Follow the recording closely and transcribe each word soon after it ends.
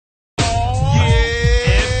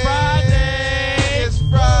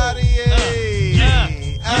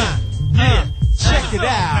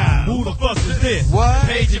Who the fuck is this? What?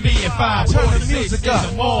 Paging me at 5:46 Turn the music in up.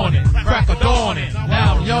 the morning. Crack of dawning.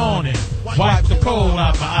 Now I'm yawning. Wipe the cold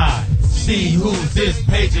out my eye. See who's this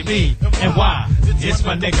paging me and why? It's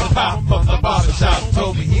my nigga Pop from the barbershop.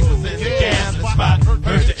 Told me he was in the gambling spot.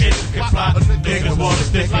 Heard the intricate plot. Niggas wanna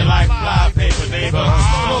stick me like fly paper, neighbor.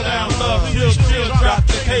 Slow down, love, chill, drop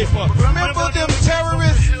the paper. Remember them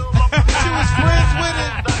terrorists? She was friends with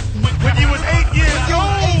it. When you was 8 years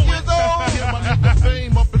old.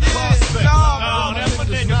 No, that's my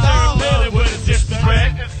nigga Sarah Bailey with a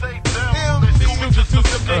disrespect. Some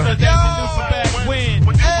niggas that you knew from back when you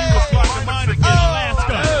was fucking money in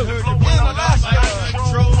Alaska.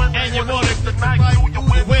 And you wanted to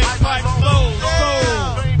win pipe slow.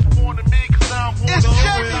 It's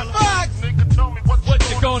Jamie Foxx. What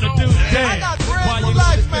you gonna do today? I got bread Why for you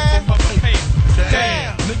life, wanna man. stick me for paper?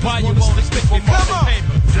 Damn. Why you wanna stick me for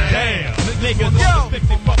paper? Damn. Niggas wanna stick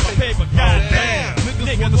me for paper. God damn.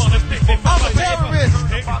 Niggas wanna stick me for I'm a paper. terrorist.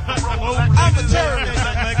 I'm a terrorist.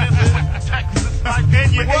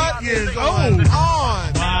 And you're 8 years old.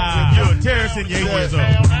 On. Wow. You're a terrorist and you're 8 years old.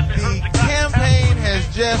 The campaign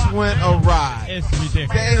has just went awry. It's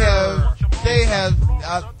ridiculous. They have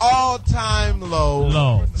an all-time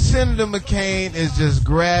low. Senator McCain is just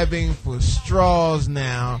grabbing for straws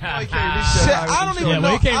now. I don't even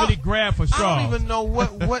know. He can't really grab for straws. I don't even know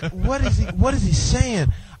what is he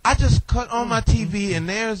saying. I just cut on my TV and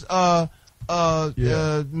there's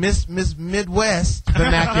Miss Midwest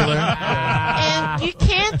vernacular. And you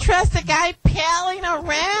can't trust a guy palling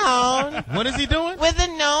around. What is he doing? With a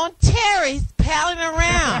known terrorist palling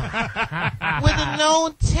around. With a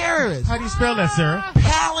known terrorist. How do you spell that, Sarah?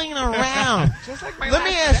 Palling around. Let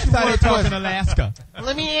me ask you one question. Alaska.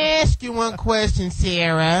 Let me ask you one question,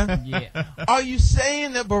 Sarah. Yeah. Are you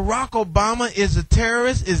saying that Barack Obama is a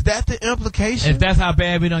terrorist? Is that the implication? If that's how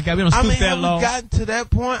bad we don't stoop that have low. we gotten to that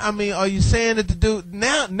point? I mean, are you saying that the dude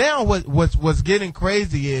now what's getting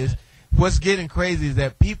crazy is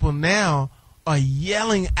that people now are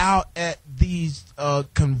yelling out at these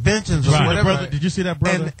conventions or whatever. Brother, did you see that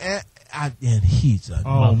brother? And he's a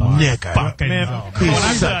nigga.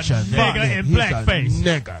 He's such a nigga in blackface.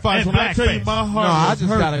 Nigga. Fox, when I tell you my heart I just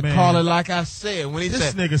gotta man. call it like I said. When he This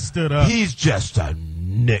said nigga stood up. he's just a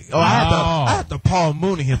nigga. Oh, I had to Paul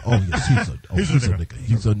Mooney him. Oh yes, he's a nigga.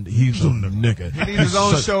 He's a nigga. He needs his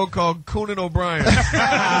own show called Coonan O'Brien.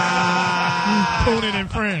 Coonan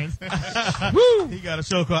and Friends. Woo! He got a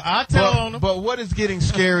show called I Tell on Him. But what is getting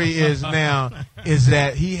scary is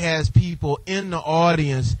that he has people in the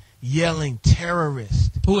audience yelling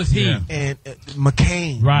terrorist. Who is he? And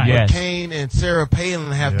McCain. Right. Yes. McCain and Sarah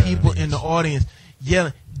Palin have people in the audience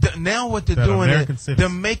yelling. Now what they're doing is they're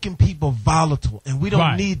making people volatile, and we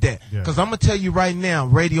don't need that. Because I'm going to tell you right now,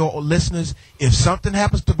 radio listeners, if something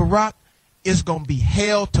happens to Barack, it's going to be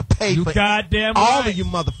hell to pay for goddamn all right. of you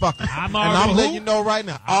motherfuckers. I'm letting you know right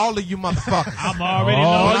now, all of you motherfuckers. I'm already When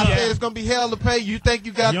knowing I say it's going to be hell to pay, you think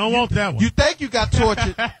you got... You don't want that one. You think you got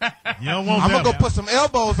tortured. You don't want I'm that going to go one. put some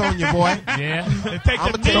elbows on you, boy. Yeah. I'm going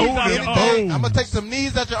to take some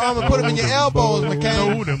knees out your arm and put them in your elbows,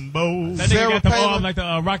 McCain. That nigga got the arm like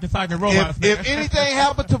the Rocket Socket robot. If anything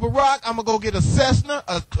happened to Barack, I'm going to go get a Cessna,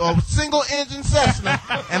 a single-engine Cessna,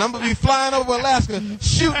 and I'm going to be flying over Alaska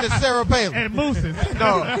shooting at Sarah Palin. And mooses.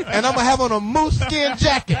 No, and I'm going to have on a moose skin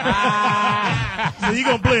jacket. So you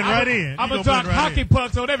going to blend right in. I'm going to drop hockey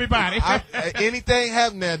pucks on everybody. Anything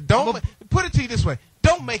happen there, don't put it to you this way.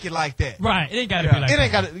 Don't make it like that. Right. It ain't got to be like that. It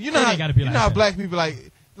ain't got to. You know how black people like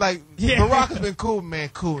Barack has been cool, man,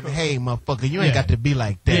 cool. Hey, motherfucker, you ain't got to be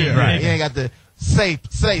like that. Yeah, right. You ain't got to say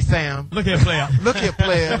Sam. Look here, player. Look here,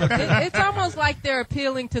 player. It's almost like they're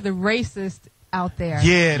appealing to the racist out there.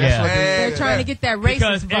 Yeah, that's what they're trying to get that racist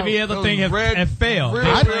because vote. every other thing has failed.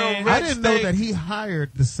 I didn't know that he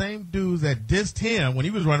hired the same dudes that dissed him when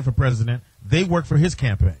he was running for president. They worked for his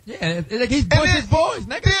campaign. Yeah, like he's his boys.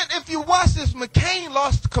 Then if you watch this, McCain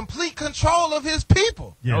lost complete control of his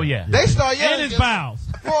people. Yeah. Oh yeah. They start yelling and his bowels.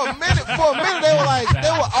 For a minute, they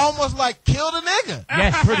were almost like kill the nigga.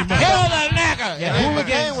 Yes, pretty much. Kill the nigga. Yeah,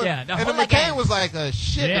 and then McCain was like,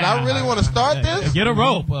 shit, did I really want to start this? Get a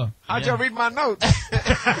rope. How'd y'all read my notes? And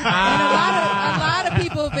a lot of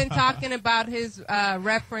people have been talking about his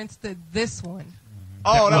reference to this one.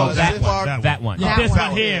 Oh, that one. That This one.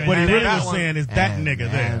 one here. What he really was saying is that nigga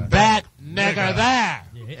there. That nigga there.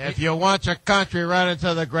 If you want your country run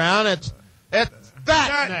into the ground, it's that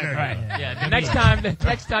nigga. Right. Yeah. The next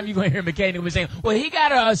time you're going to hear McCain who was saying, well, he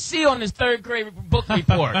got a C on his third grade book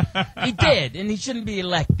report. He did, and he shouldn't be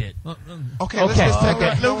elected. Okay. Let's just take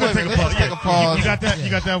a pause. You got that? You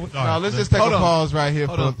got that? No, let's just take a pause right here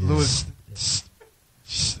for Louis.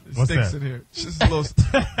 What's stinks that? in here. Just a little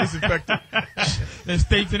disinfectant. That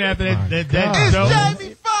stinks in after that. It's show.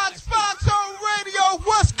 Jamie Foxx, Foxxhole Radio.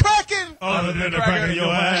 What's cracking? Other than the crack of your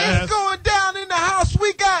ass. It's going down in the house.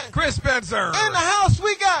 We got Chris Spencer. in the house.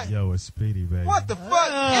 We got Yo, it's Speedy, baby. what the fuck?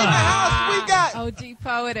 In the house we got. OG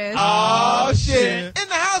Poetess. Oh shit! In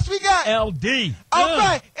the house we got. LD. All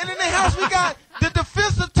right, and in the house we got the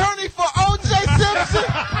defense attorney for O.J. Simpson.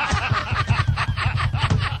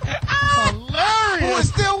 Who is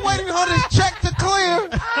still waiting on his check to clear.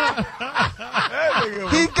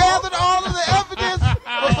 He gathered all of the evidence,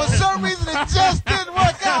 but for some reason it just didn't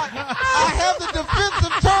work out. I have the defense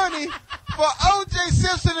attorney for O.J.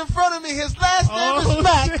 Simpson in front of me. His last name is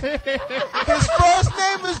Mack. His first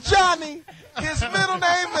name is Johnny. His middle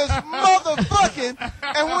name is motherfucking.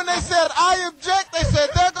 And when they said I object, they said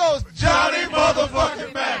there goes Johnny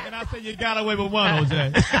motherfucking Mack. And I said you got away with one,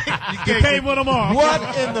 OJ. You came with them all. What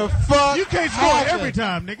in the fuck? You can't score happened? every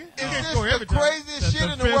time, nigga. You can't Is score this every the time. craziest shit in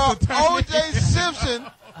the defense world? attorney. O.J. Simpson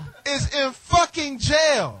is in fucking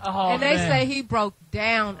jail. Oh, And they man. say he broke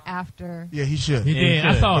down after. Yeah, he should. He did.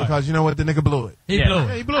 I saw it. Because you know what? The nigga blew it. He Yeah. blew it.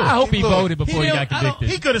 Yeah, he blew it. I hope he He blew it. voted before he got convicted.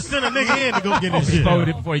 He could have sent a nigga in to go get his He shit.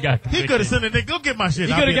 voted before he got He convicted. could have sent a nigga, go get my shit.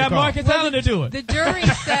 He I'll could be have in got the car. Marcus Allen to do it. The jury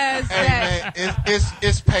says Hey that. man,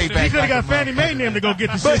 it's payback. He could have like got a Fannie Mae and them to go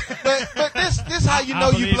get the shit. But this how you I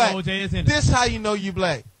know you believe black. OJ is innocent. This how you know you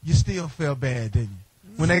black. You still felt bad, didn't you?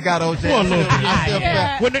 When they got OJ. For a little bit. I felt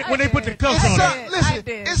Yeah. bad. When they put the cuffs It's on some- it. I listen,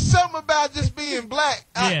 did. it's something about just being black.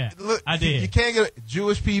 Yeah, I did. You can't get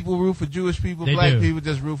Jewish people root for Jewish people. They Black do. people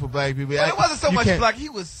just root for black people. But it wasn't so You much can't- black. He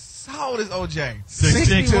was, how old is OJ?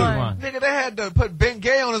 61. Nigga, they had to put Ben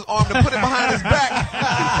Gay on his arm to put it behind his back.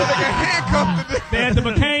 So they got handcuffed to They had the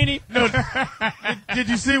McCaney. No, did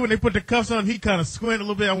you see when they put the cuffs on? He kind of squinted a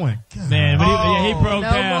little bit. I went, God. Man, but he broke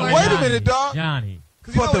No down. more. Wait a minute, dog. Johnny.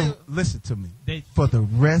 For listen to me. For the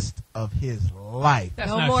rest of his life. That's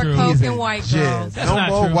No not more true. coke He's and in white jizz. girls. That's No not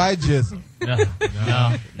more true. white jizz. No. No,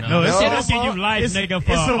 They it's, don't give you life, it's, nigga,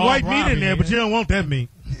 for it's some all white meat robbery, in there, nigga. but you don't want that meat.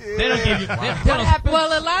 They don't give you. They What don't, happened?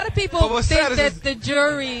 Well, a lot of people But what's think sad that is the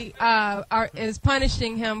jury is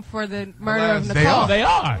punishing him for the murder of They Nicole. are. they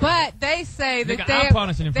are. But they say that Nigga, I'm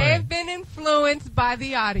punishing him for they that. have been influenced by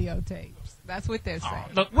the audio tapes. That's what they're saying.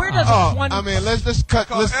 Look, where does one? I mean, let's cut.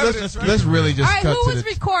 Let's really just All right, cut who to was the.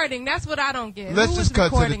 recording? That's what I don't get. Let's Who just was cut to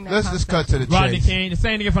the. recording that Let's just cut to the Rodney chase. King, the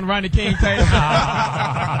same nigga from Rodney King tape.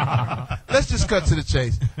 Let's just cut to the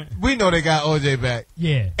chase. We know they got OJ back,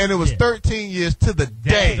 Yeah. and it was Yeah. 13 years to the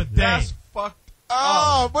day. The day. That's fucked.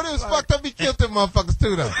 Oh, but it was fucked up. He killed them motherfuckers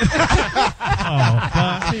too, though. Oh, fuck.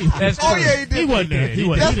 That's Oh, true. yeah, he did. He wasn't there. He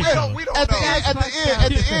wasn't That's there. it. We don't At the know. end,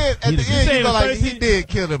 That's you say know, it like was he 13? did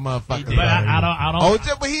kill them motherfuckers. But I don't.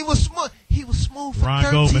 OJ, but he was smooth. He was smooth for Ron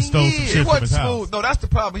 13 Goldman stole some years. shit He from wasn't his house. smooth. No, that's the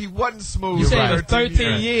problem. He wasn't smooth. You for said it was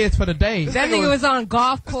 13 years for the day. That nigga nigga was on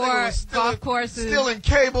golf This nigga was courses. stealing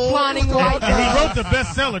cable. Planning white And he girls. wrote the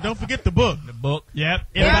bestseller. Don't forget the book. The book. Yep.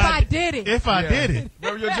 If I did it. If I did it.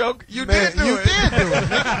 Remember your joke? You Man, did do you it. did do it.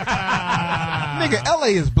 Nigga, LA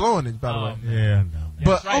is blowing it, by the way. Yeah, no.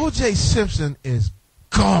 But right. OJ Simpson is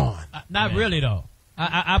gone. Not really though.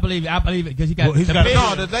 I believe it because he got. Well, he's the got a-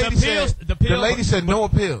 pills- No, the lady pills- said. the pills- The lady said no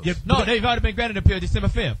appeals. Yeah, No, they've already been granted appeal December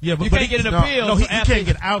 5th. Yeah, but you but can't get an no, appeal. No, he till after can't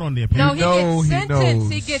get out on the appeal. No, he No, gets he sentenced. knows.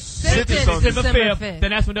 He gets Sentenced sentenced on December December 5th. 5th. Then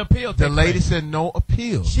that's when the appeal. The takes lady place. said no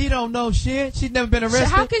appeals. She don't know shit. She's never been So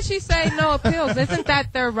arrested. how can she say no appeals? Isn't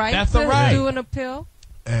that their right That's to the right. do an appeal?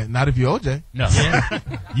 Not if you're OJ. No.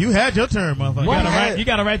 You had your turn, motherfucker. You got, a What? right, you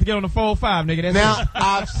got a right to get on the 405, nigga. That's Now, it.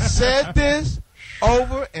 I've said this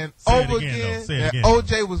over and Say it over again, again though. Say it that again.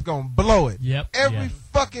 OJ was going to blow it. Yep. Every Yeah.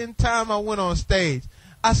 fucking time I went on stage,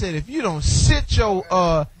 I said, if you don't sit your,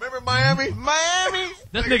 Remember Miami? Miami?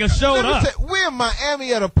 This nigga showed Let me up. say, we're in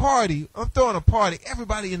Miami at a party. I'm throwing a party.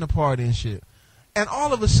 Everybody in the party and shit. And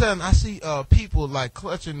all of a sudden, I see people like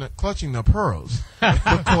clutching the pearls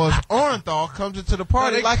because Orenthal comes into the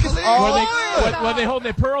party they like it's clear. all Were good. they holding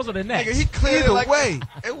their pearls or their necks? Nigga, he cleared Either it like way,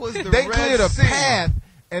 it was the they Red cleared a Sea. path,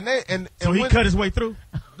 and they and So he when- cut his way through?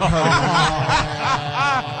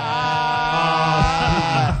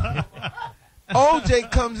 OJ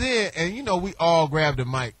comes in, and you know we all grab the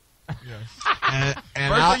mic. And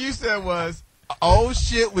First thing you said was, oh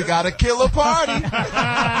shit, we got a killer party.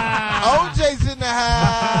 OJ's in the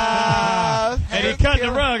house. And he cut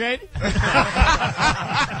the rug, ain't he? They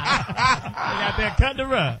got there cut the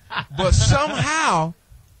rug. But somehow,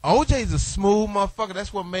 OJ's a smooth motherfucker.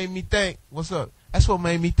 That's what made me think. What's up? That's what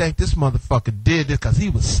made me think this motherfucker did this because he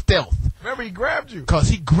was stealth. remember he grabbed you. Because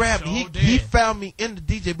he grabbed me. He found me in the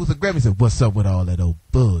DJ booth and grabbed me and said, what's up with all that old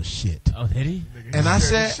bullshit? Oh, did he? And I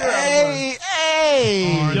said, Sure, hey,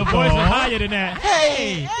 Hey. Your voice was higher than that.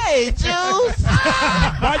 Hey, Juice.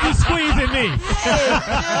 Why you squeezing me? Hey,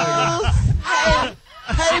 Juice.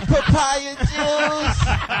 Hey, papaya Juice.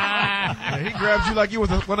 Yeah, he grabbed you like you was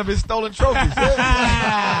one of his stolen trophies.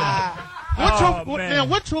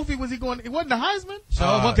 What trophy was he going? It wasn't the Heisman.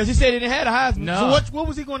 Because he said he didn't have a Heisman. No. So what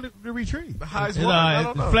was he going to retrieve? The Heisman. I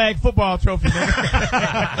don't know. Flag football trophy.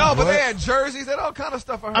 No, but they had jerseys and all kind of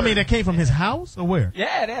stuff. I mean, that came from his house or where?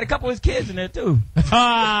 Yeah, they had a couple of his kids in there too. All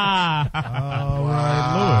right, Lewis.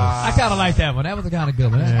 I kind of like that one. That was a kind of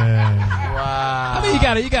good one. Yeah. Wow. I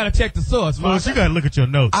mean, you gotta check the source. Lewis, you gotta look at your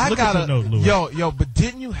notes. Look at your notes, Lewis. Yo, but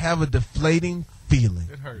didn't you have a deflating feeling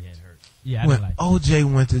It hurt. Yeah, I when didn't like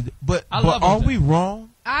OJ went to? But love are OJ. we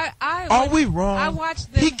wrong? Are we wrong? I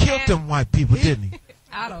watched them. He killed them white people, didn't he?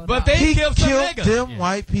 I don't know. But they He killed some killed niggas. them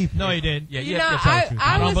white people. No, he didn't. Yeah, you know,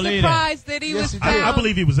 I don't was believe surprised that he was found. I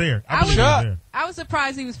believe he was there. I was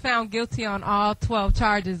surprised he was found guilty on all 12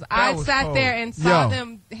 charges. I was sat cold. there and saw Yo,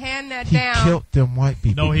 them hand that He down. killed them white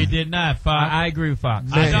people. No, he man. did not. Fox. I agree with Fox.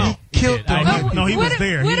 Man, I know. he killed did. them I white know. people. No, he was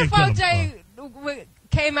there. He What didn't if kill him, OJ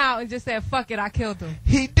came out and just said, "Fuck it, I killed him"?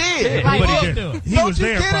 He did. Like, But He he did. did. He Don't was you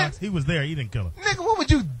there, get it? Fox. He was there. He didn't kill him. Nigga, what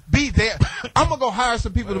would you be there? I'm gonna go hire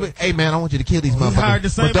some people to be. Hey man, I want you to kill these hired the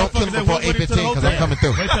motherfuckers, same but don't kill motherfuckers them that before went with him to the 8:15 because I'm hotel. coming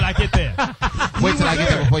through. Wait till I get there. Wait till I get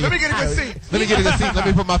there before you. Let me get a good seat. Let me get a good seat. Let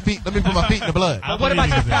me put my feet. Let me put my feet in the blood. I What believe about he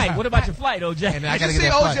your was there. flight? What about your flight, OJ? And I Did gotta you get see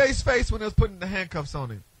that flight. OJ's face when they was putting the handcuffs on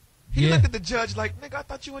him? He Yeah. looked at the judge like, nigga, I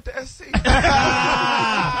thought you went to SC.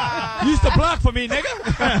 You used to block for me,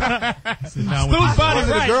 nigga. Sit down with Smooth these body. Was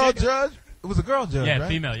it a Right, girl nigga. judge? It was a girl judge, Yeah, right?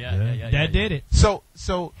 female. Yeah. That did it. So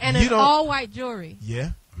And you an don't. all-white jury. Yeah.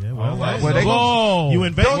 Yeah, well, Well, they- Whoa. you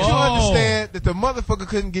in Vegas. Don't you Whoa. understand that the motherfucker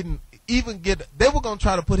couldn't even get? They were gonna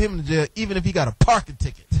try to put him in jail even if he got a parking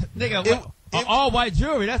ticket. Nigga, It- all white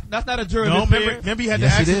jury. That's not a jury. No, Miss Beard. remember he had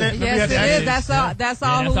Yes, the he did. accident? Remember he Yes, had the it is. accident? That's all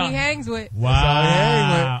Yeah, who that's he all. hangs with.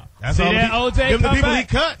 Wow. That's See all that, OJ? Them the Come people back.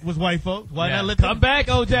 he cut was white folks. Why Yeah. not let Come them back,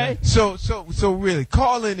 OJ. So really,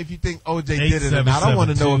 call in if you think OJ did it or not. I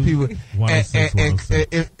want to know if people and, 106.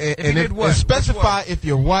 and specify if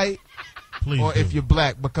you're white Please or do. if you're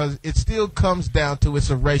black, because it still comes down to it's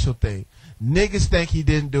a racial thing. Niggas think he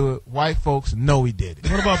didn't do it. White folks know he did it.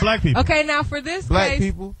 What about black people? Okay, now for this Black case,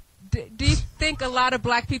 people, do you think a lot of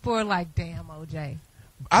black people are like, "Damn, OJ"?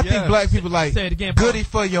 I think black people like Say it again, Paul. goody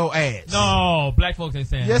for your ass. No, black folks ain't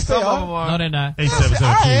saying Yes, that. they Some of them are. are. No, they're not. 8772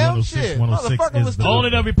 I am. 106 Shit. 106 Motherfucker is the Only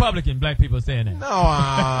the Republican black people are saying that. No,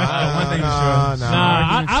 one thing is sure.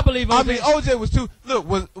 Nah, I believe I OJ. mean, OJ was too.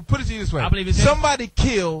 Look, put it to you this way. I believe it's somebody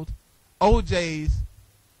killed OJ's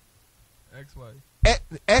Ex-wife.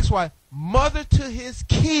 ex-wife, mother to his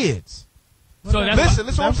kids. So that's Listen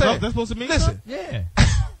what I'm saying. That's supposed to mean Listen, yeah.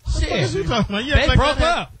 What Shit. you talking about? They broke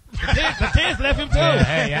up. The kids left him too.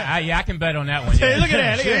 Hey, I can bet on that one. Hey, Yeah. look at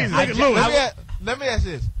that. Look at that. Look at Lewis. let me ask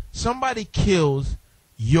this: somebody kills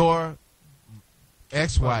your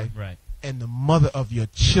ex-wife Right. and the mother of your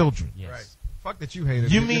children. Yes. Right. Fuck that you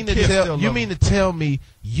hated. You Your mean kids to still tell love him. tell me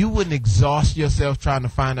you wouldn't exhaust yourself trying to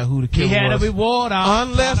find out who the He killer had a was? reward out.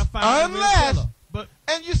 Unless- trying to find the real unless- killer. But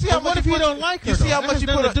And you see how But much what if you you put- don't like her, You see though? how That much has you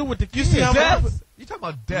nothing put to do with the You see how kids. much? You talking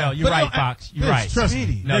about No, death? you're But right, no, Fox. You're Bitch, right. trust me.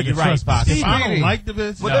 Speedy. No, Nigga, you're right, trust me. Fox. If I don't Speedy. like the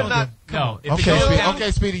bitch, Well, I they're don't not. No, if Okay, it goes Speedy, down,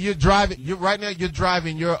 okay, Speedy, you're driving. You're right now. You're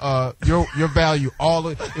driving your value all.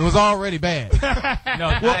 It was already bad. no.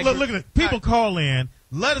 Well, I look agree. at it. People call in.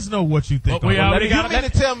 Let us know what you think. Well, we on it. already You got mean to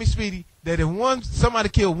tell me, Speedy, that if somebody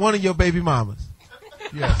killed one of your baby mamas,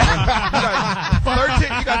 Yes.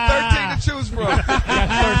 You got 13 to choose from.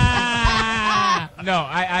 No,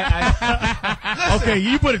 I Okay,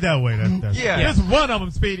 you put it that way. That's Yeah. There's one of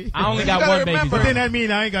them, Speedy. only You got gotta one baby's remember- But then mama. that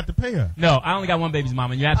means I ain't got to pay her. No, I only got one baby's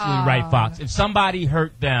mama. And you're absolutely right, Fox. If somebody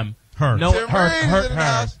hurt them, Her. no, Tim hurt Reed is her, in the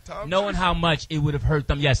house. Tom knowing Dreesen. how much it would have hurt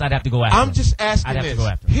them, yes, I'd have to go after I'm them. just asking I'd have this. to go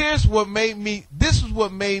after him. Here's what made me. This is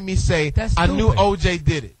what made me say That's I knew stupid. OJ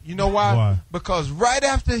did it. You know why? Why? Because right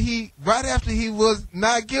after he was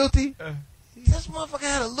not guilty, this motherfucker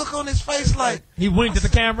had a look on his face like He winked at the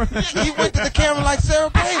camera. he went to the camera like Sarah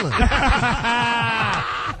Palin,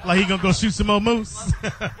 Like he gonna go shoot some more moose.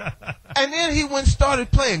 and then he went and started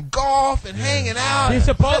playing golf and hanging out. He's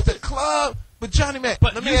supposed at the club. But Johnny Mack,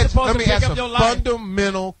 But let you me ask supposed to pick a up your life.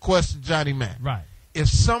 fundamental question, Johnny Mack. Right. If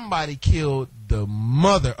somebody killed the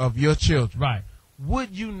mother of your children, Right.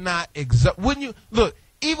 would you not wouldn't you look,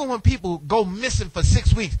 even when people go missing for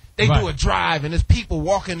 6 weeks, they Right. do a drive and there's people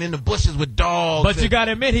walking in the bushes with dogs. But you and- got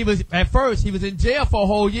to admit, he was in jail for a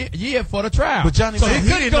whole year for the trial. But Johnny so Mack- he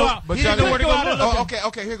couldn't go out. but He Johnny didn't know where Mack- to go out and look.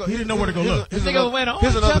 okay, here you go. He didn't know where to go look. This nigga went on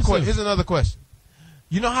Here's another jumpsuit. question. Here's another question.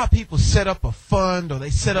 You know how people set up a fund or they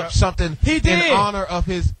set up something in honor of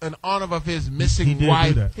his missing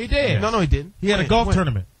wife? He did. No, he didn't. He had a golf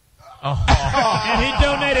tournament. And he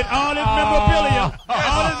donated all his memorabilia,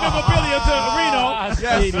 to Reno.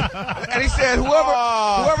 Yes. And he said,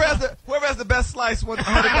 whoever has the best slice wins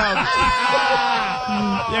 $100,000.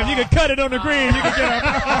 Yeah, if you can cut it on the green, you can get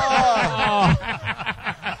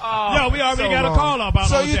Yo, we already got a call about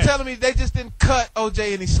So OJ. you telling me they just didn't cut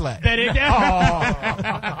OJ any slack? They didn't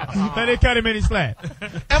cut him any slack.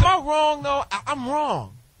 Am I wrong though? I'm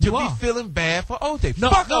wrong. To be feeling bad for OJ.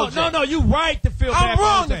 Fuck OJ. No, you right to feel bad for OJ. I'm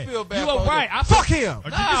wrong to feel bad for OJ. You are right. Fuck him.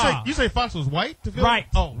 You say Fox was white to feel right.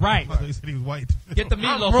 Oh, right. You said he was white. Get the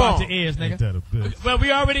meatloaf out your ears, nigga. Well,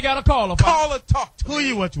 we already got a caller. Caller, talk to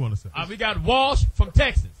me. What you want to say? We got Walsh from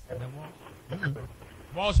Texas.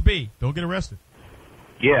 Walsh B. Don't get arrested.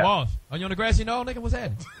 Yeah. Walsh. Are you on the grassy knoll, nigga? What's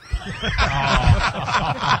happening?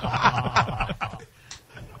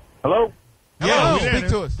 Hello? Yeah, Hello. speak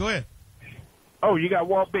to us. Go ahead. Oh, you got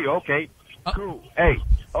Walt B. Okay. Cool. Hey,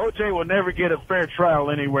 OJ will never get a fair trial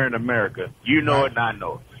anywhere in America. You know it and I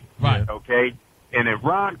know it. Right. Okay? And if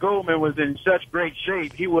Ron Goldman was in such great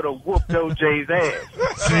shape, he would have whooped OJ's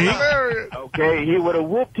ass. See? Okay? He would have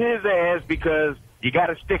whooped his ass because you got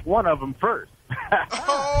to stick one of them first.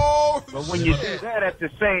 But when you do that at the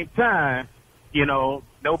same time, you know,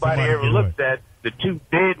 nobody ever looked at the two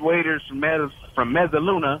dead waiters from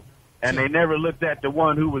Mezzaluna, and they never looked at the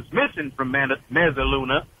one who was missing from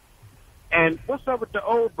Mezzaluna. And what's up with the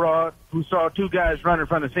old broad who saw two guys running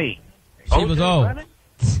from the scene? She was old. Running?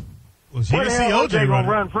 Well, she Where the didn't see hell OJ gonna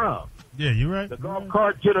run from? Yeah, you're right. The golf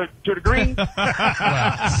cart to the green?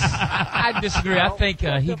 I disagree. I think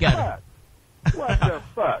he got it. What the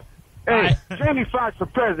fuck? Hey, Jamie Foxx for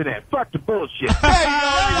president. Fuck the bullshit. Jamie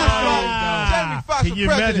Foxx Can you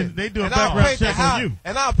imagine they do a background check on you?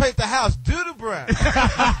 And I'll paint the house doodle brown.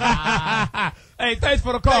 Hey, thanks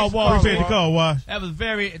for the call, Walsh. Appreciate the call, Wash. That was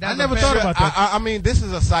very. I never thought about that. I mean, this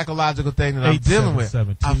is a psychological thing that I'm dealing with.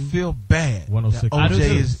 877-17. I feel bad. 106. That OJ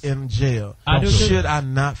is in jail. Should I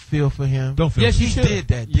not feel for him? Don't feel. Yes, he you should. did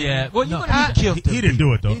that. Yeah. Well, He killed him. He didn't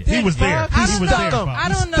do it though. He was there. I He was there.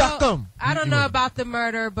 I don't know about the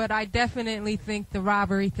murder, but I definitely think the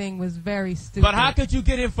robbery thing was very stupid. But how could you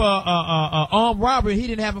get him for armed robbery? He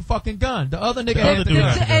didn't have a fucking gun. The other nigga had the dude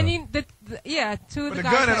gun. had two of But the the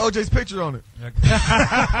guys gun had OJ's picture on it. But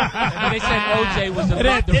they said OJ was the It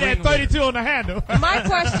had 32 on the handle. My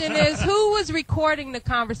question is, who was recording the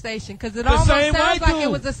conversation? Because it The almost same sounds white like dude.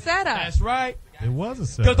 it was a setup. That's right. It was a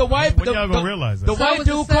set. Because the white, When y'all gonna realize that? the So it white was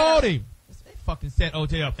a dude setup. called him. They fucking set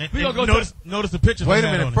OJ up. We gonna go notice the pictures. Wait they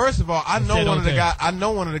a had minute. on it. First of all, I know said one of the OJ. guys. I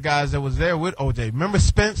know one of the guys that was there with OJ. Remember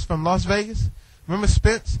Spence from Las Vegas? Remember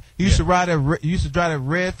Spence? He used to ride that. Used to drive that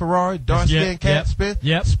red Ferrari, dark skinned cat. Spence.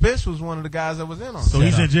 Yep. Spence was one of the guys that was in on it. So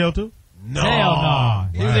he's in jail too? No. Hell no.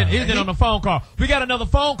 He was Wow. in on the phone call. We got another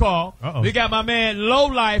phone call. Uh-oh. We got my man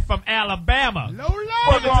Lowlife from Alabama.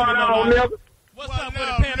 What's going on, nigga? What's up with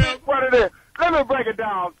the pimp? What it is? Let me break it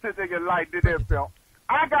down since they get light to this film.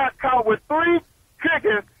 I got caught with 3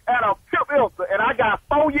 chickens at a Pip Ilsa, and I got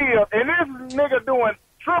 4 years. And this nigga doing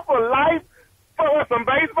triple life for some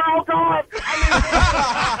baseball cards. I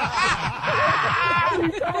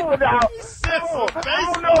mean, I don't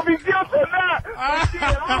know if he's guilty or not. But shit,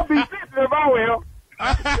 I'll be sitting if I will.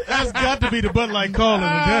 That's got to be the Bud Light call of the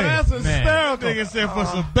day. That's hysterical. Nigga said for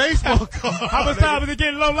some baseball cards. How much time did he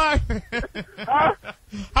get low life? Huh?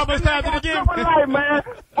 How much time did he get? Triple life, man.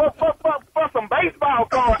 For some baseball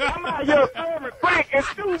cards. I'm out here serving quick and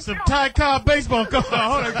shooting. Some Ty Cobb baseball cards.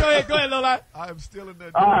 Hold on. Go ahead, low life. I'm still in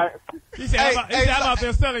that. All right. He said, I'm out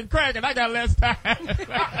there selling crack and I got less time.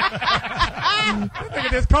 Nigga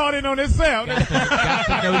just called in on his cell. Got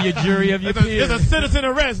to know your jury of your It's peers. a citizen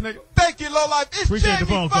arrest, nigga. Thank you, Lowlife. It's Appreciate the Jamie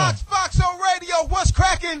phone call. Foxx, Foxxhole Radio. What's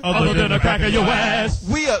cracking? Other than a crack of your ass.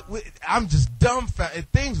 I'm just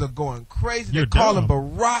dumbfounded. Things are going crazy. You're They're calling dumb.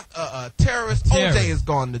 Barack a terrorist. Terrorist. OJ is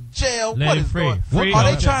going to jail. Let What him is free. going? Free Are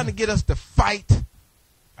they OJ. trying to get us to fight?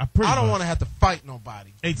 I don't want to have to fight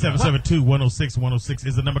nobody. 877-2-106-106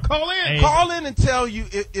 is the number. Call in. Call in and tell you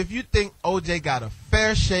if you think OJ got a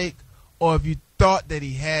fair shake or if you thought that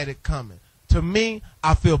he had it coming. To me,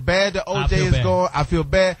 I feel bad that OJ is going. I feel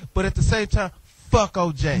bad, but at the same time, fuck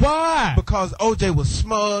OJ. Why? Because OJ was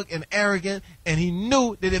smug and arrogant, and he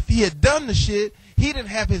knew that if he had done the shit, he didn't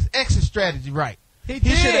have his exit strategy right. He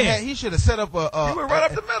should have set up a. He went right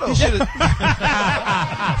up the middle. He should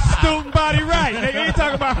have. Student body right. Nigga, you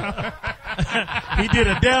talking about? He did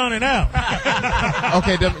a down and out.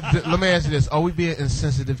 Okay, let me ask you this: are we being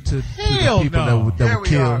insensitive to the Hell people no. that were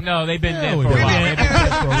killed? No, they've been dead we for a didn't. while. They've been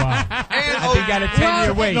dead for a while. And I think got a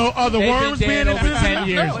 10-year wait. No other They've worms been being dead in over business? 10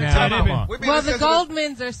 years No, now. Well, the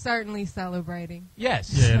Goldmans are certainly celebrating.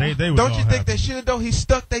 Yes. Yeah, they was Don't all you think happy. they should though? He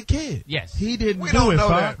stuck their kid. Yes. He didn't We do don't it, know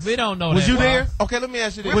Fox. We don't know Was that. you there? Okay, let me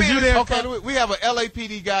ask you this. Was you there? Okay, we have an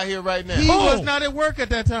LAPD guy here right now. He was not at work at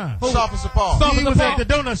that time. Officer Paul. He was at the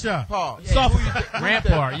donut shop. Paul.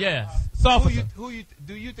 Rampart, yeah. Who you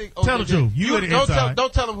do you think? Tell the truth. You were the inside.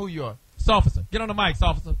 Don't tell him who you are. Officer, get on the mic,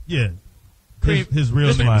 officer. Yeah. His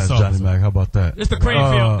real name Mine's is Johnny Officer. Mack. How about that? It's the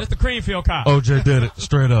Creamfield. It's the Creamfield cop. OJ did it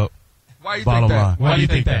straight up. Why you Bottom think that? line. Why do you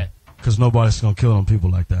think that? Because nobody's gonna kill them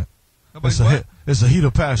people like that. Nobody's It's a what? it's a heat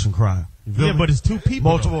of passion crime. You feel Yeah, me? but it's two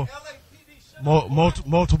people.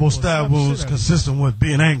 multiple stab wounds consistent with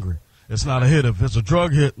being angry. It's not a hit. If it's a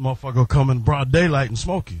drug hit, motherfucker will come in broad daylight and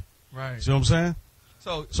smoke you. Right. See what I'm saying?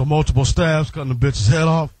 So multiple stabs, cutting the bitch's head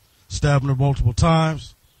off, stabbing her multiple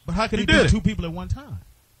times. But how could He he did do it. two people at one time?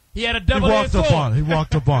 He had a He double-edged walked up sword. on it. He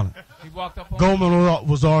walked up on it. He walked up on it. Goldman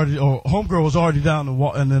was already, or homegirl was already down,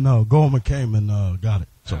 and then Goldman came and got it.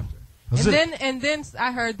 So that's it. And then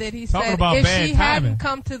I heard that he Talking said about if bad she timing. hadn't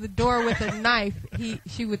come to the door with a knife,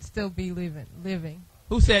 she would still be living.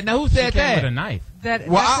 Who said With a that? knife. That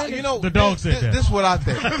Well, that's what it- The dog said that. This is what I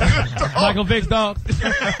think. Michael Vick's dog. All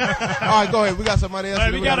right, go ahead. We got somebody else. All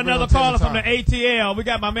right, we got gotta bring another on 10 caller from the time. ATL. We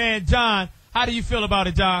got my man John. How do you feel about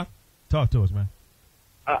it, John? Talk to us, man.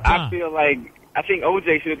 I feel like I think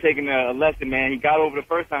OJ should have taken a lesson, man. He got over the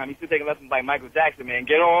first time. He should have taken lessons like Michael Jackson, man.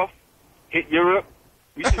 Get off, hit Europe.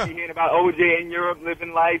 We should be hearing about OJ in Europe,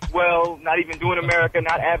 living life well, not even doing America,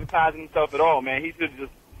 not advertising himself at all, man. He should have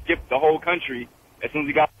just skipped the whole country as soon as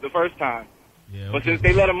he got the first time. Yeah, But since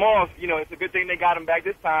they let him off, it's a good thing they got him back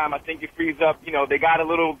this time. I think it frees up, they got a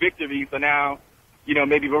little victory, so now,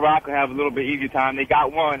 maybe Barack will have a little bit easier time. They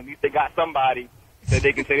got one. At least they got somebody that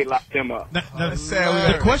they can say they locked him up. Now,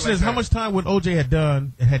 sad. the question is, how much time would OJ had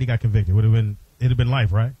done had he got convicted? It'd have been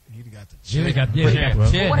life, right? Yeah.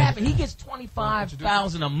 But what happened? He gets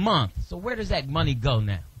 $25,000 a month. So where does that money go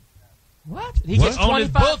now? What? He gets On his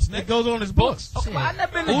 25. books, It goes on his books. Okay, I've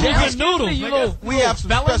never been to Oodles jail. and Excuse noodles, me, you nigga. little- We you have some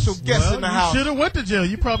little fellas. special guests in the house. You should have went to jail.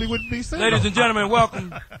 You probably wouldn't be single. Ladies and gentlemen,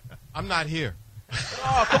 welcome. I'm not here.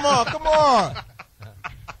 Oh, come on.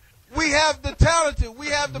 We have the talented, we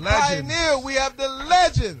have the pioneer, we have the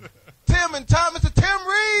legend. Tim and Tom, Mr. Tim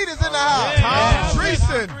Reid is in the house. Yeah. Tom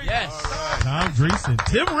Dreesen. Yes. Tom Dreesen.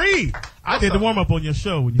 Tim Reid. I did the warm-up on your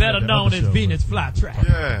show. When you Better had that known other as show. Venus Flytrap.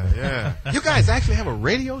 yeah. You guys actually have a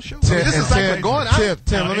radio show? Tim, this is like we're going.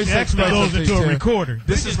 Tim, let me It say actually goes into a recorder.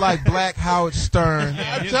 This is like Black Howard Stern.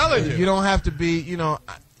 I'm telling you. You don't have to be, you don't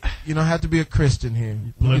have to be a Christian here.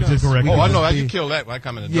 Politically correct. Oh, I know. I Be- can kill that when I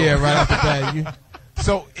come in the door. Yeah, right after that.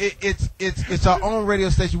 So it's our own radio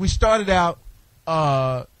station. We started out,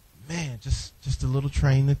 just a little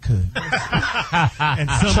train that could. And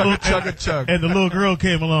some little, Chug. and the little girl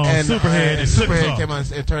came along, And Superhead, and took us Superhead off. came on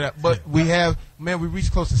and turned out. But we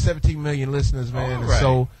reached close to 17 million listeners, man. All And right.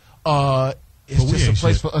 so it's But we just a ain't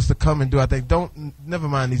place shit. for us to come and do. I think never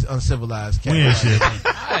mind these uncivilized cats. We ain't shit.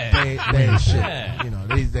 They ain't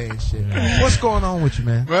shit. They ain't shit. What's going on with you,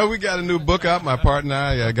 man? Well, we got a new book out. My partner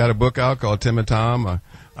and I got a book out called Tim and Tom,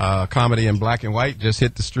 comedy in black and white. Just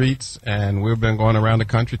hit the streets, and we've been going around the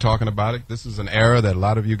country talking about it. This is an era that a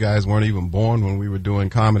lot of you guys weren't even born when we were doing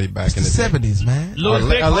comedy back It's in the the day. 70s, man. Louis Dick,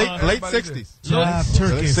 Late 60s. Jive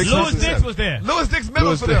turkey. 60s Louis and Dix 70s. was there. Louis Dix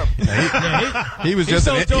Miller for them. He was just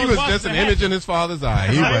sold George an Washington image in his father's eye.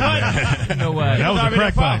 He wasn't there. You know what? That was a Sorry,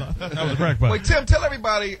 crack father. pipe. That was a crack pipe. Wait, Tim, tell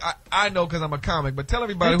everybody. I know because I'm a comic, but tell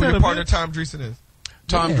everybody Hey, who tell your them, partner bitch. Tom Dreesen is.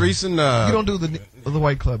 Tom Dreesen. You don't do the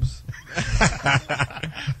white clubs.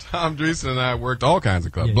 Tom Dreesen and I worked all kinds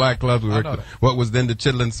of clubs. Black clubs. We worked know that. what was then the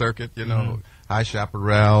Chitlin Circuit, High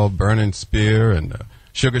Chaparral, Burning Spear, and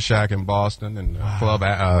Sugar Shack in Boston, and Club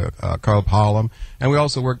Harlem. And we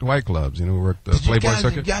also worked white clubs. We worked the Playboy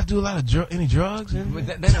Circuit. Y'all do a lot of any drugs?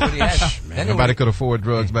 Nobody could afford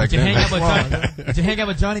drugs back Did you then. hang out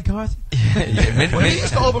with Johnny Carson? Well, he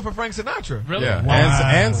used to open for Frank Sinatra. Really? Yeah,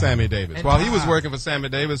 and Sammy Davis. And While he was working for Sammy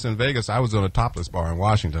Davis in Vegas, I was on a topless bar in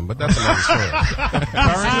Washington, but that's another story.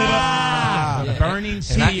 Burning He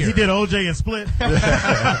Spear. did OJ and Split.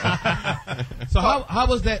 So how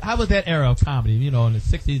was that era of comedy? In the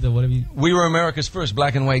 60s or whatever. We were America's first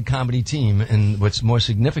black and white comedy team, and what's more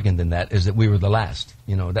significant than that is that we were the last.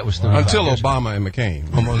 That was 35 Until years ago. Obama and McCain.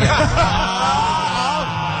 I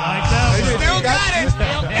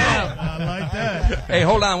like that. Hey,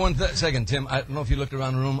 hold on one second, Tim. I don't know if you looked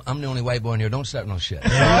around the room. I'm the only white boy in here. Don't start no shit. No,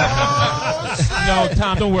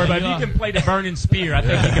 Tom, don't worry about it. You can play the Burning Spear. I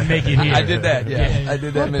think you can make it here. I did that, yeah. I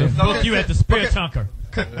did that. Book you at the Spear Tunker.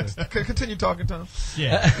 Continue talking, Tom.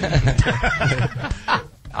 Yeah.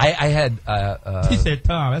 I had. He said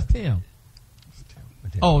Tom. That's Tim.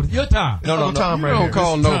 Oh, you're Tom. No, Tom. You don't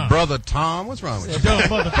call no brother Tom. What's wrong with you?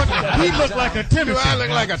 He looked like a Timothy. Do I look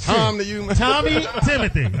like a Tom to you? Tommy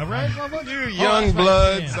Timothy. All right, you young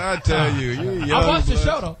bloods. I tell you, you young. I watched the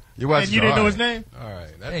show though. You watched. And you didn't know his name? All right.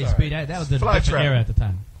 Hey, Speedy, that was a different era at the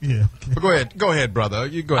time. Yeah. But go ahead, brother.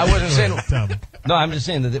 You go ahead. I wasn't saying. No, I'm just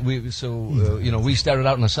saying that we. So we started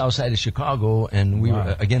out on the south side of Chicago, and we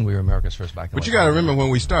were America's first black and white. But you got to remember when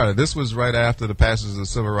we started. This was right after the passage of the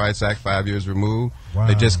Civil Rights Act, 5 years removed. Wow.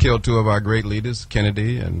 They just killed two of our great leaders,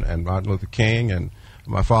 Kennedy and Martin Luther King, and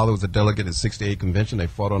my father was a delegate at '68 convention. They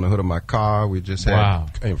fought on the hood of my car. We just had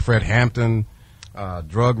Fred Hampton.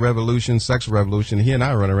 Drug revolution, sex revolution. He and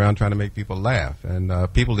I run around trying to make people laugh, and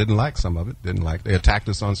people didn't like some of it. They attacked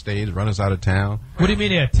us on stage, run us out of town. What do you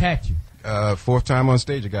mean they attacked you? Fourth time on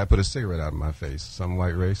stage, a guy put a cigarette out of my face. Some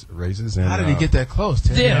white racist. And, how did he get that close,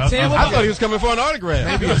 Tim? Yeah, I thought he was coming for an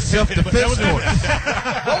autograph. Maybe a self-defense force.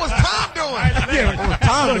 What was Tom doing? Yeah,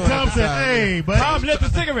 Tom said, "Hey, but Tom lit the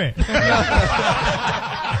cigarette."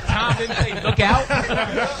 Tom didn't say, "Look out." Tom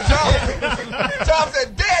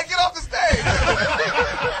said, "Dad, get off the stage."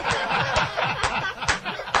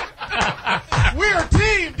 We're a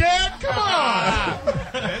team, Dad. Come on.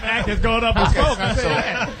 That act is going up in smoke. I say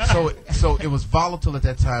that. So it was volatile at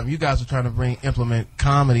that time. You guys were trying to implement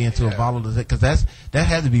comedy into a volatile, because that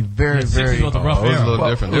had to be very. It was a little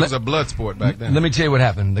different. It was a blood sport back then. Let me tell you what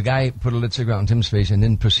happened. The guy put a lit cigarette on Tim's face and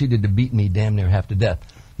then proceeded to beat me damn near half to death.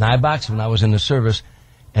 Now I boxed when I was in the service,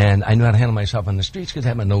 and I knew how to handle myself on the streets because I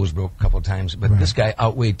had my nose broke a couple of times. But this guy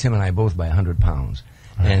outweighed Tim and I both by 100 pounds.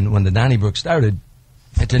 And when the Donnybrook started,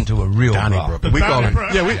 it's into a real Donnybrook. We call him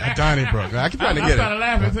Donnybrook. I keep trying to get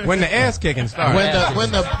it. When the ass kicking started.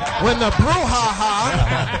 When the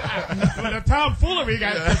brouhaha. When the tomfoolery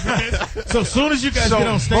got. So as soon as you guys get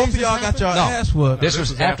on stage, both of y'all got your ass whooped. This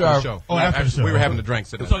was after our show. Oh, after the show. We were having the drinks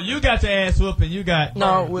today. So you got your ass whooped and you got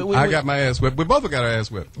I got my ass whipped. We both got our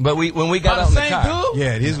ass whipped. But when we got out in the car,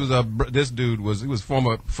 yeah, this dude was a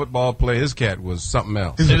former football player. His cat was something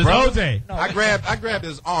else. It was Jose. I grabbed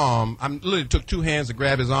his arm. I literally took two hands to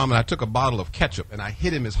grab his arm, and I took a bottle of ketchup and I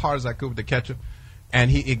hit him as hard as I could with the ketchup, and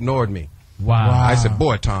he ignored me. Wow. I said,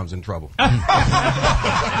 "Boy, Tom's in trouble." Oh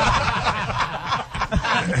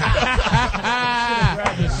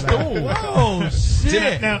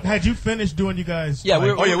shit! Now, had you finished doing you guys? Yeah,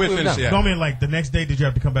 like, we're finished. Yeah. I mean, like the next day, did you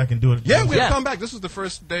have to come back and do it? Yeah, we had to come back. This was the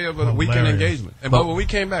first day of a weekend engagement, but when we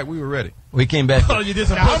came back, we were ready. We came back. Oh, you did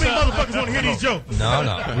some. How many motherfuckers want to hear these jokes?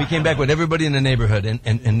 No. We came back with everybody in the neighborhood,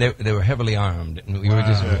 and they were heavily armed, and we were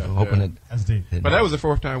just hoping that. That's deep. But that was the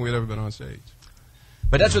fourth time we had ever been on stage.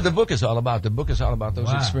 But that's what the book is all about. The book is all about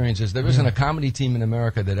those experiences. There isn't a comedy team in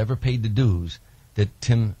America that ever paid the dues that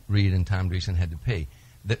Tim, Reid, and Tom Dreesen had to pay.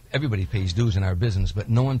 Everybody pays dues in our business, but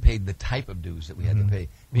no one paid the type of dues that we had to pay.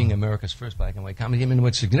 Being America's first black and white comedy, I mean,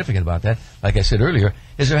 what's significant about that, like I said earlier,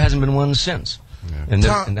 is there hasn't been one since. Yeah. And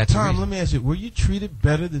that's Tom, let me ask you: were you treated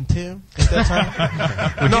better than Tim at that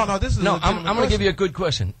time? No. This is I'm going to give you a good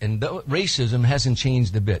question. And racism hasn't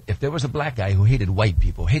changed a bit. If there was a black guy who hated white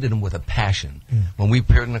people, hated them with a passion, when we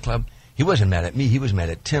appeared in the club, he wasn't mad at me. He was mad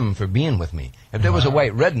at Tim for being with me. If there was a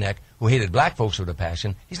white redneck who hated black folks with a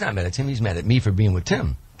passion, he's not mad at Tim. He's mad at me for being with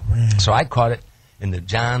Tim. Right. So I caught it in the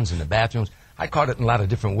Johns, in the bathrooms. I caught it in a lot of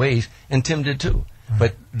different ways, and Tim did too.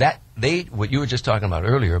 Right. But what you were just talking about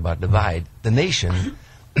earlier about divide, the nation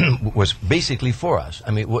was basically for us.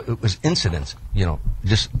 I mean, it was incidents,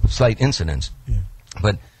 just slight incidents. Yeah.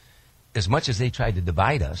 But as much as they tried to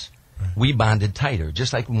divide us, we bonded tighter.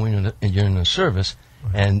 Just like when you're in a service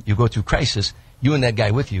and you go through crisis, you and that guy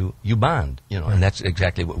with you bond, and that's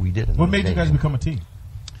exactly what we did. What made you guys become a team?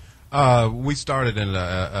 We started in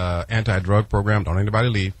an anti-drug program. Don't anybody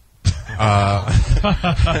leave.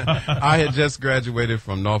 I had just graduated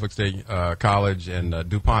from Norfolk State College, and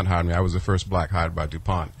DuPont hired me. I was the first black hired by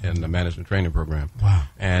DuPont in the management training program. Wow.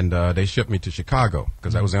 And they shipped me to Chicago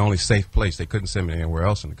because that was the only safe place. They couldn't send me anywhere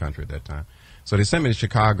else in the country at that time. So they sent me to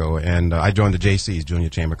Chicago, and I joined the JC's, Junior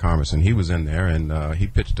Chamber of Commerce, and he was in there, and he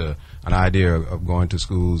pitched an idea of going to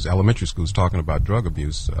schools, elementary schools, talking about drug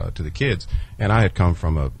abuse to the kids. And I had come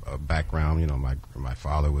from a background, my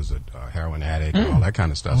father was a heroin addict and all that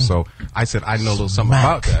kind of stuff. So I said, I know a little something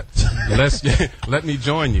about that. Let me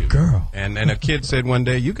join you. Girl. And a kid said one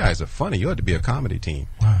day, you guys are funny. You ought to be a comedy team.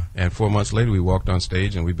 Wow. And 4 months later, we walked on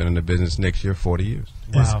stage, and we've been in the business next year 40 years.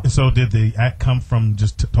 Wow. So did the act come from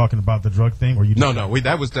just talking about the drug thing, or you? No.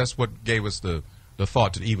 That's what gave us the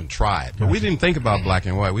thought to even try it. But we didn't think about black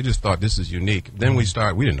and white. We just thought this is unique. Then we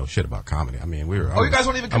didn't know shit about comedy. I mean, we were. Oh, you guys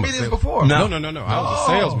weren't even comedians before? No. I was a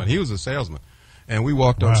salesman. He was a salesman. and we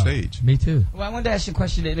walked on stage. Me too. Well, I wanted to ask you a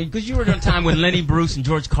question because you were at a time when Lenny Bruce and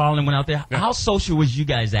George Carlin went out there. How social was you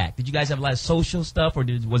guys act? Did you guys have a lot of social stuff, or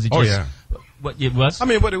was it just? Oh yeah. What it was? I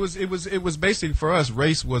mean, but it was basically for us.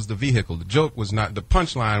 Race was the vehicle. The joke was not. The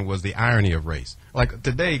punchline was the irony of race. Like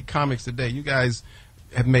today, comics today, you guys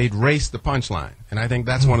have made race the punchline, and I think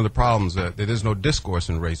that's one of the problems. That there's no discourse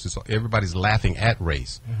in race. Everybody's laughing at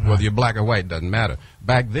race, whether you're black or white, doesn't matter.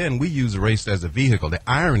 Back then, we used race as a vehicle. The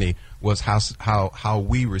irony was how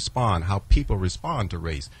we respond, how people respond to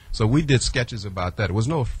race. So we did sketches about that. It was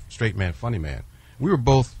no straight man, funny man. We were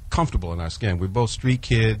both comfortable in our skin. We're both street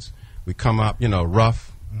kids. We come up,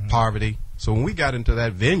 rough, poverty. So when we got into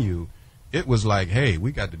that venue, it was like, hey,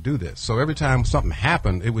 we got to do this. So every time something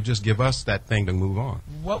happened, it would just give us that thing to move on.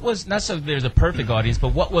 What was, not so there's a perfect audience,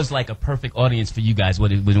 but what was like a perfect audience for you guys?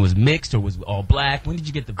 When it was mixed or was it all black? When did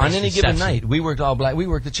you get the best On any reception? given night, we worked all black. We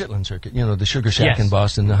worked the Chitlin Circuit, the Sugar Shack in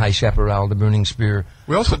Boston, the High Chaparral, the Burning Spear.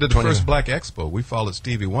 We also did the first Black Expo. We followed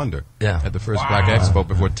Stevie Wonder at the first Black Expo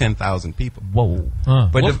before 10,000 people. Whoa.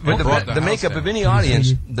 But the makeup of any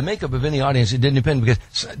audience, it didn't depend because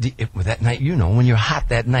with that night, when you're hot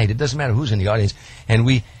that night, it doesn't matter who's in the audience. And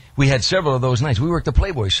we had several of those nights. We worked the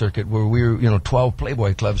Playboy circuit where we were, 12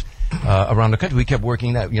 Playboy clubs around the country. We kept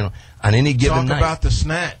working that, on any given night. Talk about the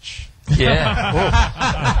snatch. Yeah. Oh.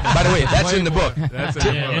 By the way, that's in the book. That's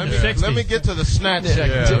let me get to the snatch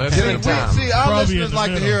section. See, our listeners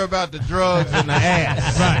like to hear about the drugs and the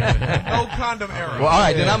ass. Right. No condom era. Well, all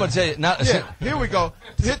right, then I'm going to tell you. Now, here we go.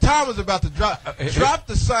 Here, Tom is about to drop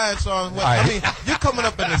the science on. I mean, you're coming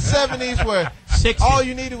up in the 70s where all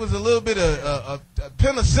you needed was a little bit of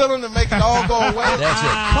penicillin to make it all go away. That's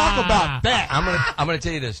it. Talk about that. I'm going to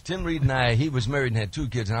tell you this. Tim Reid and I, he was married and had 2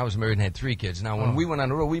 kids, and I was married and had 3 kids. Now, when we went on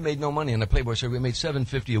the road, we made no money in the Playboy circuit. We made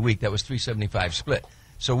 $750 a week. That was $375 split.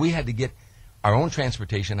 So we had to get our own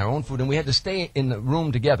transportation, our own food, and we had to stay in the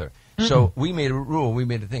room together. So we made a rule. We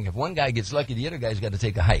made a thing. If one guy gets lucky, the other guy's got to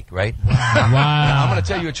take a hike, right? Wow. Now, I'm going to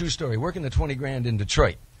tell you a true story. Working the 20 grand in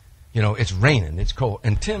Detroit, it's raining, it's cold,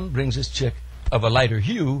 and Tim brings this chick of a lighter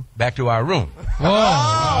hue back to our room. So,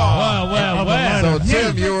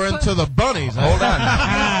 Tim, you were into the bunnies. Hold on.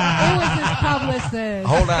 It was his publicist.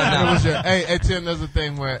 Hold on now. Hey, Tim, there's a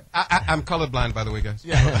thing where... I'm colorblind, by the way, guys.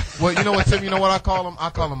 Yeah. Well, you know what, Tim? You know what I call him? I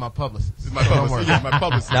call him my publicist. My publicist. Yeah, my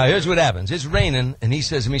publicist. Now, here's what happens. It's raining, and he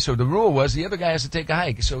says to me, so the rule was the other guy has to take a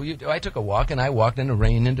hike. So I took a walk, and I walked in the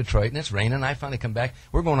rain in Detroit, and it's raining. I finally come back.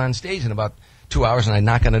 We're going on stage in about 2 hours, and I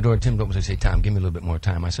knock on the door. Tim opens. I say, Tom, give me a little bit more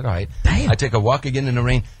time. I said, all right. Damn. I take a walk again in the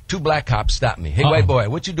rain. 2 black cops stop me. Hey, white boy,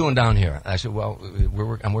 what you doing down here? I said, well,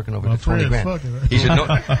 I'm working over the 20 grand. He said, no.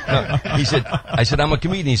 I said, I'm a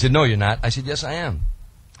comedian. He said, no, you're not. I said, yes, I am.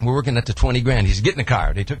 We're working at the 20 grand. He said, get in the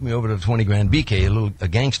car. They took me over to the 20 grand. BK, a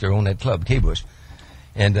gangster, owned that club, K-Bush.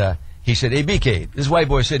 And he said, hey, BK, this white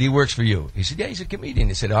boy said he works for you. He said, yeah, he's a comedian.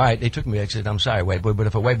 He said, all right. They took me. I said, I'm sorry, white boy, but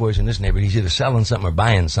if a white boy's in this neighborhood, he's either selling something or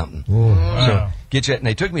buying something. So get you. And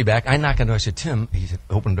they took me back. I knocked on the door. I said, Tim. He said,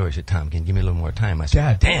 open the door. He said, Tom, can you give me a little more time? I said,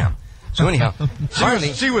 God damn. So anyhow,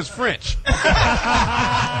 finally, she was French.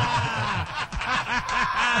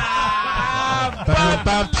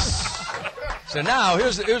 So now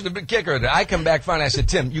here's the big kicker. I come back finally. I said,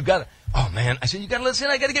 Tim, you got to. Oh man, I said, you got to listen.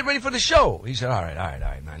 I got to get ready for the show. He said, all right,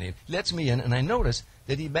 man. He lets me in, and I noticed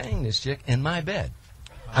that he banged this chick in my bed.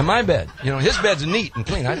 On my bed. His bed's neat and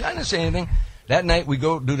clean. I didn't say anything. That night we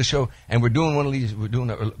go do the show, and we're doing one of these. We're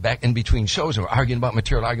doing back in between shows, and we're arguing about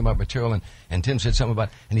material. And Tim said something about,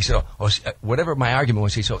 and he said, whatever my argument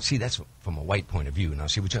was, he said, see, that's from a white point of view. Now,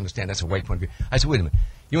 see, what you understand? That's a white point of view. I said, wait a minute,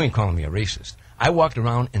 you ain't calling me a racist. I walked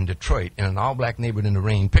around in Detroit in an all-black neighborhood in the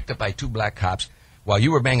rain, picked up by 2 black cops, while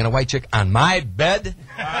you were banging a white chick on my bed.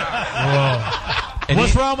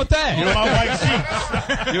 What's wrong with that? My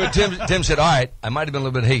white sheets. Tim said, all right, I might have been a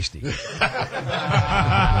little bit hasty. You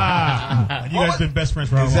guys been best friends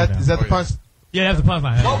for how long now? Is that the punch? Yeah, that's the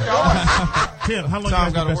punchline. Tim, how long Tom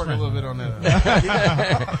you guys got been to best work friends? a little bit on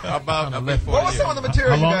that. About 40 What was some of the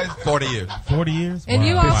material you guys? 40 years. 40 years? And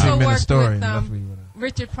you Wow. also worked story. with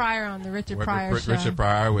Richard Pryor on the Richard Pryor show. Richard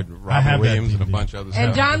Pryor with Robert Williams and a bunch of other stuff.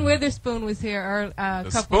 And John Witherspoon was here a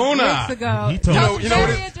couple Spooner. of weeks ago. He told You know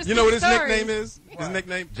what his nickname is? His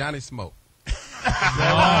nickname? Johnny Smoke.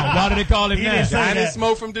 Why did they call him that? Johnny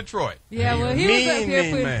Smoke from Detroit. Yeah, well, he was up here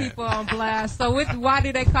putting people on blast. So why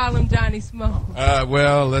did they call him Johnny Smoke?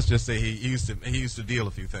 Well, let's just say he used to deal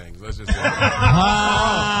a few things. Let's just say.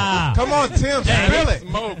 Come on, Tim, spill it.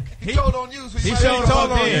 Smoke. He told on you. He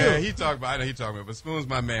told on you. Yeah, he talked about. I know he talked about. But Spoon's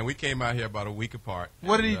my man. We came out here about a week apart.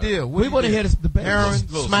 What did he do? We want to hear the best. Heroin,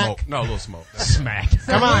 Little smack. smoke. No, a little smoke. Smack.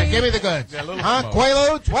 Come on, give me the goods. Yeah, a little Huh? smoke.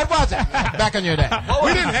 Quaaludes? What was it? Back in your day.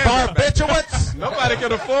 We didn't have that back then. Barbiturates? bituminous. Nobody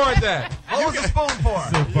can afford that. What was the spoon for?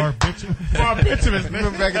 Bituminous.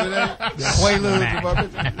 Remember back in the day?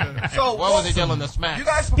 So what was he dealing the smack? You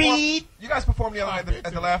guys performed the other night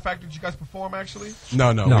at the Laugh Factory. Did you guys perform actually?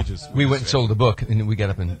 No. We went and sold the book, and then we got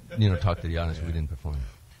up and talked to the audience. We didn't perform.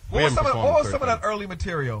 What was some of that early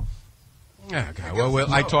material? Yeah, God.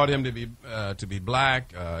 Well, I taught him to be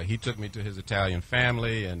black. He took me to his Italian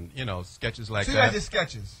family, and sketches like that. So you guys did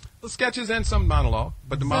sketches. Well, sketches and some monologue,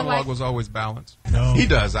 but the monologue was always balanced. No. He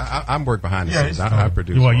does. I'm work behind the scenes. I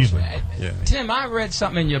produce. You are usually. Yeah. Tim, I read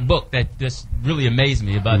something in your book that just really amazed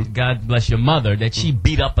me about God bless your mother, that she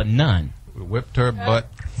beat up a nun. Whipped her butt.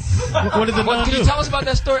 What did the nun do? Can you tell us about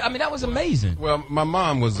that story? I mean, that was amazing. Well, my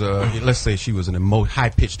mom was, let's say she was an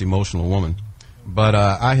high-pitched emotional woman. But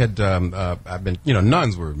I've been,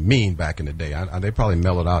 nuns were mean back in the day. They probably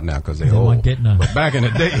mellowed out now because they're old. But back in the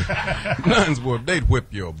day, nuns they'd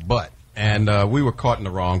whip your butt. And we were caught in the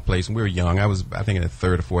wrong place, and we were young. I think, in the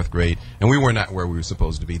 3rd or 4th grade, and we were not where we were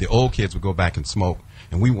supposed to be. The old kids would go back and smoke,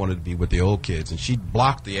 and we wanted to be with the old kids. And she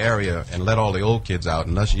blocked the area and let all the old kids out,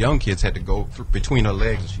 and us young kids had to go between her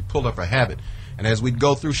legs, and she pulled up her habit. And as we'd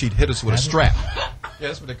go through, she'd hit us with a strap. Yeah,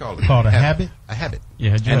 that's what they call it. Called a habit? A habit.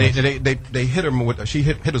 Yeah. And they hit her with. She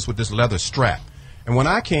hit us with this leather strap. And when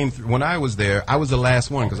I was there, I was the last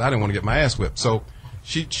one because I didn't want to get my ass whipped. So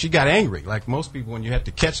she got angry. Like most people, when you have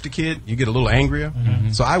to catch the kid, you get a little angrier. Mm-hmm.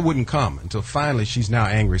 So I wouldn't come until finally she's now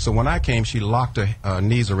angry. So when I came, she locked her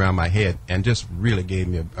knees around my head and just really gave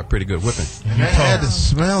me a pretty good whipping. And I had to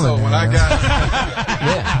smell it. So when I got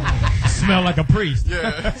smell like a priest.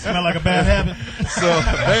 Yeah. Smell like a bad habit. So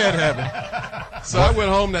bad habit. So I went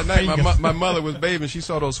home that night. My mother was bathing. She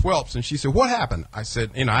saw those whelps, and she said, "What happened?" I said,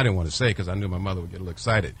 I didn't want to say because I knew my mother would get a little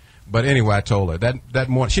excited. But anyway, I told her that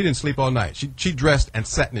morning. She didn't sleep all night. She dressed and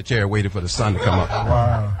sat in the chair waiting for the sun to come up.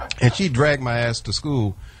 Wow. And she dragged my ass to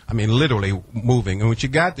school. I mean, literally moving. And when she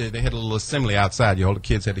got there, they had a little assembly outside. All the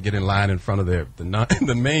kids had to get in line in front of the nun.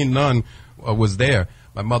 The main nun was there.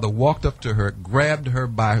 My mother walked up to her, grabbed her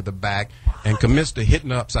by the back, and commenced to hitting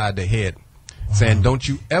her upside the head, saying, "Don't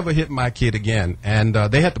you ever hit my kid again." And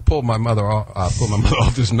they had to pull my mother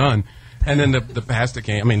off this nun. And then the pastor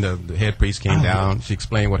came. I mean, the head priest came down. She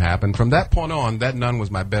explained what happened. From that point on, that nun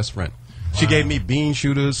was my best friend. She gave me bean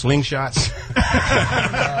shooters, slingshots.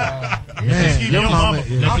 Your mama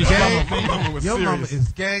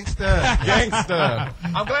is gangster. Gangster.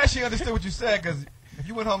 I'm glad she understood what you said, because if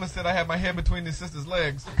you went home and said I had my head between his sister's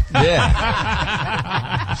legs,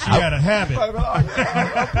 yeah, she had a habit. She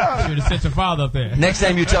would have sent your father up there. Next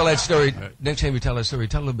time you tell that story, tell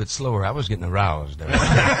a little bit slower. I was getting aroused. The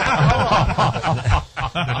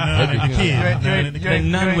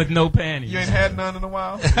nun with no panties. You ain't had none in a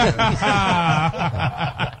while. That's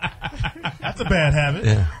a bad habit.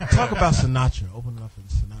 Yeah. Talk about Sinatra. Open up for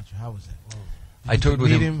Sinatra. How was that? I toured with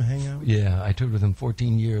him. Hang out? Yeah, I toured with him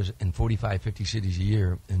 14 years in 45, 50 cities a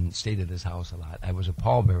year and stayed at his house a lot. I was a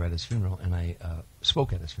pallbearer at his funeral, and I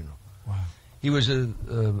spoke at his funeral. Wow. He was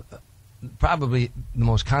probably the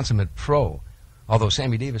most consummate pro, although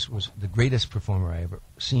Sammy Davis was the greatest performer I ever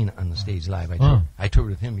seen on the stage live. I toured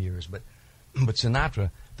with him years, but Sinatra,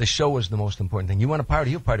 the show was the most important thing. You want to party,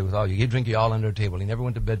 he'll party with all you. He'd drink you all under a table. He never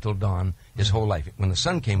went to bed till dawn his whole life. When the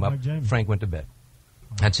sun came up, Frank went to bed.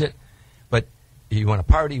 That's it. But you want to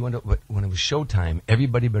party, but when it was showtime,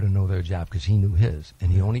 everybody better know their job because he knew his,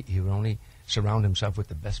 and he would only surround himself with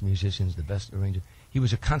the best musicians, the best arrangers. He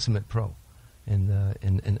was a consummate pro, and a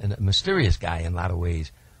mysterious guy in a lot of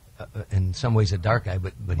ways. In some ways, a dark guy,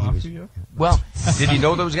 but he was. Well, did he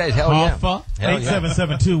know those guys? Hell yeah.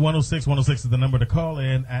 877-2-106-106 is the number to call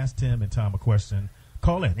in. Ask Tim and Tom a question.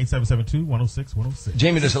 Call in 877-2-106-106.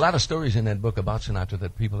 Jamie, there's a lot of stories in that book about Sinatra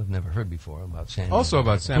that people have never heard before about Sammy. Also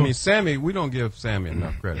about Sammy. Sammy, we don't give Sammy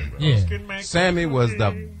enough credit, bro. Yeah. Sammy was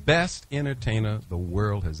the best entertainer the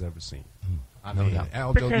world has ever seen. I mean,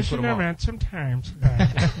 because sometimes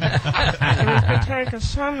it could take a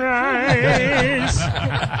sunrise.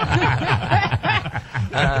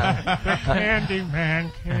 The candy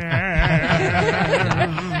man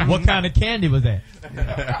can. What kind of candy was that?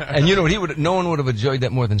 And you know, no one would have enjoyed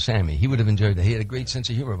that more than Sammy. He would have enjoyed that. He had a great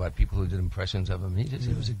sense of humor about people who did impressions of him.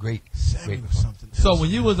 He was a great performer. Something So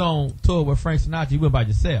when you was on tour with Frank Sinatra, you went by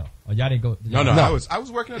yourself? Or y'all didn't go? No. I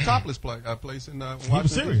was working at a topless place in Washington. He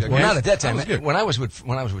was serious. Well, not at that time. When I was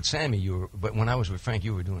with Sammy, you were. But when I was with Frank,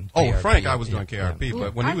 you were doing. Oh, KRP. Frank, I was doing KRP.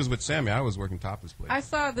 But when he was with Sammy, I was working topless place. I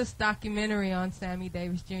saw this documentary on Sammy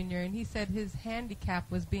Davis Jr. and he said his handicap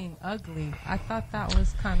was being ugly. I thought that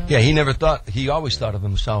was kind of. Yeah, he always thought of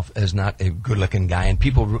himself as not a good-looking guy, and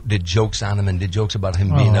people did jokes on him and did jokes about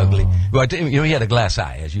him being ugly. Well, he had a glass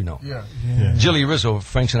eye, as you know. Yeah. Jilly Rizzo,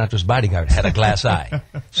 Frank Sinatra's bodyguard, had a glass eye.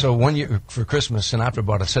 So one year for Christmas, Sinatra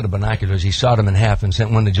bought a set of binoculars. He sawed them in half and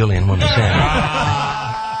sent one to Jilly and one to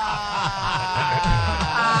Sammy.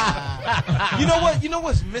 You know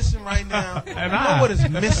what's missing right now? You know what is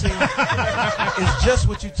missing? Is just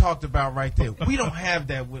what you talked about right there. We don't have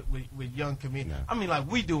that with young comedians. I mean, like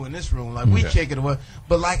we do in this room, like we kick it away.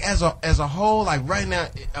 But like as a whole, like right now,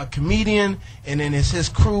 a comedian and then it's his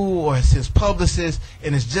crew or it's his publicist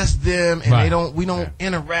and it's just them and we don't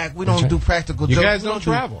interact. We don't do practical jokes. You guys don't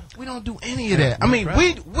travel. We don't do any of that. I mean,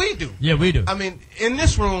 we do. Yeah, we do. I mean, in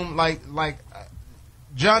this room, like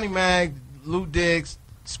Johnny Mack, Lou Diggs,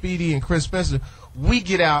 Speedy, and Chris Spencer, we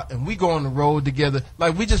get out and we go on the road together.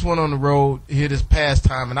 Like we just went on the road here this past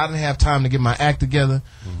time, and I didn't have time to get my act together,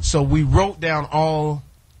 so we wrote down all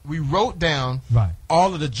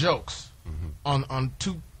of the jokes on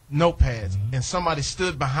 2 notepads, and somebody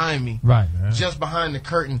stood behind me, just behind the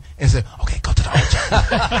curtain, and said, "Okay, go to the OJ."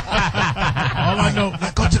 All I know,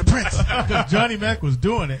 go to the Prince. Because Johnny Mack was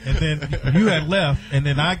doing it, and then you had left, and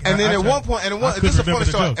then at one point, this is a funny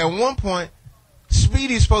story. At one point,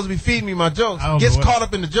 Speedy's supposed to be feeding me my jokes, gets caught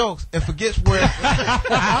up in the jokes, and forgets where.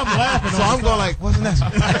 I'm laughing. So I'm going like, "What's the next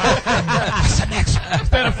one?" What's the next one?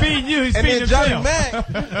 Instead of feeding you, he's feeding himself.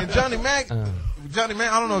 Johnny Mack,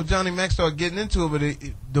 I don't know if Johnny Mack started getting into it, but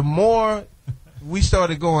the more we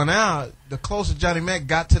started going out, the closer Johnny Mack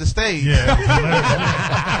got to the stage. Yeah.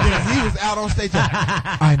 He was out on stage. All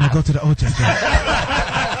right, now go to the OJ.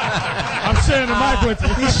 I'm sharing the mic with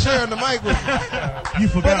you. He's sharing the mic with you. You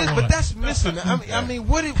forgot one. But that's missing. I mean,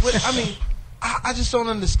 I just don't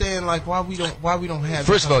understand like why we don't have.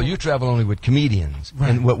 First of all, you travel only with comedians,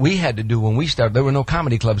 and what we had to do when we started, there were no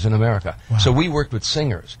comedy clubs in America, so we worked with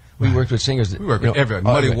singers. We worked with singers. We worked with everyone.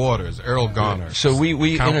 Muddy Waters, Earl Garner. So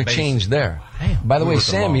we interchanged there. By the way,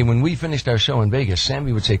 Sammy, when we finished our show in Vegas,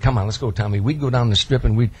 Sammy would say, "Come on, let's go, Tommy." We'd go down the strip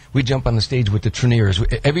and we'd jump on the stage with the Treniers.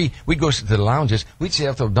 We'd go to the lounges. We'd stay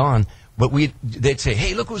up till dawn. But they'd say,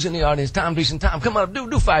 "Hey, look who's in the audience, Tom Dreesen. Tom, come on,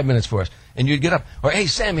 do 5 minutes for us." And you'd get up. Or, "Hey,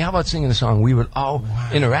 Sammy, how about singing a song?" We would all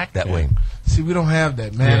interact that way. See, we don't have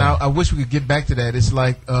that, man. Yeah. I wish we could get back to that. It's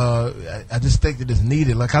like, I just think that it's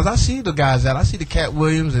needed. Like, cause I see the guys out. I see the Cat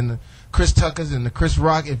Williams and the Chris Tuckers and the Chris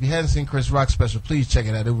Rock. If you hadn't seen Chris Rock's special, please check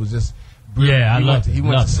it out. It was just brilliant. Yeah, I loved it. He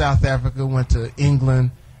went to South Africa, went to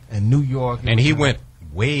England and New York. And he went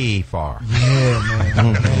way far. Yeah,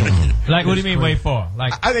 man. Like, what do you mean way far?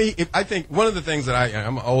 Like, I think one of the things that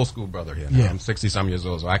I'm an old school brother here. Now. I'm 60-some years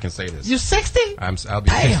old, so I can say this. You're 60? I'll be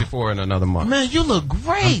 64 in another month. Man, you look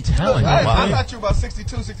great. I thought you were about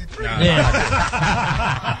 62, 63.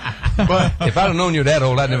 But if I'd have known you that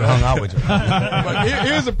old, I'd never hung out with you. But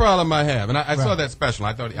here's the problem I have, and I saw that special.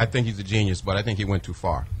 I think he's a genius, but I think he went too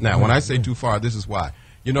far. Now, when I say too far, this is why.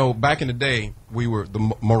 You know, back in the day,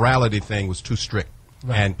 the morality thing was too strict.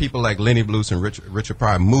 Right. And people like Lenny Bruce and Richard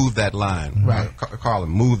Pryor moved that line. Right. Carlin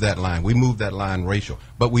moved that line. We moved that line racial.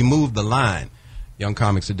 But we moved the line. Young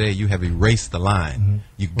comics today, you have erased the line.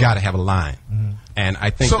 You got to have a line. And I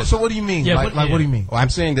think so what do you mean? Yeah, what do you mean? Well, I'm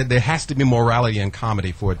saying that there has to be morality in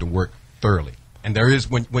comedy for it to work thoroughly. And there is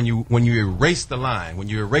when you erase the line, when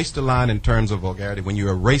you erase the line in terms of vulgarity, when you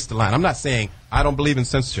erase the line. I'm not saying I don't believe in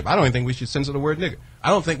censorship. I don't even think we should censor the word nigger. I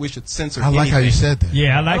don't think we should censor anything. I like how you said that.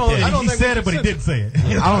 Yeah, I like that. He said it, but he didn't say it.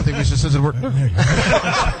 I don't think we should censor the word nigger.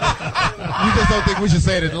 You just don't think we should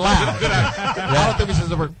say it loud. I don't think we should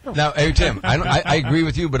censor the word. Now, hey, Tim, I agree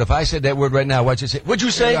with you, but if I said that word right now, what'd you say? What'd you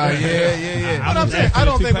say? Yeah. But I'm saying, I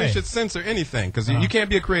don't think we should censor anything, because you can't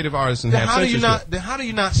be a creative artist and have censorship. Then how do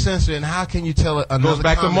you not censor, and how can you tell another goes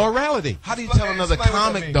back comic? to morality. How do you tell another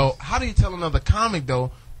comic, though? How do you tell another comic,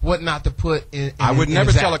 though, what not to put in I would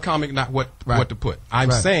never his tell act? a comic not what to put.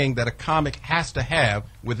 I'm saying that a comic has to have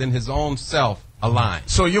within his own self a line.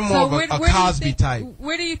 So you're more of a Cosby type.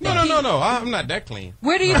 Where do you think? No. I'm not that clean.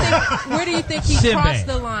 Where do you think he crossed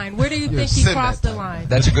the line? Where do you think he crossed the line?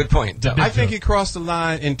 That's a good point. I think he crossed the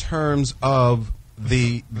line in terms of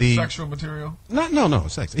the sexual material. No,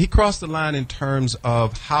 sex. He crossed the line in terms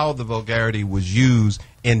of how the vulgarity was used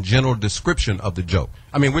in general description of the joke.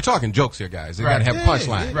 I mean, we're talking jokes here, guys. They got to have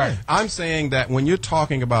punchline. Right. I'm saying that when you're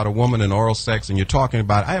talking about a woman and oral sex, and you're talking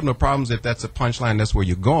about, I have no problems if that's a punchline. That's where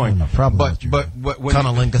you're going. No problem. But when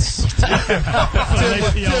Cunnilingus.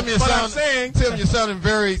 Tim, you're sounding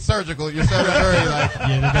very surgical. You're sounding very like,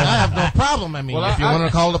 I have no problem. I mean, if you want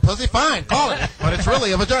to call it a pussy, fine, call it. But it's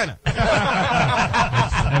really a vagina.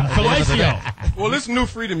 Well, this new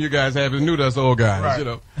freedom you guys have is new to us old guys, you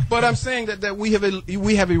know. But I'm saying that we have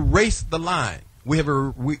erased the line.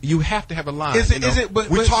 You have to have a line. But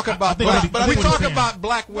we talk about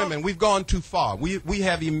black women. We've gone too far. We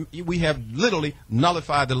have literally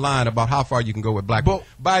nullified the line about how far you can go with black women.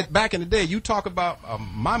 Back in the day, you talk about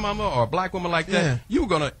my mama or a black woman like that, you're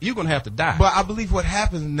gonna have to die. But I believe what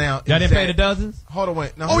happens now. Y'all didn't play the dozens? Hold on,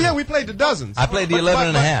 wait. No, we played the dozens. I played the 11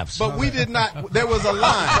 and a halves. But we did not. There was a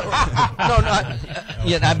line.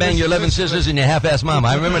 I banged your 11 sisters and your half-ass mama.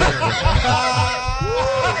 I remember that.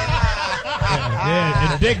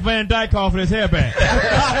 Yeah, and Dick Van Dyke off with his hair back.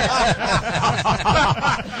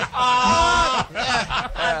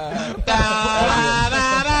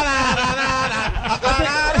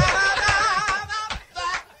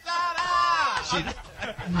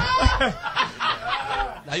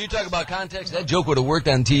 Now you talk about context. That joke would have worked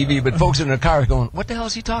on TV, but folks in their car are going, "What the hell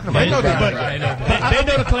is he talking about?" They know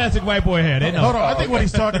the classic white boy hair. They know. Hold on, I think what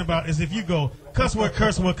he's talking about is if you go cuss word,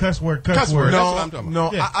 curse word, cuss word, cuss word. No, that's what I'm talking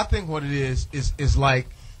about. No, I think what it is like,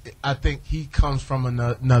 I think he comes from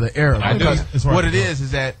another era. Because what it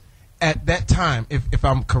is that at that time, if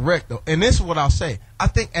I'm correct though, and this is what I'll say, I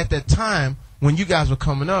think at that time when you guys were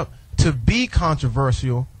coming up, to be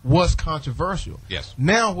controversial was controversial. Yes.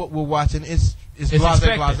 Now what we're watching is blase.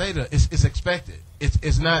 It's expected.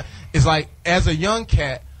 It's not. It's like as a young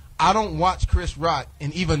cat, I don't watch Chris Rock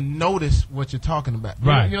and even notice what you're talking about.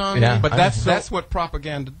 Right. You know what I mean? But that's what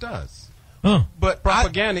propaganda does. Huh. But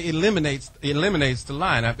propaganda eliminates the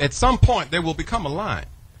line. At some point, there will become a line.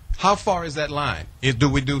 How far is that line? Do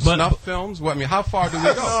we do snuff films? What, I mean, how far do we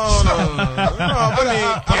go?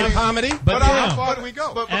 I mean, comedy. But how far do we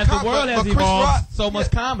go? As the world has evolved, so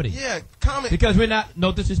much comedy. Yeah, comedy. Because we're not,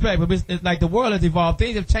 no disrespect, but it's like the world has evolved.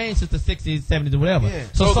 Things have changed since the 60s, 70s, or whatever. Yeah.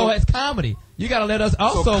 So has comedy. You got to let us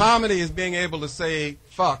also. So comedy is being able to say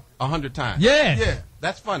fuck 100 times. Yeah. Yeah.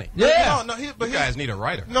 That's funny. Yeah. But you guys need a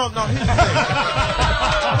writer. No, here's the thing.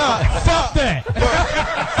 Fuck that.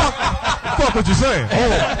 Fuck what you saying.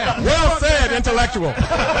 Well said, intellectual.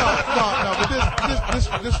 But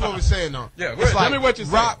this is what we're saying, though. Yeah, tell me what you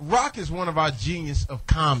say. Rock is one of our genius of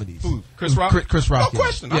comedies. Who? Chris Rock? Chris Rock. No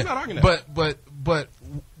question. I'm not arguing that. But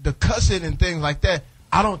the cussing and things like that,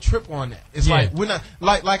 I don't trip on that. It's like we're not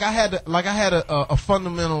like I had a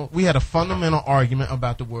fundamental. We had a fundamental argument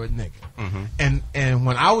about the word nigga, and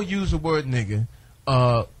when I would use the word nigga,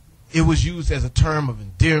 it was used as a term of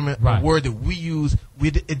endearment, a word that we use.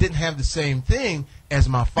 It didn't have the same thing as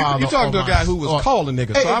my father. You talking to a guy who was called a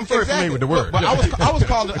nigga, so I'm very familiar with the word. But I was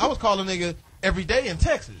called a nigga every day in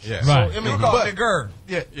Texas. Yeah. Right. So, I mean, nigger.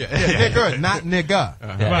 Yeah, nigger, not nigga.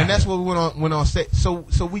 And that's what we went on say. So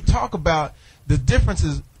we talk about the difference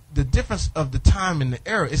of the time and the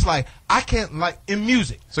era. It's like I can't, like in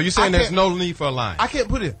music. So you're saying there's no need for a line? I can't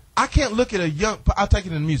put it. I can't look at I'll take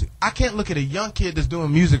it in music. I can't look at a young kid that's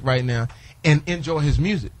doing music right now and enjoy his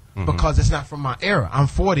music because it's not from my era. I'm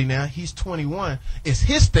 40 now. He's 21. It's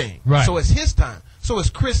his thing. Right. So it's his time. So it's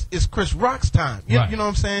Chris Rock's time. You know what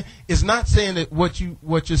I'm saying? It's not saying that what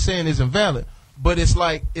you're saying is invalid, but it's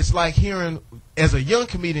like hearing, as a young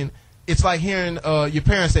comedian, it's like hearing your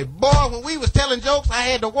parents say, "Boy, when we was telling jokes, I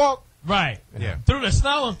had to walk." Right. Yeah. Through the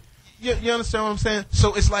snow. You understand what I'm saying?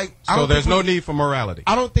 So it's like there's no need for morality.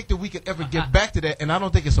 I don't think that we could ever get back to that, and I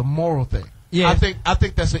don't think it's a moral thing. Yeah. I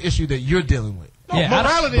think that's an issue that you're dealing with. No,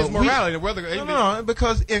 morality is morality. No,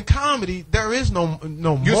 because in comedy there is no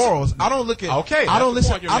morals. I don't look at. Okay. I don't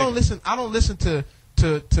listen to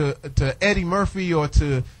Eddie Murphy or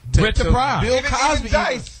to Richard Pryor. Bill Cosby.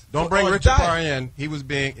 Don't bring Richard Pryor in.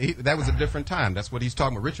 That was a different time. That's what he's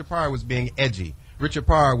talking about. Richard Pryor was being edgy. Richard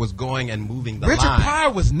Pryor was going and moving the line. Richard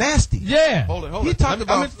Pryor was nasty. Yeah. Hold it. He talked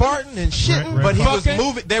about farting and shitting, but he was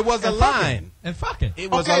moving. There was a line. And fucking.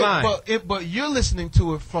 It was a line. But you're listening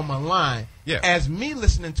to it from a line. Yeah. As me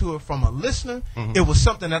listening to it from a listener, it was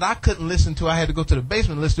something that I couldn't listen to. I had to go to the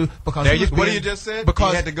basement and listen to because what you just said?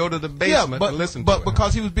 Because he had to go to the basement and listen to it. But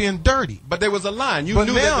because he was being dirty. But there was a line. You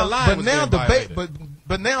knew that the line was being violated.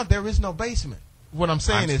 But now there is no basement. What I'm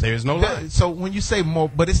saying is there's no line. So when you say more,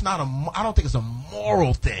 but it's not I don't think it's a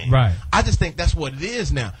moral thing. Right. I just think that's what it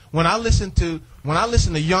is now. When I listen to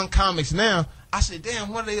young comics now, I say, damn,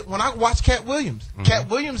 when I watch Cat Williams, Cat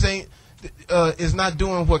Williams ain't is not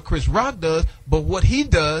doing what Chris Rock does, but what he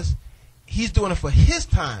does, he's doing it for his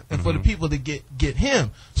time and for the people to get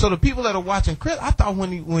him. So the people that are watching Chris, I thought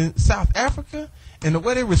when South Africa and the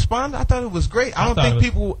way they responded, I thought it was great. I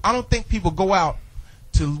don't think people go out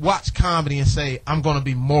to watch comedy and say, I'm going to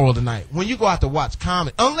be moral tonight. When you go out to watch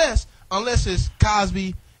comedy, unless it's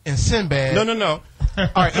Cosby and Sinbad. No. All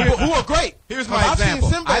right, who are great. Here's my example.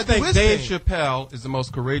 I think Dave Chappelle is the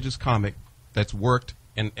most courageous comic that's worked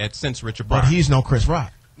since Richard Pryor. But he's no Chris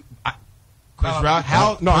Rock. Chris Rock?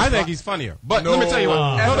 I think he's funnier. But let me tell you what.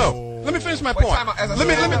 Let me finish my point.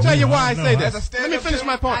 Let me tell you why I say this. Let me finish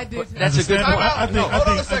my point. That's a good point. I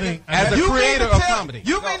think as a creator of comedy.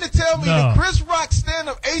 You mean to tell me that Chris Rock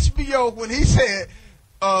stand-up HBO when he said,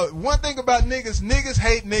 one thing about niggas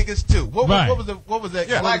hate niggas too. What was that?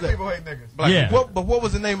 Yeah, black people hate niggas. But what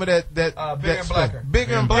was the name of that? Bigger and Blacker.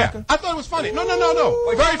 Bigger and Blacker. I thought it was funny. No.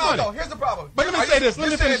 Very funny. Here's the problem. But let me say this.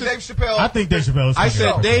 Let me finish Dave Chappelle. I think Dave Chappelle is funny. I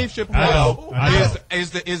said Dave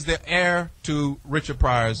Chappelle is the heir to Richard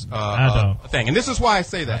Pryor's thing, and this is why I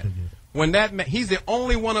say that. When he's the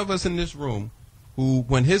only one of us in this room who,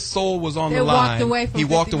 when his soul was on the line, he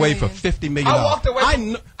walked away for $50 million. I walked away.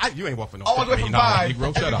 You ain't walked for no $50 million.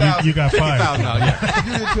 Negro, shut up. You got fired.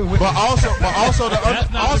 But also,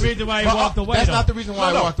 that's not the reason why he walked away. That's not the reason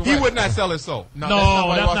why he walked away. He would not sell his soul.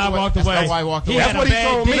 No, that's not walked away. That's not why he walked away. That's what he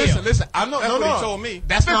told me. Listen. I know. That's what he told me.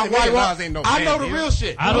 That's not why he walked away. I know the deal. real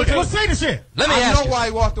shit. Let's say the shit. I know why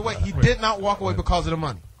he walked away. He did not walk away because of the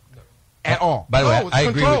money. At all. By the way, I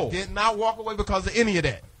agree with Did not walk away because of any of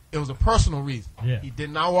that. It was a personal reason. Yeah. He did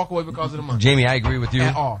not walk away because of the money. Jamie, I agree with you.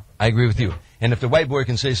 At all. I agree with you. And if the white boy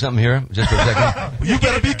can say something here, just for a second. You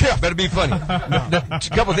better be careful. Better be funny. A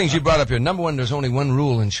couple of things you brought up here. Number one, there's only one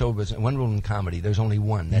rule in show business, one rule in comedy. There's only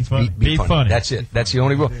one. That's be funny. That's it. That's the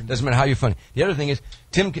only rule. Doesn't matter how you're funny. The other thing is,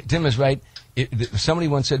 Tim is right. Somebody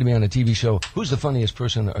once said to me on a TV show, "Who's the funniest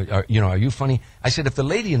person? Are you funny?" I said, "If the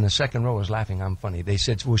lady in the second row is laughing, I'm funny." They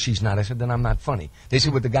said, "Well, she's not." I said, "Then I'm not funny." They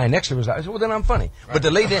said, "Well, the guy next to her is laughing." I said, "Well, then I'm funny." But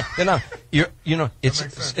the lady, then I'm.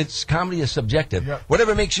 It's comedy is subjective. Yep.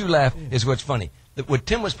 Whatever makes you laugh is what's funny. What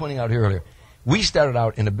Tim was pointing out here earlier, we started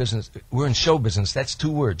out in a business. We're in show business. That's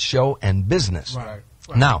two words: show and business. Right.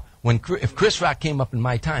 Now, if Chris Rock came up in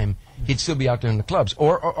my time, he'd still be out there in the clubs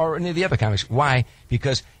or any of the other comics. Why?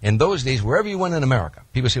 Because in those days, wherever you went in America,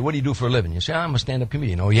 people say, "What do you do for a living?" You say, "I'm a stand-up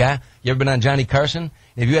comedian." "Oh, yeah? You ever been on Johnny Carson?"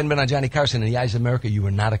 If you hadn't been on Johnny Carson, in the eyes of America, you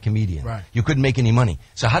were not a comedian. Right. You couldn't make any money.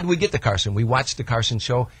 So how did we get to Carson? We watched the Carson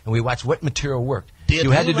show, and we watched what material worked.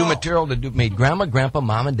 You had to do material that made Grandma, Grandpa,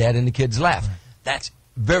 Mom, and Dad, and the kids laugh. Right. That's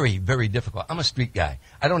very, very difficult. I'm a street guy.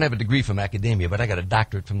 I don't have a degree from academia, but I got a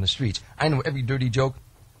doctorate from the streets. I know every dirty joke.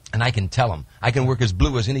 And I can tell them. I can work as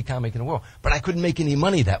blue as any comic in the world. But I couldn't make any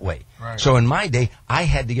money that way. Right. So in my day, I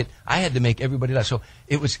had to make everybody laugh. So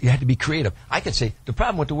you had to be creative. I could say, the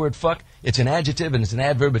problem with the word fuck, it's an adjective and it's an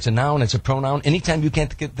adverb, it's a noun, it's a pronoun. Anytime you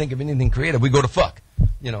can't think of anything creative, we go to fuck.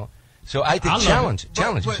 So I think challenge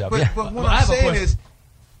yourself. But what I'm saying is,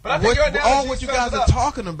 all what you guys are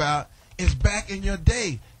talking about is back in your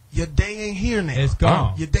day. Your day ain't here now. It's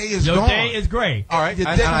gone. Your day is gone. Your day is gray. All right.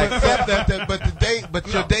 I accept that,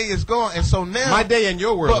 but your day is gone, and so now my day in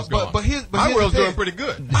your world is gone. But my world's doing pretty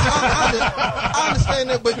good. I understand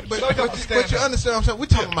that, but you understand what I'm saying? We're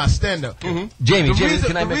talking about stand up. Mm-hmm. Jamie,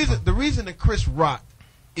 the reason that Chris Rock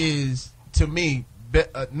is, to me,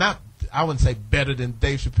 not. I wouldn't say better than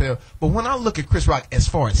Dave Chappelle, but when I look at Chris Rock as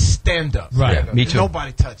far as stand-up, right? Me too.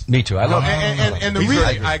 Nobody touched him. Me too. I love and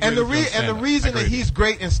the reason that he's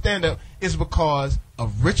great in stand-up is because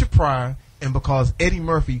of Richard Pryor and because Eddie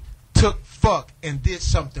Murphy took fuck and did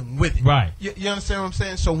something with it. Right. You understand what I'm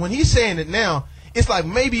saying? So when he's saying it now, it's like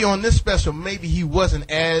maybe on this special, maybe he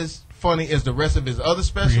wasn't as funny as the rest of his other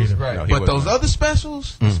specials, right? No, but those other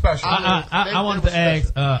specials, special. I wanted to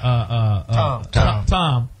ask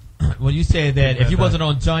Tom. When you said that if you wasn't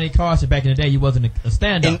on Johnny Carson back in the day, you wasn't a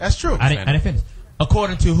stand-up. That's true. I didn't finish.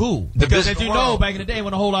 According to who? Because as you know, back in the day,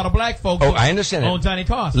 when a whole lot of black folks I understand on Johnny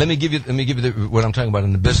Carson. Let me give you what I'm talking about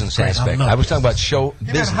in the business aspect. I was talking about show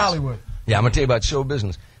business. Hollywood. Yeah, I'm going to tell you about show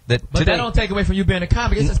business. But that don't take away from you being a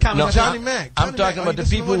comic. It's just comic. Johnny Mack. I'm talking about the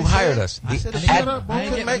people who hired us. I said, shut up, bro.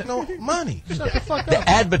 Couldn't make no money. Shut the fuck up. The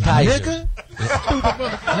advertiser.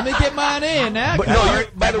 Let me get mine in now. But no,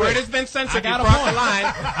 by the way, it's been censored. I got a point.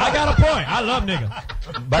 I got a point. I love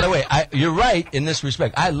nigga. By the way, you're right in this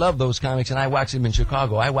respect. I love those comics, and I watched them in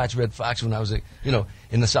Chicago. I watched Red Fox when I was,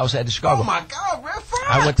 in the South Side of Chicago. Oh my God, Red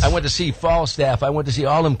Fox! I went to see Falstaff. I went to see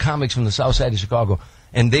all them comics from the South Side of Chicago,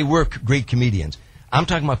 and they were great comedians. I'm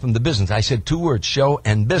talking about from the business. I said 2 words, show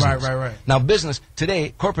and business. Right. Now, business,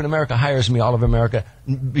 today, corporate America hires me, all of America.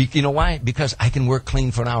 You know why? Because I can work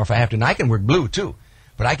clean for an hour if I have to. And I can work blue, too.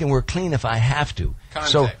 But I can work clean if I have to.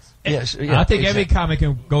 Context. So, yes, yeah, I think every comic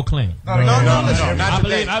can go clean. No, I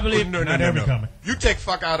believe not every comic. You take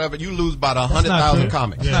fuck out of it, you lose about 100,000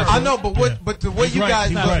 comics. Yeah. I know, but the way you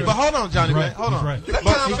guys, but hold on, Johnny, man, hold on. Let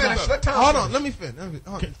Tom finish. Hold on, let me finish.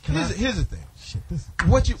 Here's the thing.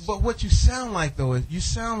 What you sound like though is you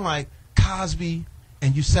sound like Cosby,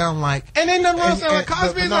 and you sound like and ain't nothing wrong with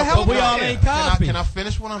Cosby. Is a hell of we all ain't Cosby. Can I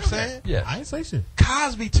finish what I'm saying? Yeah, I ain't say shit.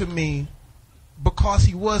 Cosby to me, because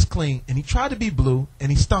he was clean and he tried to be blue and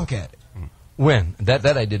he stunk at it. When? That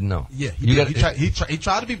I didn't know. Yeah, he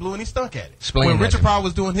tried to be blue and he stunk at it. Explain when that Richard to me. Pryor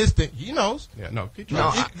was doing his thing, he knows. Yeah, no, he tried.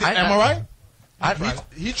 No, am I right?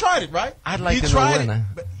 He tried it, right? I'd like he to tried know it. when.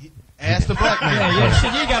 But ask the black man. Yeah,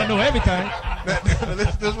 shit, you ain't gotta know everything.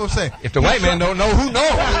 That's what I'm saying. If the white man don't know, who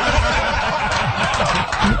knows?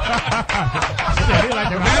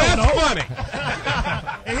 That's funny.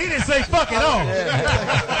 And he didn't say fuck at all.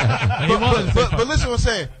 But listen to what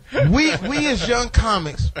I'm saying. We as young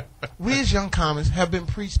comics have been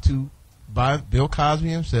preached to by Bill Cosby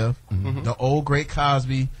himself, the old great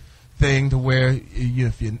Cosby thing, to where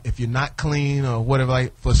if you're not clean or whatever,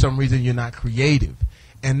 like for some reason you're not creative,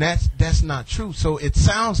 and that's not true. So it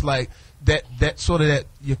sounds like that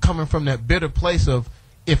you're coming from that bitter place of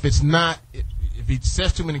if he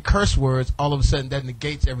says too many curse words, all of a sudden that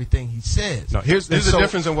negates everything he says. No, here's the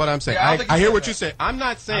difference in what I'm saying. Yeah, I hear what you say. I'm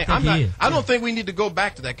not saying I don't think we need to go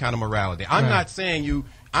back to that kind of morality. I'm not saying you.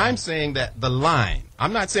 I'm saying that the line.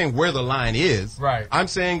 I'm not saying where the line is. Right. I'm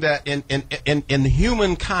saying that in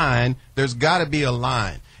humankind, there's got to be a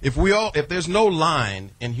line. If there's no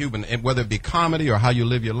line in human, whether it be comedy or how you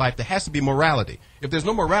live your life, there has to be morality. If there's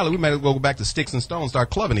no morality, we might as well go back to sticks and stones, start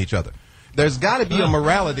clubbing each other. There's got to be a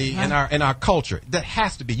morality in our culture. That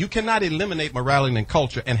has to be. You cannot eliminate morality in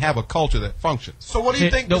culture and have a culture that functions. So what do you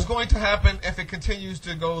think is going to happen if it continues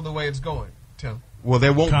to go the way it's going, Tim? Well,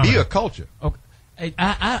 there won't be a culture. Okay.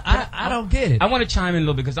 I don't get it. I want to chime in a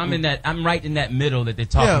little bit because I'm right in that middle that they're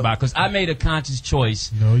talking about, because I made a conscious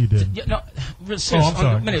choice. No, you didn't.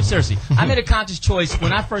 Seriously, I made a conscious choice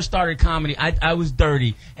when I first started comedy. I was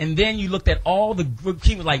dirty, and then you looked at all the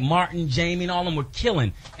people like Martin, Jamie, and all of them were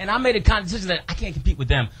killing, and I made a conscious decision that I can't compete with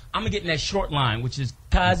them. I'm gonna get in that short line, which is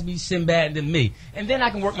Cosby, Sinbad, and then me, and then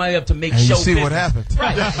I can work my way up to make and show you see business. what happened.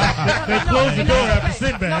 Right. They closed the door after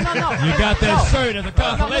Sinbad. No. You got that shirt as a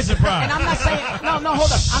consolation prize. And I'm not saying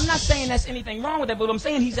hold up. I'm not saying there's anything wrong with that, but I'm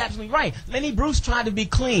saying he's absolutely right. Lenny Bruce tried to be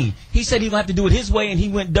clean. He said he would have to do it his way, and he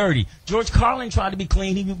went dirty. George Carlin tried to be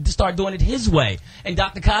clean. He would start doing it his way. And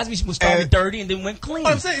Dr. Cosby started dirty and then went clean.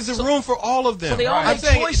 What I'm saying is there's room for all of them. So they all make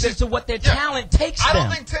choices to what their talent takes them. I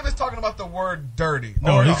don't think Tim is talking about the word dirty.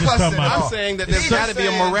 No, he's just talking about. I'm saying that there's got to be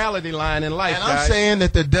a morality line in life, and I'm saying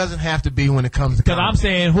that there doesn't have to be when it comes to comedy. Because I'm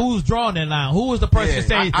saying who's drawing that line? Who is the person to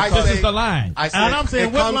say this is the line? And I'm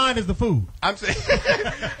saying what line is the food? I'm saying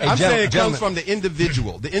it comes from the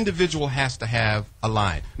individual. The individual has to have a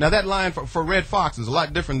line. Now that line for Red Fox is a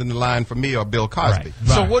lot different than the line for me or Bill Cosby. Right.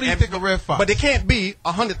 So what do you think of Red Fox? But it can't be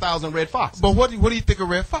 100,000 Red Fox. But what do you think of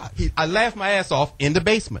Red Fox? I laughed my ass off in the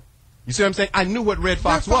basement. You see what I'm saying? I knew what Red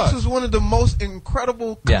Fox was. Red Fox was one of the most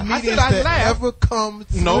incredible comedians that ever come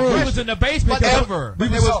through. No, he was in the basement. Ever. We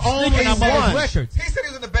was only one. Records. He said he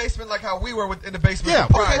was in the basement like how we were in the basement. Yeah,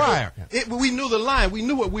 prior. We knew the line. We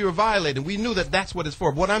knew what we were violating. We knew that that's what it's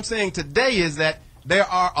for. What I'm saying today is that there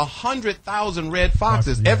are 100,000 Red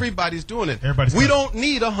Foxes. Yeah. Everybody's doing it. We don't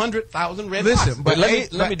need 100,000 Red Foxes. Listen, but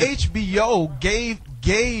HBO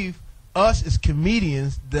gave us as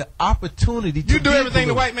comedians the opportunity to do everything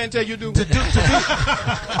the white man tell you do.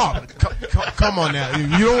 Oh, come on now.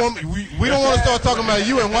 You don't want we don't want to start talking about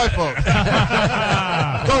you and white folks.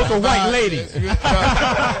 Those are white ladies.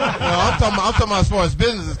 I'm talking about as far as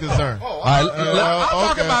business is concerned. I'll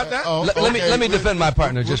talk about that. Let me defend my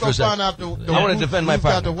partner just for a second. I want to defend my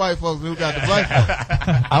partner. Who got the white folks? Who got the black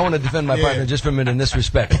folks? I want to defend my partner just for a minute in this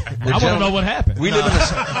respect. I want to know what happened. We live in a.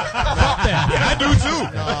 Fuck that. I do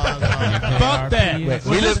too. Fuck that.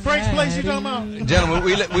 We live Frank's place you talking about? Gentlemen,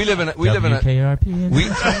 we live in a.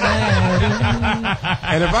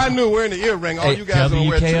 And if I knew wearing the earring, all you guys don't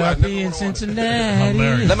wear too. WKRP in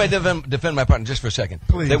Cincinnati. Let me defend my partner just for a second.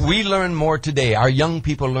 Please. That we learn more today. Our young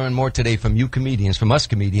people learn more today from you comedians, from us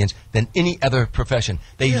comedians, than any other profession.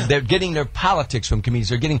 They're getting their politics from comedians.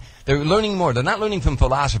 They're learning more. They're not learning from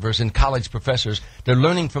philosophers and college professors. They're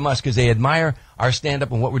learning from us because they admire our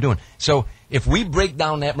stand-up and what we're doing. So if we break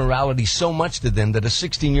down that morality so much to them that a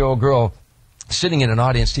 16-year-old girl sitting in an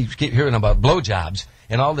audience, keep hearing about blowjobs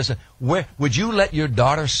and all this. Where would you let your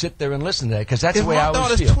daughter sit there and listen to that? Because that's the way I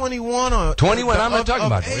always feel. If my daughter's 21 or 21, I'm not talking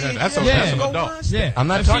about age, that's an adult. Yeah. I'm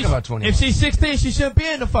not talking about 21. If she's 16, she shouldn't be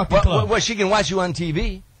in the fucking club. Well, she can watch you on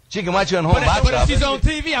TV. She can watch you on home box But if she's on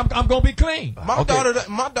TV, I'm going to be clean. My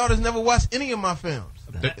daughter's never watched any of my films.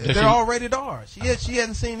 They're all rated R. She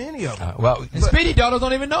hasn't seen any of them. And Speedy daughters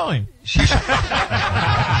don't even know him. Yo,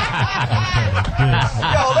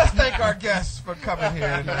 let's thank our guests for coming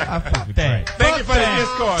here. Thank you for the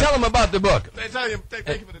Discord. Tell them about the book.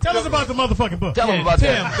 Tell us about the motherfucking book. Tell them about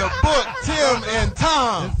Tim. The book, Tim and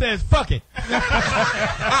Tom. It says, fuck it.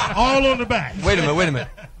 All on the back. Wait a minute.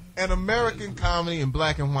 An American comedy in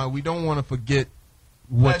black and white. We don't want to forget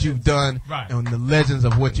what you've done and the legends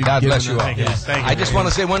of what you've God given bless you all. us. Yes. I just want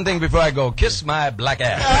to say one thing before I go. Kiss my black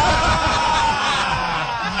ass.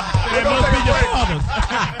 It must be your father's.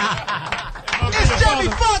 It's Jamie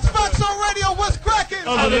Foxx, Foxxhole Radio. What's cracking?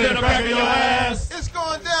 Other than a crack in your ass. It's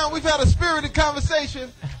going down. We've had a spirited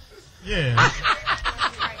conversation. Yeah.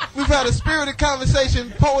 We've had a spirited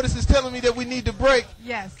conversation. Poetess is telling me that we need to break.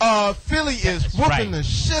 Yes. Philly is whooping the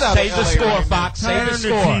shit out of LA. Say the score, right Fox. Say the Turn score.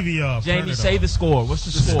 the TV off. Jamie, say the score. What's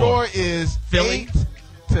the The score? score is Philly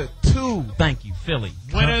 8-2. Thank you, Philly.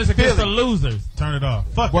 Winners against the losers. Turn it off.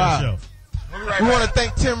 Fuck that show. We want to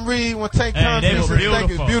thank Tim Reid. We want to thank Tom Dreesen.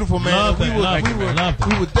 Thank you, beautiful man. We would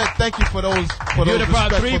thank you for those. If you would have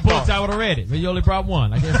brought 3 books, I would have read it. But you only brought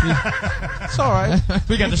 1. I guess it's all right.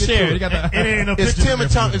 We got to share. It's Tim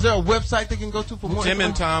and Tom. Is there a website they can go to for more? Tim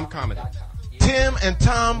and Tom Comedy. Tim and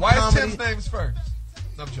Tom Why Comedy. is Tim's names first?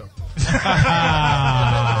 No, I'm joking.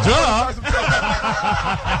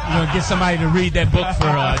 You're going to get somebody to read that book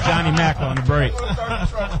for Johnny Mack on the break. He's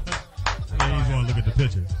going to look at the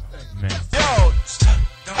pictures. Man. Yo,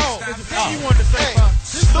 you wanted to say,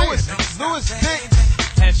 Louis Dick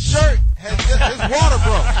shirt his water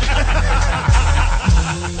broke.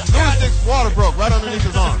 Louis Dick's water broke right underneath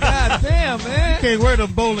his arm. God damn, man. You can't wear the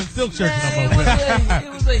bowling silk shirts no more.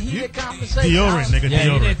 It was a heated conversation. Deodorant, nigga,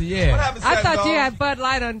 deodorant. I thought you had Bud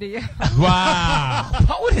Light under you. Wow.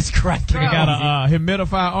 What is cracking? I got a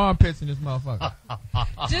humidifier armpits in this motherfucker.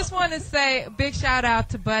 Just want to say a big shout out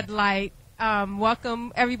to Bud Light.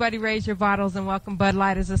 Welcome, everybody raise your bottles and welcome Bud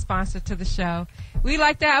Light as a sponsor to the show. We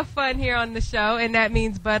like to have fun here on the show, and that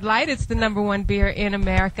means Bud Light. It's the #1 beer in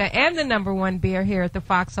America and the #1 beer here at the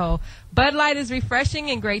Foxxhole. Bud Light is refreshing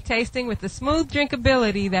and great tasting with the smooth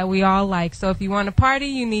drinkability that we all like. So if you want to party,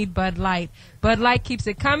 you need Bud Light. Bud Light keeps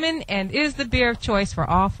it coming and is the beer of choice for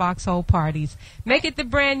all Foxxhole parties. Make it the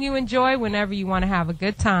brand you enjoy whenever you want to have a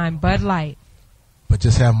good time. Bud Light. But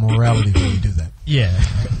just have morality when you do that. Yeah.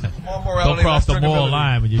 Don't cross the moral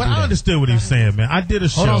line when you do that. But I understood what he was saying, man. I did a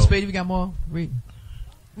show. Hold on, Speedy. We got more. Read.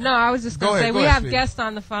 No, I was just going to say we have guests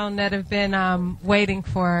on the phone that have been waiting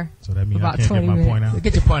for about 20 minutes.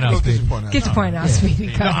 Get your point out, Speedy. Get your point out,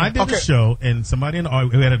 Speedy. No, I did a show, and somebody in the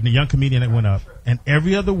audience, we had a young comedian that went up, and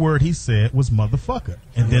every other word he said was motherfucker.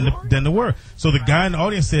 And then the word. So the guy in the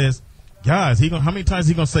audience says, guys, how many times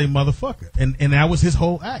he gonna say motherfucker? And that was his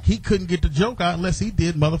whole act. He couldn't get the joke out unless he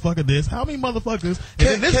did motherfucker this. How many motherfuckers? And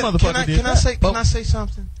then this motherfucker did. Can I say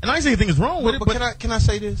something? And I ain't say anything is wrong with it. But can I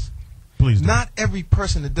say this? Please. Not every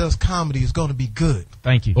person that does comedy is going to be good.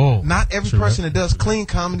 Thank you. Not every person that does clean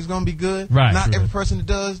comedy is going to be good. Right. Not every person that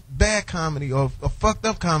does bad comedy or fucked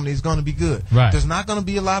up comedy is going to be good. Right. There's not going to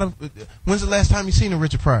be a lot of. When's the last time you seen a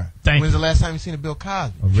Richard Pryor? When's the last time you seen a Bill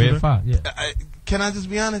Cosby? A Red Fox. Yeah. Can I just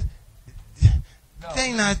be honest? They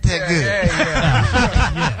ain't not that good.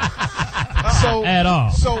 So at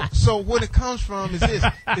all. So what it comes from is this: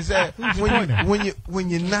 is that when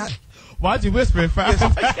you're not. Why'd you whisper it? When you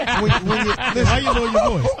listen, how you know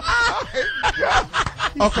your voice?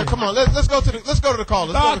 Okay, come on. Let's go to the call.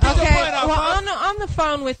 Okay. Well, on the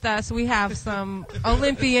phone with us, we have some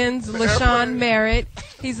Olympians. LaShawn Merritt.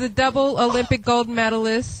 He's a double Olympic gold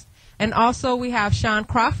medalist. And also we have Sean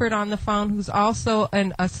Crawford on the phone, who's also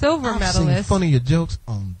a silver medalist. I've seen funny your jokes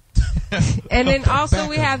on. And then also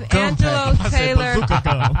we have Angelo Taylor,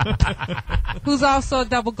 who's also a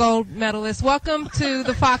double gold medalist. Welcome to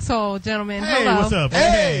the Foxxhole, gentlemen. Hey, hello. what's up?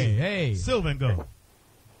 Hey. Silver and gold.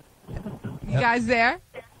 You guys there?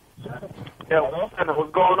 Yeah,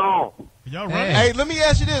 what's going on? Y'all running? Hey, let me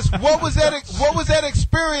ask you this: what was that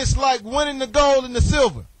experience like, winning the gold and the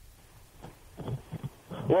silver?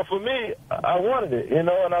 Well, for me, I wanted it, And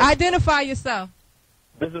Identify yourself.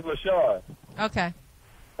 This is LaShawn. Okay.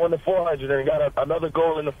 Won the 400 and got another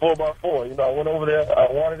goal in the 4x4. I went over there, I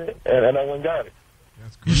wanted it, and I went and got it.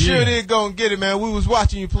 You sure did go and get it, man. We was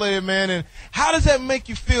watching you play it, man. And how does that make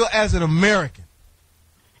you feel as an American?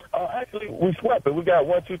 Actually, we swept it. We got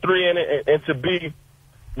 1, 2, 3 in it, and to be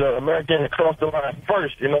the American across the line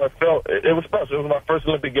first, it was special. It was my first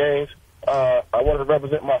Olympic Games. I wanted to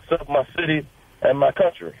represent myself, my city, and my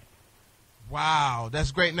country. Wow,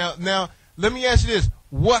 that's great. Now, let me ask you this.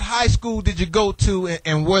 What high school did you go to,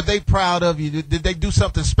 and were they proud of you? Did they do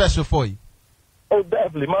something special for you? Oh,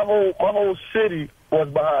 definitely. My whole city was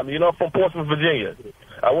behind me. I'm from Portsmouth, Virginia.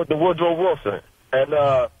 I went to Woodrow Wilson, and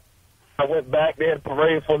I went back. They had a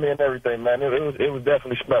parade for me and everything, man. It was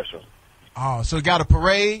definitely special. Oh, so you got a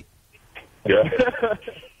parade? Yeah.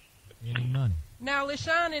 Any money. Now,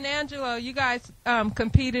 LaShawn and Angelo, you guys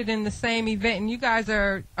competed in the same event, and you guys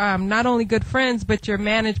are not only good friends, but you're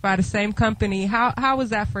managed by the same company. How was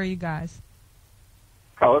that for you guys?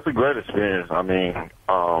 Oh, it's a great experience. I mean,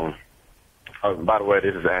 by the way,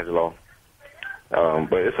 this is Angelo.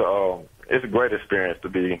 But it's a great experience to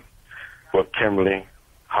be with Kimberly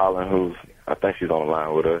Holland, I think she's on the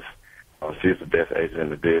line with us. She's the best agent in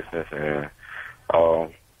the business, and our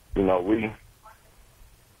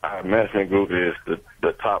management group is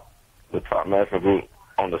the top management group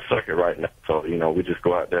on the circuit right now. So we just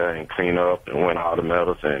go out there and clean up and win all the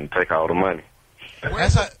medals and take all the money. Go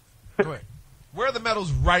ahead. Where are the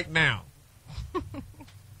medals right now?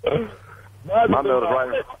 My medals right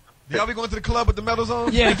now. Y'all be going to the club with the medals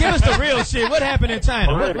on? Yeah, give us the real shit. What happened in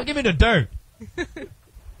China? Give me the dirt.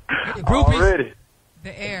 Groupies? Already.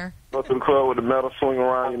 The air. Go to the club with the medal swing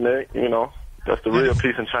around your neck. That's the real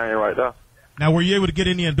piece and chain right there. Now, were you able to get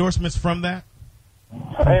any endorsements from that?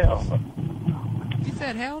 Hell. You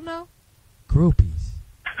said hell no? Groupies.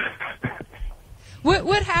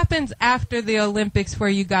 What happens after the Olympics for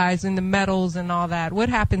you guys and the medals and all that? What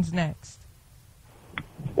happens next?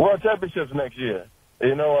 World Championships next year.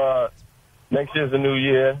 Next year's a new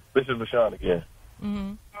year. This is LaShawn again.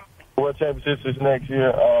 Mm-hmm. World Championships is next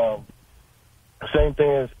year. Same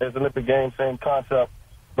thing as Olympic Games, same concept,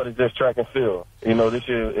 but it's just track and field. This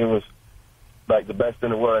year it was like the best in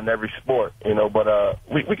the world in every sport, but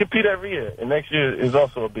we compete every year, and next year is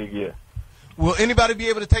also a big year. Will anybody be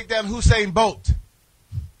able to take down Usain Bolt?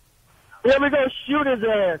 Yeah, we're going to shoot his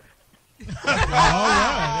ass. All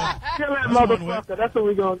right. Kill that motherfucker. That's what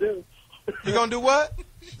we're going to do. You going to do what?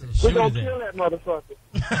 We're going to kill that motherfucker.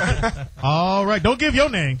 All right. Don't give your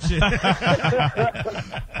name. Shit. Don't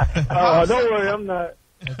worry, I'm not.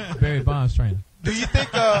 That's Barry Bonds' trainer. Do you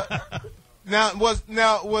think was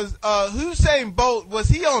Usain Bolt, was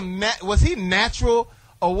he natural,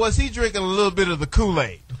 or was he drinking a little bit of the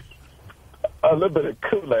Kool-Aid? A little bit of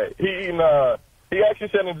Kool-Aid. He actually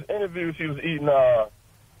said in his interviews he was eating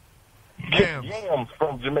yams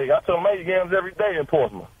from Jamaica. I told him I eat yams every day in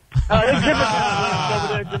Portsmouth. There's different over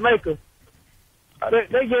there in Jamaica.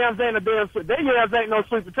 They yams ain't no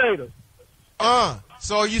sweet potatoes.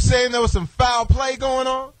 So are you saying there was some foul play going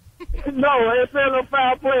on? No, I ain't saying no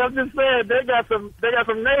foul play. I'm just saying they got some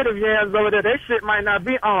native yams over there. That shit might not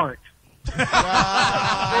be orange. No,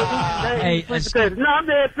 I'm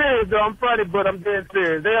dead serious though. I'm funny, but I'm dead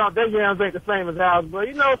serious. Their yams ain't the same as ours,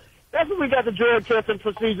 but that's what we got the drug testing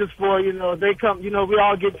procedures for. They come. We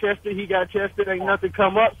all get tested. He got tested. Ain't nothing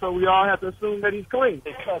come up, so we all have to assume that he's clean.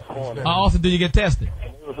 How often do you get tested?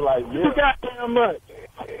 It was like too goddamn much.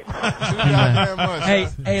 Hey,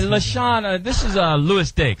 LaShawn, this is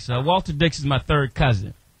Louis Dix. Walter Dix is my third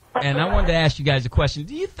cousin. And I wanted to ask you guys a question.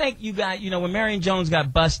 Do you think you got, when Marion Jones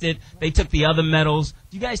got busted, they took the other medals.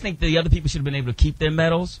 Do you guys think the other people should have been able to keep their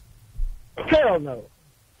medals? Hell no.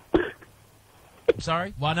 I'm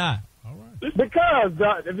sorry? Why not? All right. Because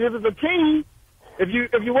if it was a team, if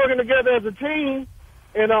you're working together as a team,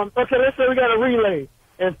 and okay, let's say we got a relay,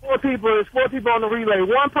 and there's four people on the relay,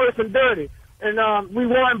 one person dirty, and we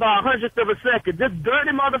won by 100th of a second. This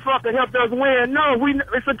dirty motherfucker helped us win. No,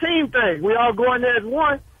 it's a team thing. We all go in there as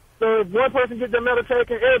one. So if one person get their medal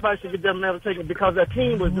taken, everybody should get their medal taken because that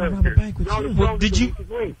team was dirty. Well, do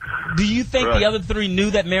you think the other three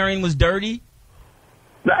knew that Marion was dirty?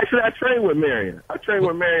 Actually, I trained with Marion.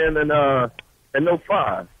 in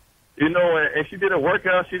 05. And she did a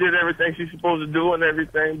workout. She did everything she's supposed to do and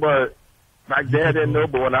everything, but my dad didn't know.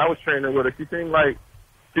 But when I was training with her, she seemed like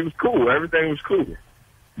she was cool. Everything was cool.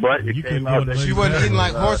 But it came out that she wasn't eating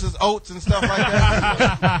like horses' oats and stuff like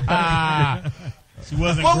that. She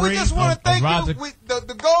wasn't. Well, we just want to thank you,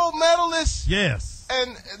 the gold medalists. Yes.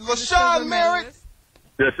 And LaShawn Merritt.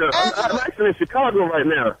 Yes, sir. I'm actually in Chicago right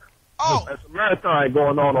now. Oh. There's a marathon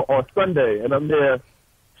going on Sunday, and I'm there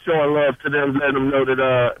showing love to them, letting them know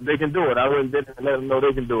that they can do it. I went there and let them know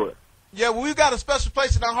they can do it. Yeah, well, we've got a special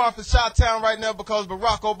place in our heart for Chi-Town right now because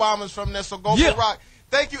Barack Obama's from there, so go Barack.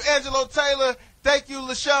 Thank you, Angelo Taylor. Thank you,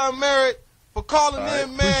 LaShawn Merritt, for calling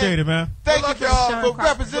in, man. Appreciate it, man. Thank you for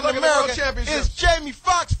representing America. It's Jamie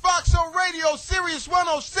Foxx, Foxxhole Radio, Sirius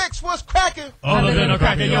 106. What's cracking? Other than a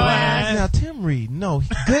crack in your ass. Now, Tim Reid, no,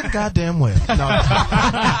 good goddamn well. No.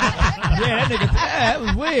 Yeah, that nigga, that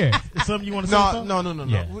was weird. Is something you want to say? No.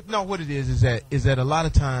 Yeah. No, what it is that a lot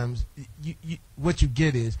of times what you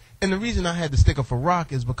get is, and the reason I had the sticker for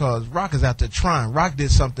Rock is because Rock is out there trying. Rock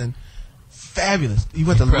did something fabulous. He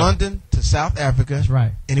went to London, to South Africa. That's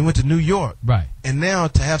right. And he went to New York. Right. And now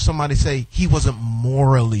to have somebody say he wasn't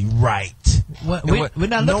morally right. We're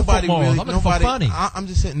not looking for morals. I'm looking for funny. I'm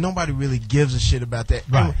just saying nobody really gives a shit about that.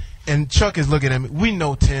 Right. And Chuck is looking at me. We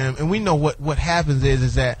know Tim, and we know what happens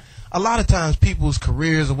is that a lot of times people's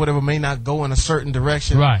careers or whatever may not go in a certain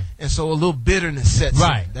direction. Right. And so a little bitterness sets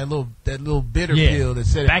right. in. That little bitter pill that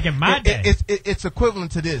sets in. Back in my day. It's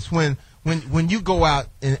equivalent to this. When you go out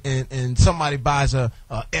and somebody buys a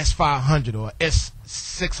S500 or a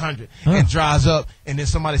S600 and drives up, and then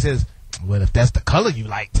somebody says, well, if that's the color you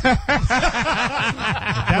like. That's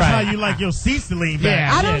how you like your seats to lean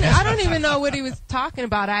back. I don't even know what he was talking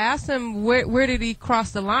about. I asked him where did he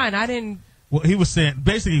cross the line. I didn't. Well, he was saying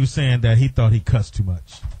that he thought he cussed too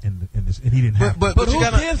much in this, and he didn't have. But you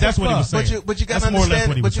gotta, that's what he was saying. But you got to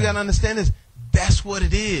understand. But you got to understand is that's what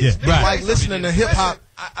it is. Yeah. It's like listening to hip hop.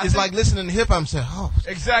 It's like listening to hip hop and saying, "Oh,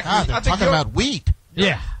 exactly." God, they're talking about weed.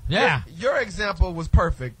 Yeah. Your example was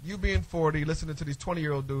perfect. You being 40, listening to these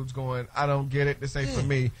 20-year-old dudes going, "I don't get it. This ain't for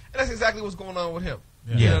me." And that's exactly what's going on with him.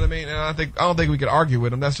 Yeah. You know what I mean? And I don't think we could argue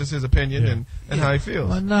with him. That's just his opinion and how he feels.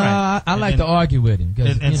 Well, no, I like to argue with him.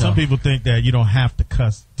 And some people think that you don't have to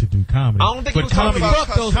cuss to do comedy. I don't think he was talking about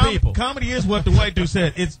those people. Comedy is what the white dude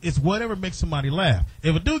said. It's whatever makes somebody laugh.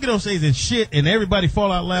 If a dude get on stage and shit and everybody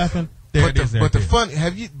fall out laughing, but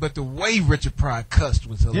the way Richard Pryor cussed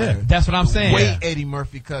was hilarious. Yeah, that's what I'm saying. The way Eddie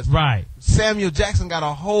Murphy cussed. Right. Samuel Jackson got a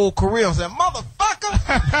whole career on saying, "Motherfucker,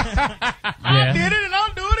 I did it and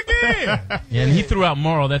I'll do it again." Yeah, and he threw out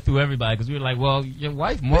moral. That threw everybody because we were like, well, your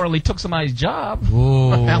wife morally took somebody's job.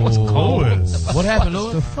 Whoa. That was cold. What happened,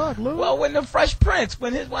 Louis? The fuck, Louis? Well, when the Fresh Prince,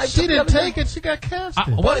 when his wife she didn't take it, she got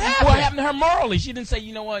casted. What happened to her morally? She didn't say,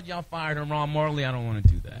 you know what, y'all fired her wrong morally. I don't want to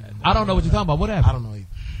do that. I don't know what you're talking about. What happened? I don't know either.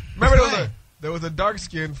 Remember there was a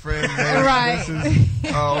dark-skinned friend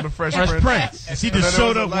named on the Fresh Prince. And she just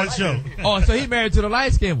showed up one show. Oh, so he married to the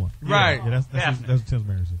light-skinned one. Right. Yeah, that's what Tim's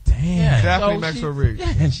married to. Damn. Daphne Maxwell Reid.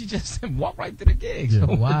 Yeah, and she just walked right to the gig. Yeah.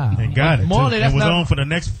 So. Wow. And got it. Morally, and was on for the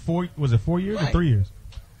next 4 years or 3 years?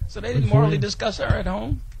 So they didn't morally discuss her at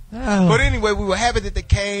home? Oh. But anyway, we were happy that they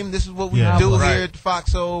came. This is what we do here at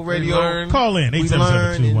Foxxhole Radio. Call in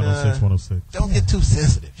 877-2-106-106. Don't get too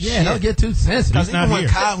sensitive. Yeah, don't get too sensitive. He's not here.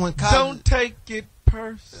 Don't take it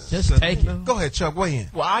personal. Just take it. Go ahead, Chuck. Weigh in.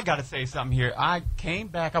 Well, I got to say something here. I came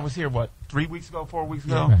back. I was here, 3 weeks ago, 4 weeks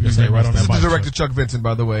ago? Yeah. Stay right on that This is mic, the director, Chuck Vinson,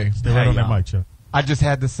 by the way. Stay right on that mic, Chuck. I just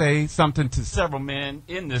had to say something to several men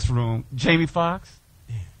in this room. Jamie Foxx,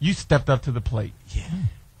 you stepped up to the plate. Yeah.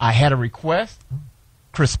 I had a request.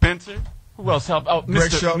 Chris Spencer. Who else helped? Oh,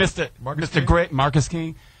 Mr. Marcus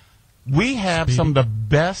King. We have Speedy. some of the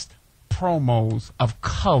best promos of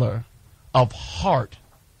color, of heart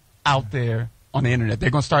out there on the internet. They're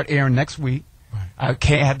going to start airing next week. Right. I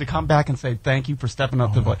had to come back and say thank you for stepping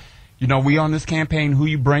up to the plate. You know, we on this campaign, who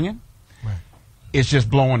you bringing? Right. It's just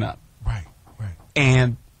blowing up. Right.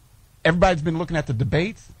 And everybody's been looking at the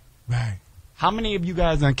debates. Right. How many of you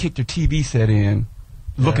guys done kicked your TV set in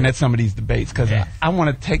looking at some of these debates? Because I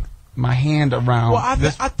want to take my hand around. Well, I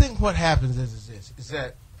think what happens is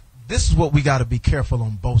that this is what we got to be careful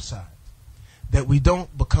on both sides. That we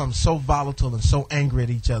don't become so volatile and so angry at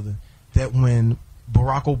each other that when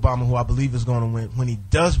Barack Obama, who I believe is going to win, when he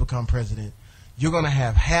does become president, you're going to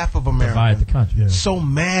have half of America the country. So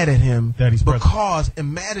mad at him that he's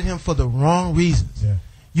and mad at him for the wrong reasons. Yeah.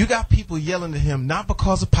 You got people yelling at him not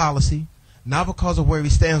because of policy, not because of where he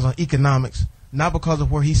stands on economics, not because of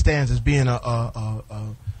where he stands as being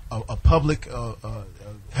a public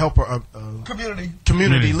helper,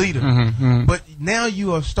 community leader. Mm-hmm. But now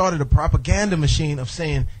you have started a propaganda machine of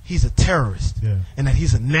saying he's a terrorist and that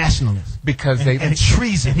he's a nationalist because and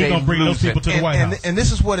treason. And he's gonna bring those people to the White House. And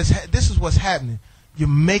this is what's happening. You're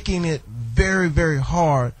making it very, very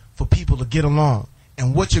hard for people to get along.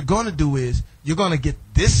 And what you're going to do is you're going to get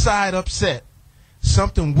this side upset.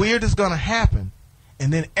 Something weird is going to happen,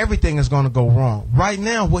 and then everything is going to go wrong. Right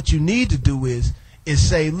now, what you need to do is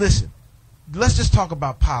say, listen, let's just talk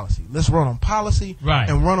about policy. Let's run on policy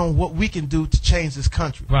and run on what we can do to change this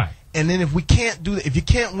country. Right. And then if we can't do that, if you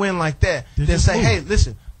can't win like that, then say, hey,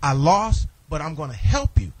 listen, I lost, but I'm going to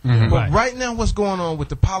help you. Mm-hmm. But right now, what's going on with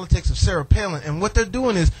the politics of Sarah Palin, and what they're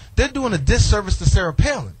doing is they're doing a disservice to Sarah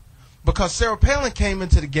Palin. Because Sarah Palin came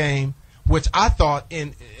into the game, which I thought,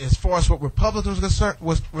 as far as what Republicans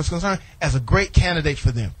was concerned, as a great candidate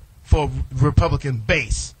for them, for Republican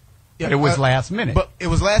base. But it was last minute. But it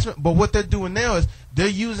was last minute. But what they're doing now is they're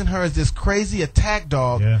using her as this crazy attack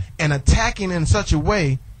dog and attacking in such a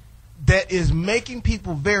way that is making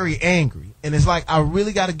people very angry. And it's like, I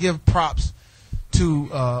really got to give props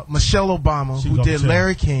to Michelle Obama, who did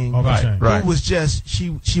Larry King, who was just,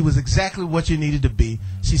 she was exactly what you needed to be.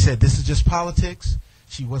 She said, this is just politics.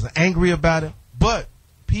 She wasn't angry about it. But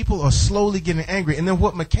people are slowly getting angry. And then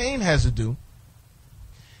what McCain has to do,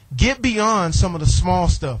 get beyond some of the small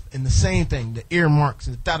stuff and the same thing, the earmarks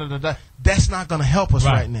and da-da-da-da. That's not going to help us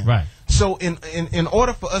right now. Right. So in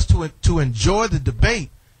order for us to enjoy the debate,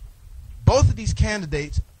 both of these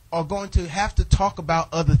candidates are going to have to talk about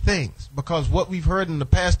other things, because what we've heard in the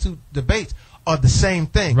past two debates are the same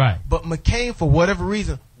thing. Right. But McCain, for whatever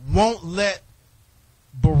reason, won't let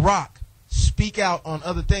Barack speak out on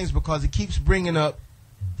other things because he keeps bringing up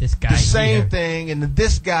this guy the same thing and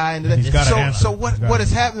this guy and that. So what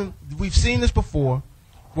has happened? We've seen this before.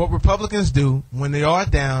 What Republicans do when they are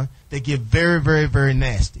down, they get very, very, very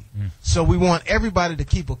nasty. So we want everybody to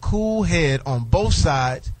keep a cool head on both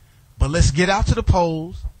sides, but let's get out to the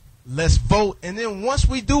polls, let's vote, and then once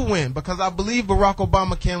we do win, because I believe Barack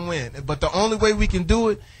Obama can win, but the only way we can do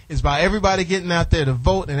it is by everybody getting out there to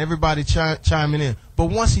vote and everybody chiming in. But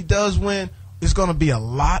once he does win, it's going to be a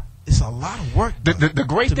lot. It's a lot of work. The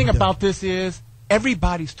great thing about this is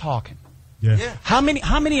everybody's talking. Yeah. How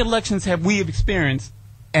many elections have we experienced?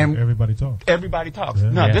 And everybody talks. Everybody talks.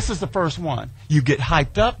 No, this is the first one. You get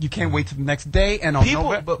hyped up. You can't wait till the next day. And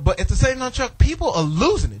but at the same time, Chuck, people are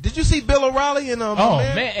losing it. Did you see Bill O'Reilly and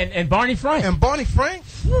and Barney Frank? And Barney Frank.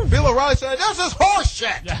 Bill O'Reilly said that's just horse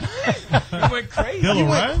shit. He went crazy.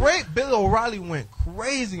 Bill O'Reilly went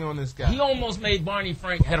crazy on this guy. He almost made Barney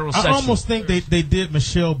Frank heterosexual. I almost think they did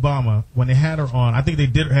Michelle Obama when they had her on. I think they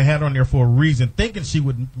had her on there for a reason, thinking she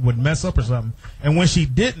would mess up or something. And when she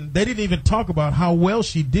didn't, they didn't even talk about how well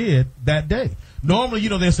she did that day. Normally,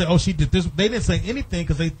 they say, oh, she did this. They didn't say anything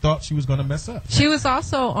because they thought she was going to mess up. She was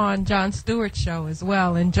also on Jon Stewart's show as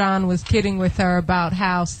well, and John was kidding with her about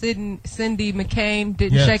how Cindy McCain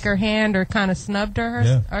didn't shake her hand or kind of snubbed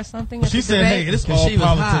her or something. She said, hey, this is all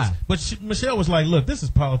politics. But Michelle was like, look, this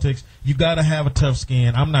is politics. You got to have a tough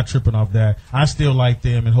skin. I'm not tripping off that. I still like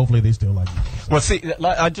them, and hopefully they still like me. So. Well, see,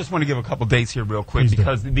 I just want to give a couple dates here real quick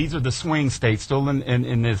because these are the swing states still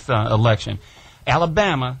in this election.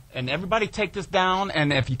 Alabama, and everybody take this down,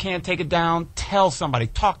 and if you can't take it down, tell somebody,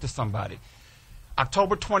 talk to somebody.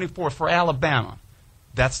 October 24th for Alabama.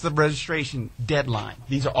 That's the registration deadline.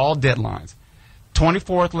 These are all deadlines.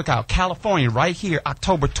 24th, look out. California, right here,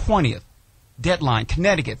 October 20th. Deadline.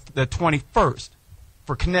 Connecticut, the 21st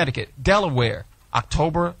for Connecticut. Delaware,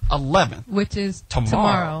 October 11th. Which is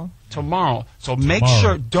tomorrow. So make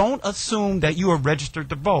sure, don't assume that you are registered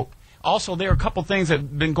to vote. Also, there are a couple things that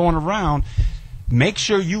have been going around. Make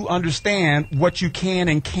sure you understand what you can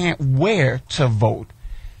and can't wear to vote.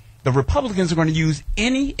 The Republicans are going to use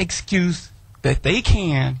any excuse that they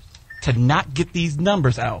can to not get these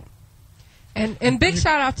numbers out. And big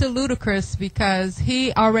shout out to Ludacris because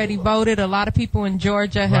he already voted. A lot of people in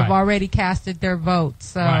Georgia have already casted their votes.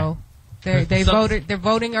 So they voted. They're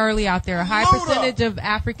voting early out there. A high percentage of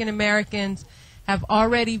African Americans have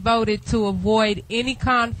already voted to avoid any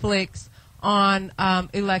conflicts on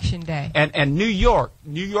Election Day. And New York,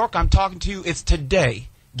 I'm talking to you, it's today.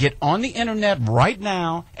 Get on the internet right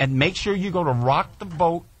now and make sure you go to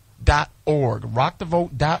rockthevote.org,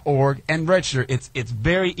 rockthevote.org, and register. It's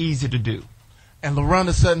very easy to do. And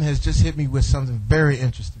LaRonda Sutton has just hit me with something very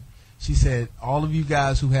interesting. She said, all of you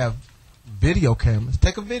guys who have video cameras,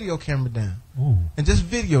 take a video camera down and just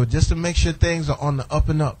video just to make sure things are on the up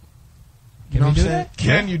and up. You know what I'm saying?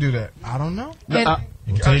 Can you do that? I don't know. We'll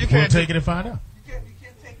take it and find out.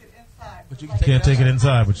 You can't take it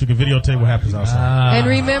inside, but you can videotape what happens outside. And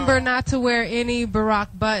remember not to wear any Barack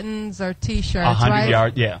buttons or T-shirts, 100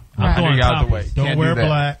 yards, yeah. I'm going 100 yards away. Don't wear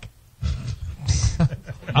black.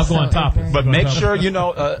 I'll go on top. But make sure,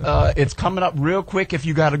 it's coming up real quick. If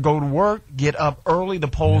you got to go to work, get up early. The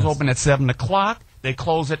polls open at 7 o'clock. They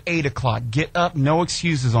close at 8 o'clock. Get up. No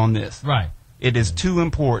excuses on this. Right. It is too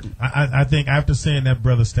important. I think after seeing that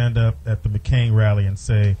brother stand up at the McCain rally and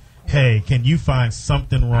say, hey, can you find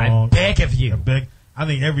something wrong? I beg of you. I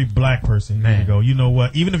think every black person need to go, you know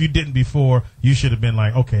what? Even if you didn't before, you should have been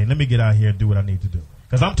like, okay, let me get out here and do what I need to do.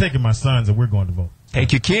 Because I'm taking my sons and we're going to vote.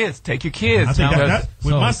 Take your kids. Take your kids. I think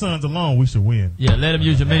with my sons alone, we should win. Yeah, let them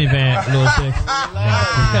use your minivan, little six.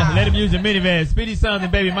 Let them use your minivan. Speedy sons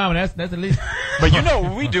and baby mama. That's at least. But you know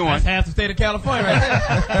what we doing? That's half the state of California, right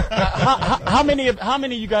there. How many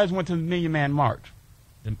of you guys went to the Million Man March?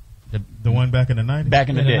 The one back in the 90s? Back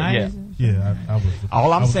in the day, yeah. Yeah, I was.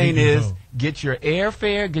 All I'm saying is get your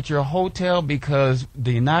airfare, get your hotel, because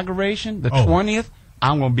the inauguration, the 20th,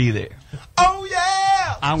 I'm going to be there. Oh,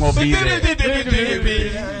 yeah! I'm going to be there.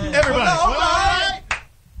 Everybody.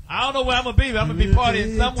 I don't know where I'm going to be, but I'm going to be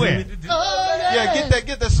partying somewhere. Yeah,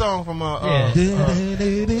 get that song from what's the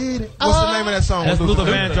name of that song? That's Luther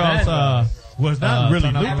Vandross. Well, it's not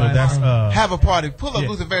really Luther. That's Have a Party. Pull up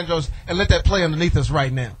Luther Vandross and let that play underneath us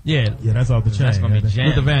right now. Yeah, that's off the chain. That's gonna be jam.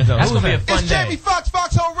 Luther Vandross. That's gonna be a fun It's Jamie Foxx,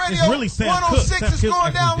 Foxxhole Radio. It's really Sam 106 Cooke. is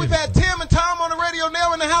going down. We've had Tim and Tom on the radio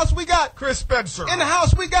now. In the house we got Chris Spencer. In the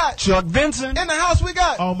house we got Chuck Vinson. In the house we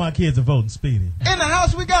got all my kids are voting Speedy. In the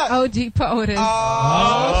house we got OG Poetess.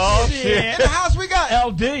 Oh shit. In the house we got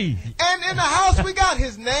LD. And in the house we got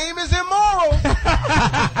his name is immoral.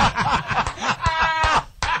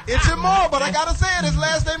 It's immoral, but I gotta say it. His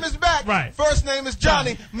last name is Mack. Right. First name is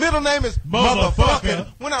Johnny. Middle name is motherfucking.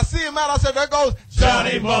 When I see him out, I said, "There goes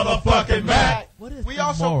Johnny motherfucking Mack." What is we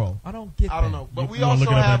also moral? I don't get. I don't know, but we also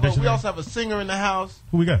have a singer in the house.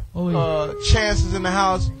 Who we got? Chance is in the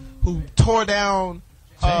house who tore down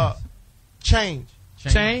Change.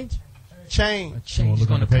 Change is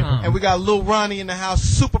gonna come. And we got Lil Ronnie in the house,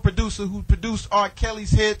 super producer who produced R. Kelly's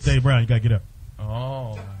hits. Dave Brown, you gotta get up.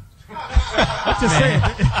 Oh. I'm just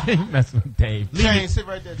saying. Messing with Dave. Chain, sit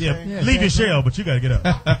right there. Yeah, leave your shell, but you gotta get up.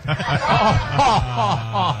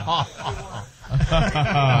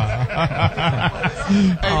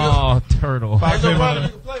 Oh, turtle. Fox didn't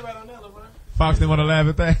want to laugh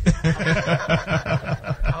at that.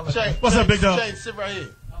 What's up, big dog? Shane, sit right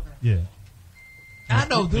here. Yeah. I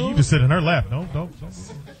know, dude. You can sit in her lap. Don't.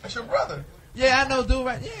 That's your brother. Yeah, I know, dude.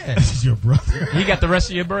 Right? Yeah. This is your brother. You got the rest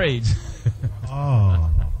of your braids. Oh.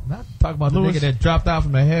 Not talking about the nigga that dropped out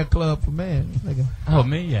from the hair club for men. Oh,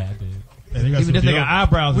 me? Yeah, I did. Even this nigga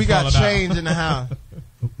eyebrows. We got Change in the house.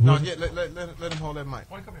 No, let him hold that mic.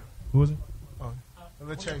 Come here. Who is it? Oh,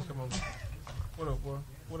 let Change come over. What up, boy?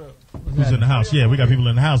 What up? Who's in the house? Yeah, we got people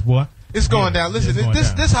in the house, boy. It's going down. Listen,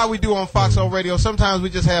 this how we do on Foxxhole Radio. Sometimes we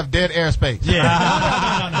just have dead airspace.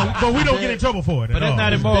 Yeah. But we don't get in trouble for it. But that's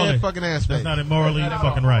not immorally. Dead fucking airspace. That's not immorally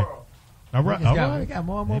fucking right. All right. We got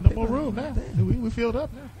more and more. Ain't no more room now. We filled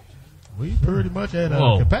up now. We pretty much at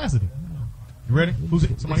capacity. You ready? Who's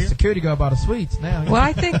it? Somebody here? Security guard by the suites now. Well,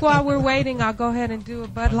 I think while we're waiting, I'll go ahead and do a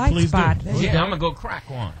Bud Light spot. Yeah, I'm going to go crack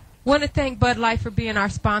one. Want to thank Bud Light for being our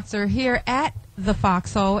sponsor here at the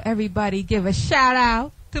Foxxhole. Everybody give a shout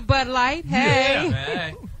out to Bud Light. Hey.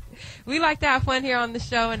 Yeah, We like to have fun here on the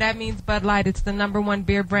show, and that means Bud Light. It's the #1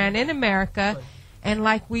 beer brand in America. And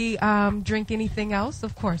like we drink anything else,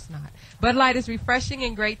 of course not. Bud Light is refreshing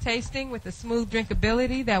and great tasting with a smooth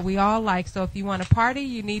drinkability that we all like. So if you want to party,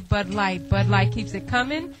 you need Bud Light. Bud Light keeps it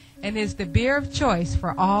coming and is the beer of choice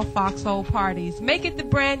for all Foxxhole parties. Make it the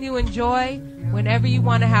brand you enjoy whenever you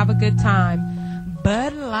want to have a good time.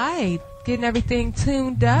 Bud Light. Getting everything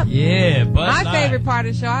tuned up. Yeah, Bud Light. My favorite part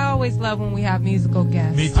of the show. I always love when we have musical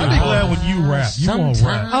guests. Me too. I'd be glad when you rap. You won't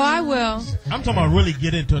rap. Oh, I will. I'm talking about really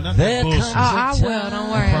get into it. Not that bullshit. Oh, I will.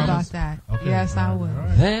 Don't worry about that. Okay. Yes, I will.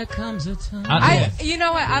 There comes a time. You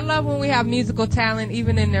know what? I love when we have musical talent,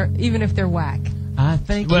 even if they're whack. I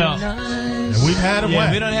think nice. We've had them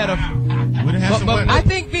whack. We done had a. We done had some whack. I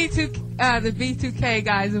think the B2K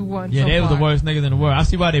guys have won. Yeah, so they far. were the worst niggas in the world. I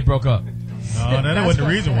see why they broke up. No, that wasn't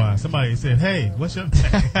the reason why. Somebody said, "Hey, what's your name?"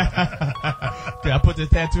 I put this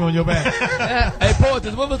tattoo on your back. Hey,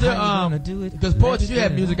 Poetess, what was the because Poetess, you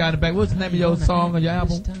had music out in the back. What's the name of your song on your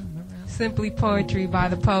album? Simply Poetry by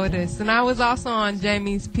the Poetess, and I was also on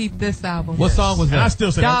Jamie's Peep This album. What song was that? I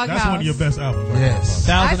still say that's Doghouse. one of your best albums. Right? Yes.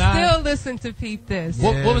 I still listen to Peep This.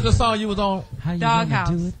 What was the song you was on?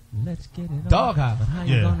 Doghouse. Let's get it Doghouse.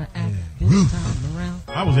 Yeah.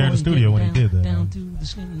 I was there in the studio when he did that.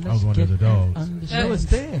 I was one of the dogs. That was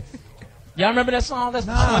there. Y'all remember that song? That's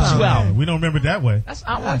I Want You Out. We don't remember it that way. That's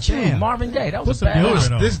I Want You. Marvin Gaye. That was What's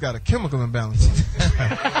bad. This got a chemical imbalance.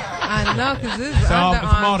 I know, because this is It's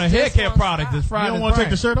on a hair care product. It's Friday. You don't want to take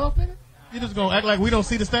the shirt off, nigga? You just gonna act like we don't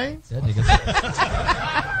see the stains? That nigga.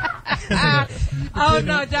 Oh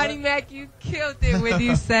no, Johnny Mack, you killed it when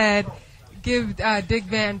you said give Dick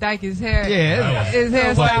Van Dyke his hair. Yeah, his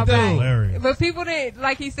hairstyle back. Hilarious. But people didn't,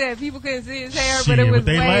 like he said, people couldn't see his hair, Shit, but it was but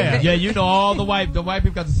they way. laughed. Yeah, you know all the white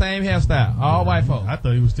people got the same hairstyle. All white folks. I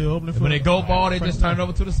thought he was still opening for When they go bald, they just turn it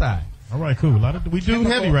over to the side. All right, cool. We dude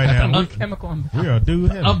heavy right now. We are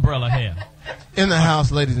dude heavy. Umbrella hair. In the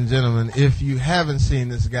house, ladies and gentlemen, if you haven't seen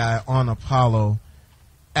this guy on Apollo,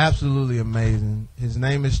 absolutely amazing. His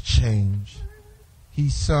name is Change. He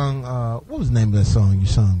sung, what was the name of that song you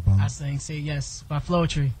sung, Bob? I sang Say Yes by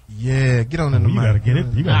Floetry. Yeah, get on in the mic. You gotta get it.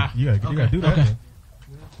 You gotta do that. Okay.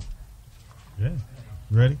 Yeah.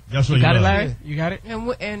 Ready? Y'all sure you got it, love. Larry? You got it?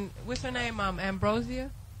 And what's her name?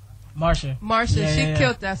 Ambrosia? Marsha. Yeah, she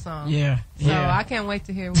killed that song. Yeah. So I can't wait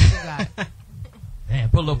to hear what you got. Damn,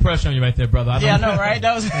 put a little pressure on you right there, brother. I know, right?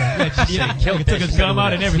 That was. He took his gum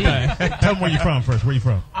out and everything. Tell me where you from first. Where you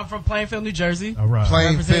from? I'm from Plainfield, New Jersey. All right.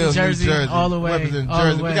 Plainfield, New Jersey. All the way.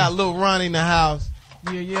 All the way. We got little Ronnie in the house.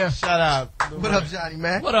 Yeah. Shout out. What up, Johnny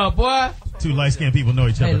Mack? What up, boy? Two light-skinned people know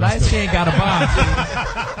each other. Hey, light-skinned got a bar.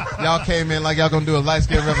 Y'all came in like y'all gonna do a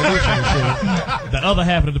light-skinned revolution and shit. The other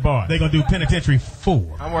half of the bar, they gonna do Penitentiary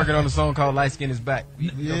 4. I'm working on a song called Light Skin is Back.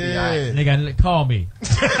 They gotta call me.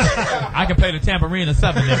 I can play the tambourine or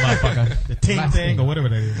something there, motherfucker. The ting thing or whatever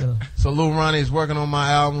that is. So Lil Ronnie is working on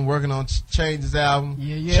my album, working on Change's album.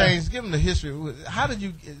 Yeah. Change, give him the history. How did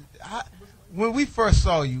you, when we first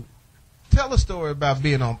saw you, tell a story about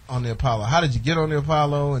being on the Apollo. How did you get on the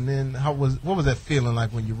Apollo, and then what was that feeling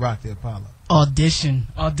like when you rocked the Apollo? Audition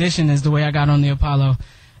is the way I got on the Apollo,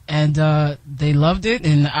 and they loved it,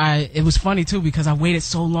 and it was funny too because I waited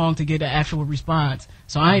so long to get an actual response,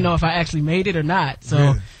 so I didn't know if I actually made it or not. So,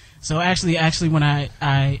 really? So actually when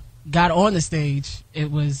I got on the stage, it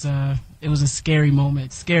was a scary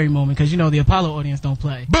moment because the Apollo audience don't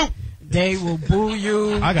play. Boom. They will boo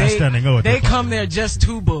you. I got standing O. They come there just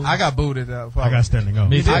to boo. I got booed at that Apollo. I got standing O.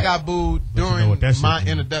 I got booed during my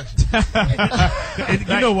introduction.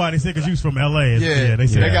 You know why? They said because you was from L.A. Yeah, they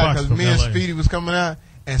said because me and Speedy was coming out,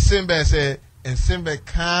 and Sinbad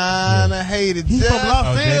kind of hated just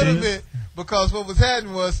a little bit. Because what was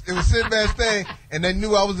happening was, it was Sinbad's thing, and they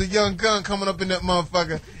knew I was a young gun coming up in that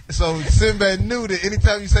motherfucker. So Sinbad knew that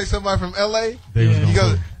anytime you say somebody from L.A., he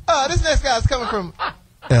goes, "Oh, this next guy's coming from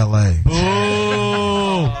L.A." Boo!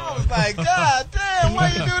 I was like, God damn, why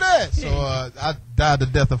you do that? So I died the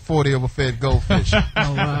death of 40 overfed goldfish.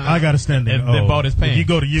 I got a standing O. They bought his pants. If you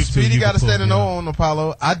go to YouTube, Speedy got a standing O on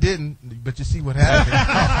Apollo. I didn't, but you see what happened.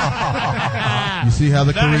 You see how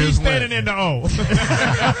the careers went. He's standing in the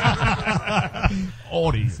O.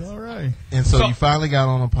 Audience. All right. And so you finally got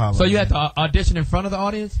on Apollo. So you had to audition in front of the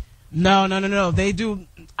audience? No. They do.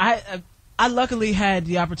 I luckily had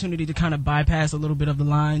the opportunity to kind of bypass a little bit of the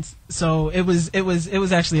lines, so it was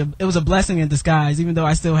actually a blessing in disguise, even though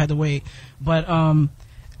I still had to wait. But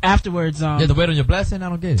afterwards, you had to wait on your blessing. I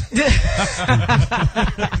don't get it.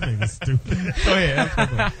 Stupid. Go ahead.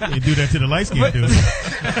 You do that to the light skinned dude.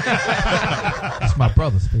 That's my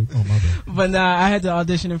brother. Oh my bad. But I had to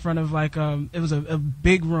audition in front of it was a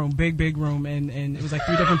big room, big room, and it was like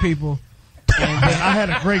 3 different people. I had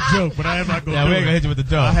a great joke, but I am not going to. Yeah, we ain't gonna hit you with the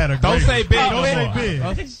joke. I had a don't great say big. Don't say big.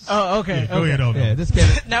 Oh, okay. Yeah, go ahead on. Yeah, this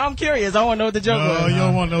kid. Now I'm curious. I want to know what the joke was. No, you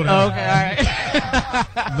don't want to know that. Oh, okay, all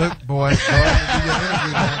right. Look, boy, go ahead and do your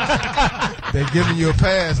interview, man. They're giving you a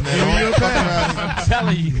pass, man. I'm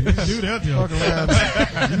telling you. Do that joke.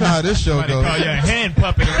 You know how this show goes. Call you a hand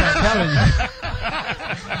puppet. I'm telling you.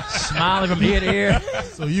 Smiling from ear to ear.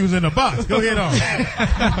 So you was in the box. Go ahead on.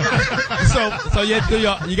 So you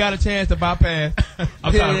got a chance to bypass.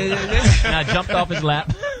 I'm sorry. I jumped off his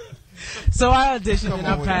lap. So I auditioned and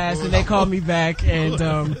I passed, and they called me back, and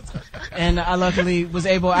I luckily was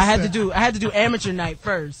able. I had to do amateur night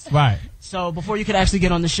first. Right. So before you could actually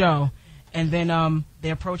get on the show, and then they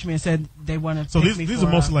approached me and said they want to. So these are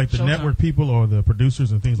mostly like the Showtime. network people or the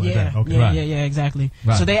producers and things like that. Okay. Yeah, exactly.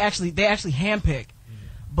 Right. So they actually handpick.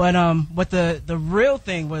 But what the real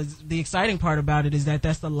thing was, the exciting part about it is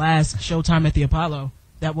that's the last Showtime at the Apollo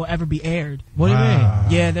that will ever be aired. What do you mean?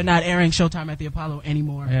 Yeah, they're not airing Showtime at the Apollo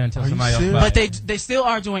anymore. Yeah, until somebody else. But they still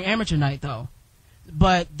are doing amateur night though.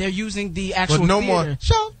 But they're using the actual. But no theater. more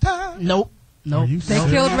Showtime. Nope. They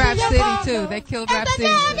killed Rap City too. They killed Rap City.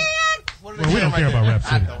 Well, we don't care about Rap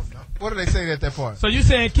City. What do they say at that part? So you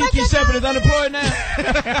saying Kiki Shepard is unemployed now?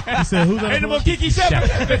 You said who's unemployed? Ain't no more Kiki Shepard.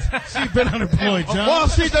 She's been unemployed, John. Wall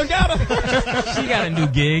Street done got her. She got a new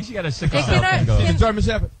gig. She got a sick German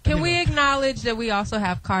Shepherd. Can we acknowledge that we also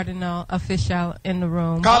have Kardinal official in the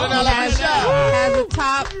room? Cardinal has a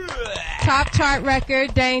top chart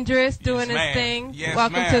record, Dangerous, doing his thing. Yes,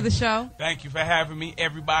 Welcome to the show. Thank you for having me,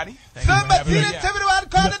 everybody. You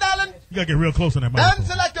gotta get real close on that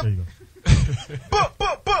microphone. There you go.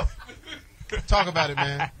 Talk about it,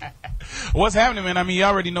 man. What's happening, man? I mean, you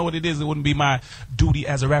already know what it is. It wouldn't be my duty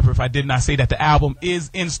as a rapper if I did not say that the album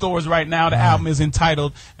is in stores right now. The album is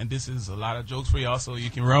entitled, and this is a lot of jokes for y'all, so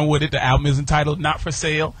you can run with it. The album is entitled Not For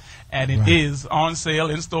Sale, and it is on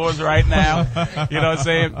sale in stores right now. You know what I'm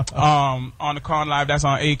saying? On the Con Live, that's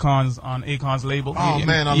on Akon's label. Oh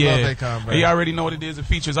man, I love Akon, bro. You already know what it is. It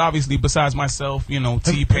features obviously besides myself, you know,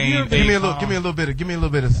 T-Pain. Give me a little bit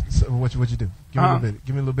of what you do.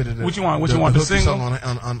 Give me a little bit of the, what you want? What you want? The single on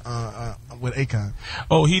with Akon.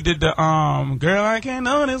 Oh, he did the girl, I can't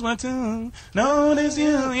notice my tune, notice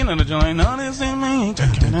you. You know the joint, notice me.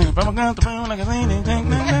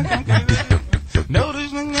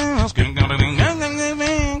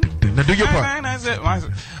 Now do your part.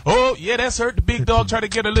 Oh, yeah, that's hurt. The big dog tried to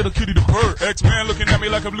get a little kitty to purr. X-Man looking at me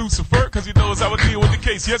like I'm Lucifer, cause he knows I would deal with the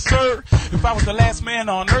case. Yes, sir. If I was the last man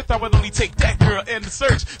on earth, I would only take that girl and the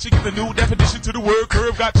search. She gives a new definition to the word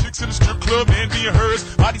curve. Got chicks in the strip club, envy and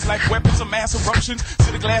hers. Bodies like weapons of mass eruptions.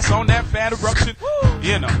 Sit a glass on that fat eruption.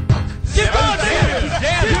 You know. Get on,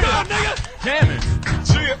 nigga! Damn it.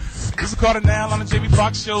 Cheer. This is Kardinal on the Jamie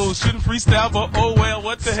Foxx show. Shouldn't freestyle, but oh well,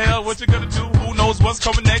 what the hell? What you gonna do? Who knows what's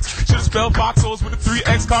coming next? Should've spelled Foxxholes with a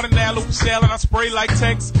 3X. Kardinal over shell, and I spray like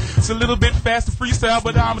text. It's a little bit fast to freestyle,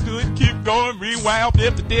 but I'ma do it. Keep going, rewind.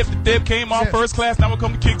 Dip, the dip came on first class. Now we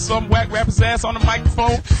come to kick some whack rapper's ass on the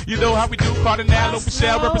microphone. You know how we do. Kardinal over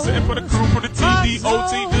shell, representing for the crew, for the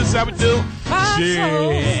TDOT. This is how we do. Shit.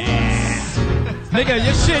 Nigga,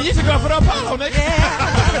 your shit, you should go for the Apollo, nigga.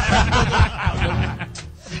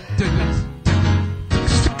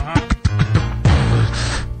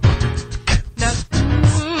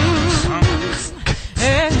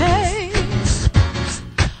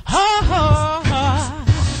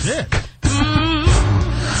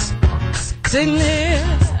 Sitting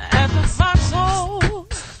here at the Foxxhole,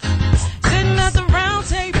 sitting at the round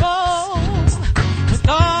table with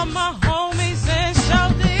all my homies and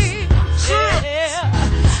shouty.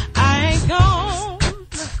 Yeah, I ain't gone.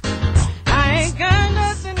 I ain't got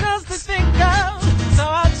nothing else to think of, so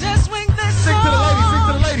I'll just swing this song. Sing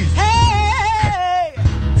to the ladies. Hey,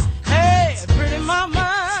 hey, pretty mama,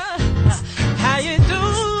 how you doing?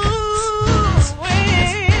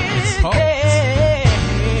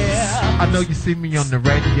 I know you see me on the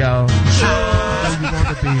radio. I know you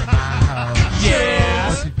wanna be my house. Yeah.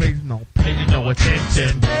 But you pays no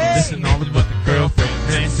attention. Listen all about the girlfriend.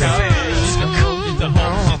 He's the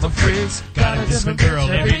home, he's the freaks. Got a different girl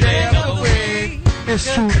every day of the week.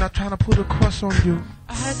 It's true, not trying to put a crush on you.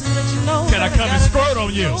 I had to let you know. Can I come and squirt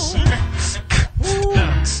on you? Yo, in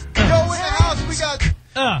the house, we got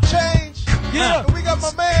change. Yeah. We got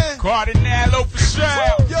my man. Kardinal for sure.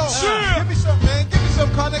 Yo, give me some, man. Give me some,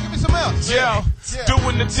 Kardinal. Give me some else. Yo,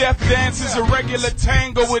 doing the death dance is a regular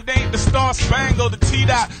tango. It ain't the Star Spangled, the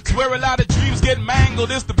T-Dot. Swear a lot of dreams get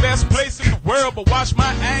mangled. It's the best place in the world, but watch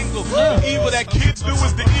my angle. The evil that kids do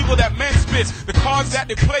is the evil that men spit. The cards that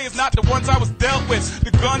they play is not the ones I was dealt with.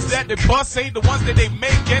 The guns that they bust ain't the ones that they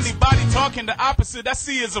make. Anybody talking the opposite, I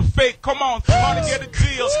see is a fake. Come on, hard to get a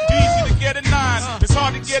deal, easy to get a 9. It's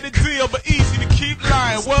hard to get a deal, but easy to keep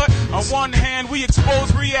lying. What? On one hand, we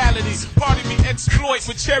expose reality. Pardon me, exploit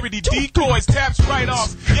with charity, decoys, taps,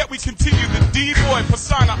 write-offs. Yet we continue the D-boy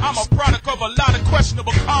persona. I'm a product of a lot of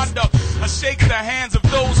questionable conduct. I shake the hands of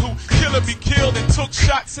those who kill or be killed and took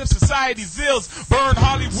shots at society's ills. Burn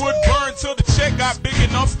Hollywood, burn till the check got big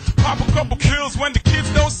enough. Pop a couple pills when the kids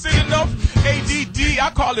don't sit enough. ADD,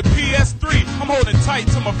 I call it PS3. I'm holding tight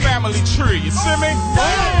to my family tree. You see me?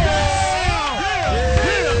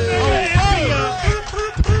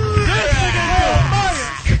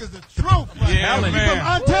 Yeah, man. From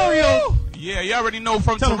Ontario. Yeah, you already know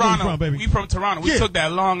from Toronto. We from Toronto. We took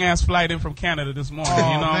that long ass flight in from Canada this morning. You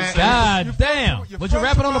know what I'm saying? God damn. Was you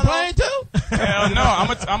rapping on the plane too? Hell no. I'm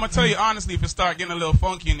gonna tell you honestly if it start getting a little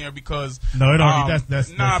funky in there because no, it don't.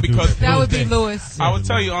 That's because that would be Lewis. I would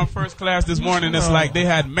tell you on first class this morning. It's like they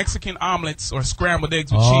had Mexican omelets or scrambled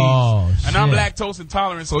eggs with cheese, and I'm lactose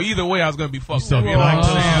intolerant. So either way, I was gonna be fucked up. You know what I'm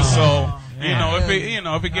saying? So. You know, if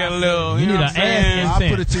it get a little, you know what I'm saying? I'll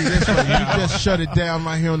put it to you this way. You just shut it down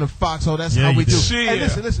right here on the Foxxhole. That's how we do. Hey,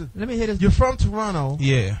 listen. Let me hear this. You're from Toronto.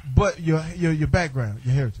 Yeah. But your background,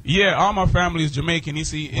 your heritage. Yeah, all my family is Jamaican. You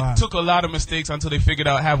see, it took a lot of mistakes until they figured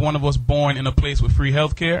out have one of us born in a place with free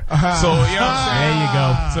health care. So, you know what I'm saying? There you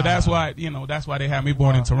go. So that's why they had me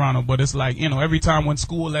born in Toronto. But it's like, every time when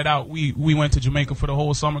school let out, we went to Jamaica for the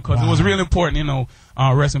whole summer because it was really important,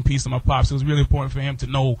 rest in peace to my pops. It was really important for him to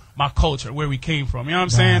know my culture, where we came from. You know what I'm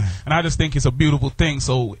saying? And I just think it's a beautiful thing.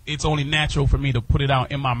 So it's only natural for me to put it out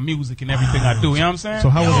in my music and everything I do. You know what I'm saying? So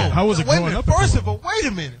how was it growing up? First of all, wait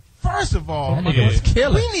a minute. First of all, we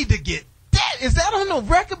need to get that. Is that on the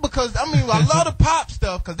record? Because, I love the pop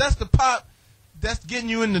stuff because that's the pop that's getting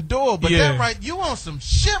you in the door. But that right, you on some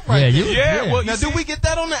shit right there. Well, now, do we get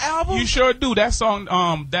that on the album? You sure do. That song,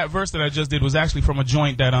 that verse that I just did was actually from a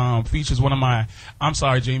joint that features one of my. I'm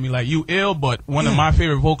sorry, Jamie, like you ill, but one of my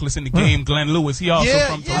favorite vocalists in the game, Glenn Lewis. He also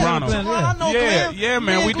from Toronto.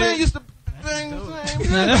 Man. We did. Used to Shared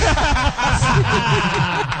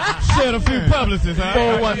a few publicists, huh?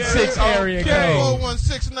 416 area code.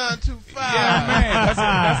 416-925. Yeah, man.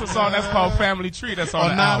 That's a song that's called Family Tree. That's on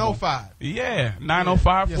the 905. album. Yeah,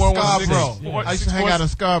 905, 416. Scarborough. I used to hang out in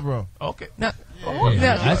Scarborough. Okay. I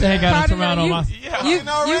used to hang out in Toronto. You've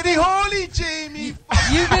already holy, Jamie.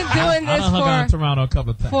 You've been doing this hung out in Toronto a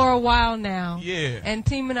couple of times. for a while now. Yeah. And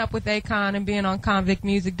teaming up with Akon and being on Convict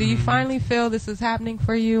Music. Do you finally feel this is happening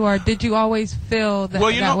for you, or did you always feel that,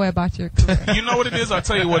 that way about your career? You know what it is? I'll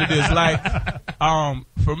tell you what it is. Like,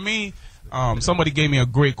 for me, somebody gave me a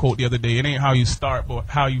great quote the other day. It ain't how you start, but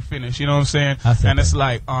how you finish. You know what I'm saying? And it's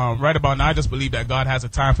like, right about now, I just believe that God has a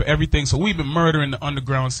time for everything. So we've been murdering the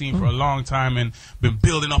underground scene for a long time and been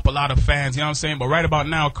building up a lot of fans. You know what I'm saying? But right about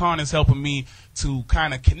now, Con is helping me to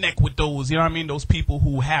kind of connect with those, you know what I mean? Those people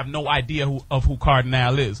who have no idea of who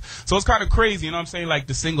Kardinal is. So it's kind of crazy, you know what I'm saying? Like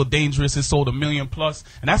the single Dangerous has sold 1 million plus.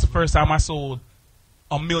 And that's the first time I sold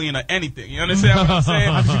 1 million of anything. You understand what I'm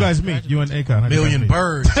saying? How did you guys meet? You and Akon. Million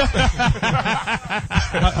birds.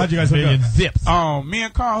 How'd you guys hook up? Zips. Me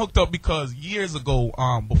and Con hooked up because years ago,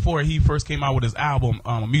 before he first came out with his album,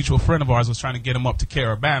 a mutual friend of ours was trying to get him up to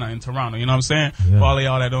Caravana in Toronto. You know what I'm saying? Yeah. For all of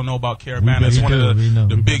y'all that don't know about Caravana, it's one of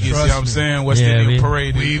the biggest, you know what I'm saying, West Indian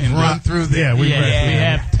parade. We've run through there. We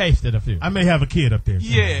have tasted a few. I may have a kid up there.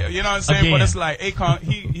 Yeah, you know what I'm saying? But it's like Akon,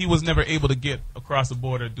 he was never able to get across the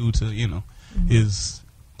border due to, you know, his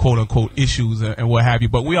quote-unquote issues and what have you,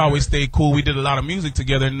 but we always stayed cool. We did a lot of music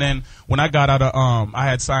together, and then when I got out of I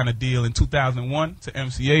had signed a deal in 2001 to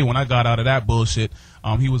MCA. When I got out of that bullshit,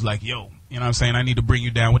 he was like, yo, you know what I'm saying, I need to bring you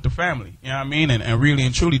down with the family. You know what I mean? And really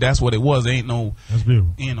and truly, that's what it was. There ain't no,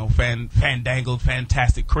 you know, fandangled,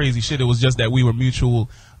 fantastic, crazy shit. It was just that we were mutual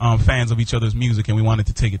fans of each other's music, and we wanted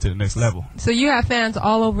to take it to the next level. So you have fans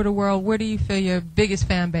all over the world. Where do you feel your biggest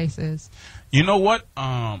fan base is? You know what?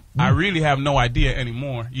 I really have no idea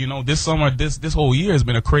anymore. You know, this summer, this whole year has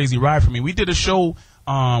been a crazy ride for me. We did a show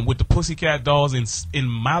with the Pussycat Dolls in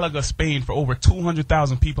Malaga, Spain, for over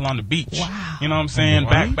 200,000 people on the beach. Wow. You know what I'm saying?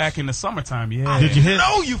 Back in the summertime. Yeah. Did you hit?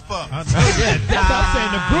 No, you fuck. That's what I'm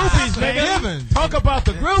saying. The groupies, nigga. Talk about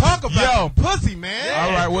the groupies. Talk about the pussy, man. Yeah.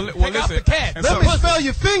 All right. Well, listen. The cat. Let me spell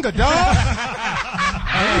your finger, dog.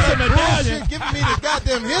 Bullshit, giving me the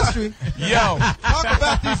goddamn history. Yo, talk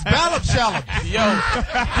about these ballot shallows. Yo,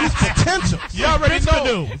 these potentials. You already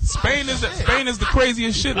know. Spain is the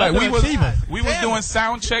craziest shit. Like we was doing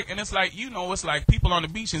sound check, and it's like, you know, it's like people on the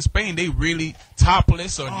beach in Spain, they really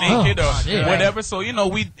topless or naked or whatever. So you know,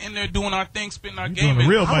 we in there doing our thing, spitting our game,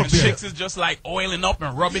 and our chicks is just like oiling up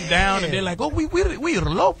and rubbing down, and they're like, oh, we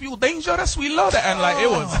love you, dangerous, we love that, and like it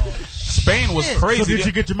was. Spain was crazy. So did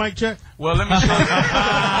you get your mic check? Well, let me show you.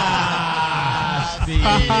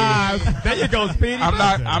 There you go, Speedy.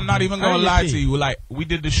 I'm not even gonna lie to you. Like, we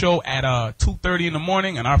did the show at 2:30 in the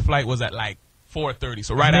morning, and our flight was at like 4:30.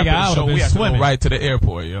 So right after the show, we had to go right to the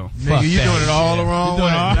airport, yo. Nigga, you doing it all the wrong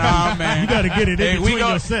way. Nah, man. You gotta get it in between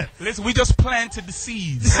your set. Listen, we just planted the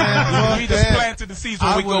seeds. We just planted the seeds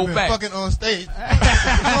when we go back. Fucking on stage.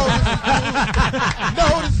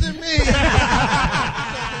 Noticing me.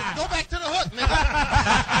 Go back to the hook, nigga.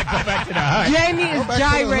 Go back to the hook. Jamie is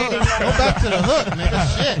gyrating. Go back to the hook,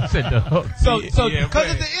 nigga. Shit. Said the hook. So,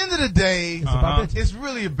 because at the end of the day, it's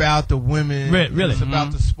really about the women. Really. It's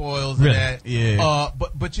about the spoils and that. Yeah.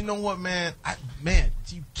 But you know what, man?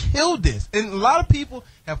 You killed this. And a lot of people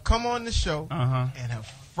have come on the show and have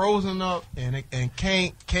frozen up and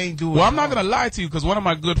can't do it. Well, I'm not gonna lie to you, because one of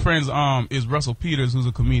my good friends is Russell Peters, who's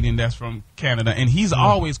a comedian that's from Canada, and he's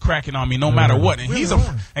always cracking on me no matter what. And he's a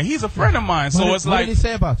friend of mine. So it's like, what did he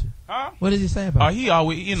say about you? Huh? What did he say about you? He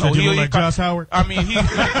always, you know, he like Josh Howard. I mean, he.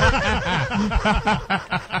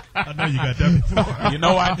 I know you got that before. You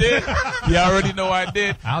know I did. You already know I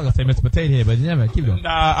did. I was gonna say Mr. Potato Head, but yeah, man, keep going.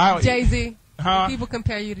 Nah, Jay-Z. Huh? Do people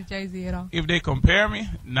compare you to Jay-Z at all? If they compare me,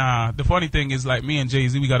 nah. The funny thing is, like, me and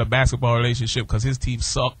Jay-Z, we got a basketball relationship because his team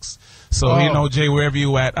sucks. So, you know, Jay, wherever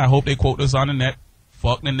you at, I hope they quote us on the net.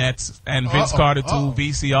 Fuck the Nets. And Vince Carter, too.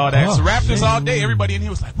 VC, all that. So Raptors all day. Everybody in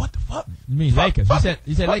here was like, what the fuck? You mean Lakers? You said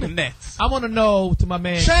Lakers. Lakers. Nets. I want to know, to my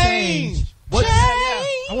man, Change. What?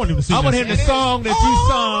 I want him to sing. I want him to song that you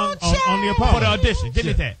sung on the Apollo for the audition. Give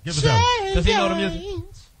me that. Give us that. Does he know the music?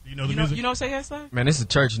 You know the music? You know Say Yes Sir? Man, this is a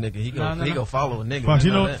church nigga. He go follow a nigga. Fox,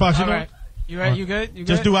 you know? Fox, you know? Right. You right? You good? You good?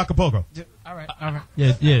 Just do Acapulco. All right. All right.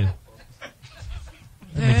 Yeah.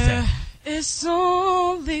 There is There's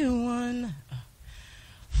only one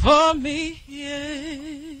for me,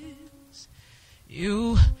 yes.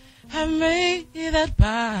 You have made that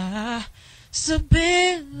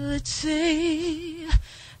possibility.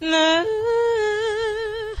 Now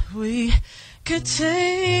we could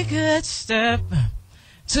take that step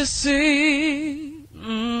to see.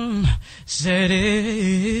 Said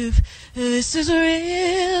if this is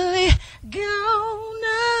really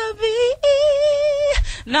gonna be,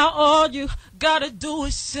 now all you gotta do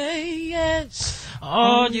is say yes.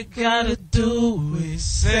 All you gotta do is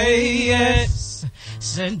say yes.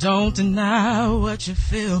 Said don't deny what you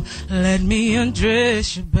feel. Let me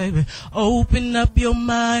undress you, baby. Open up your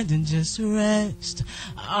mind and just rest.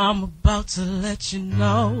 I'm about to let you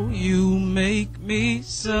know you make me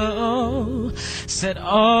so. Said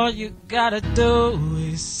all you gotta do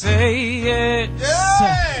is say yes.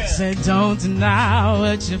 Yeah. Said don't deny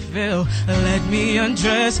what you feel. Let me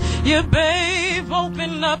undress you, babe.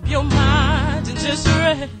 Open up your mind and just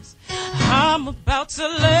rest. I'm about to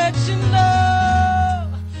let you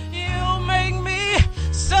know you make me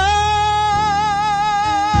so.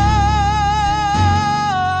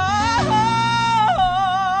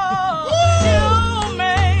 You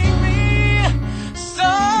make me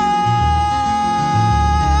so.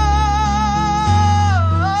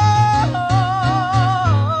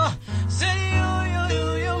 Say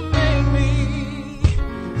you make me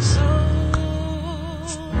so.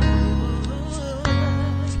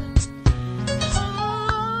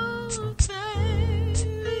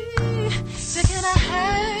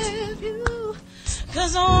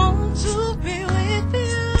 Cause I want to be with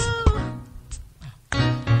you.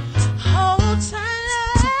 Hold tight.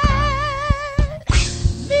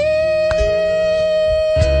 Me.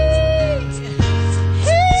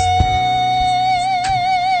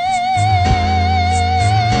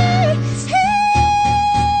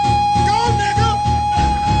 Go, nigga.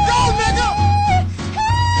 Go, nigga.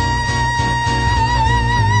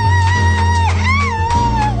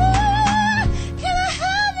 Can I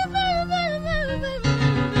have you, baby?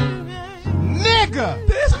 Nigga!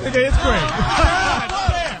 This nigga is great.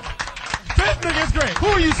 This nigga is great. Who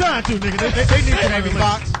are you signed to, nigga? They need Jamie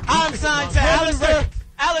Foxx. I'm signed to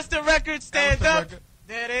Alistair Records. Stand up.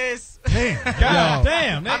 There it is. Damn. God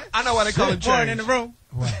damn, nigga. I know why they call him Born Change. in the room.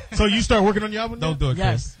 So you start working on your album? Don't do it,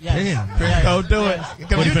 Yes. Chris. Yes. Damn, Chris. Don't do it.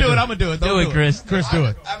 If you do it, I'm going to do it. Do it, Chris. Chris, do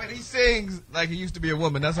it. I mean, he sings like he used to be a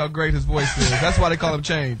woman. That's how great his voice is. That's why they call him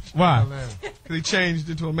Change. Why? Because he changed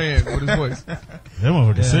into a man with his voice. That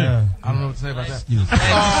motherfucker sing. I don't know what to say about that. You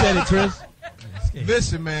said it, Chris.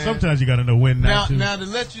 Listen, man. Sometimes you got to know when Now, not to. now to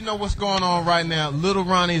let you know what's going on right now, Little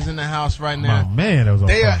Ronnie's in the house right now. My man, that was on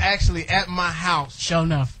They are fire. actually at my house. Sure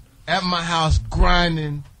enough. At my house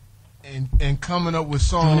grinding and coming up with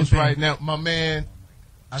songs right now. My man,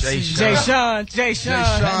 Jay Sean. That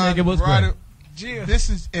nigga was right. Yeah. This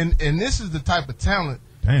is and this is the type of talent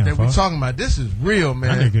Damn, that we're fuck. talking about. This is real,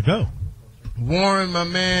 man. That nigga go. Warren, my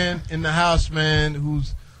man, in the house, man,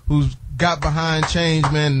 who's got behind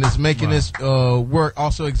Change, man, and is making this work.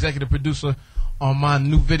 Also, executive producer on my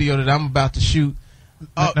new video that I'm about to shoot.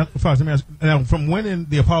 Now, Fox, let me ask. Now, from winning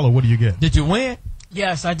the Apollo, what do you get? Did you win?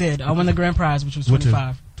 Yes, I did. I won the grand prize, which was Which is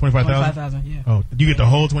 25. 25,000? Yeah. Oh, do you get the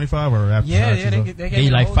whole 25 or after Yeah, taxes? yeah, they Gave gave you me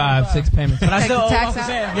like the 5, whole 6 payments. But I still owe tax off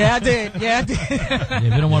out? Yeah, I did. Yeah, I did.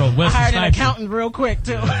 Yeah, we don't want to I Wesley hired an snipe you. accountant real quick,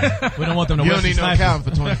 too. We don't want them to You don't Wesley need no snipe you. accountant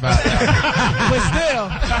for 25. But still.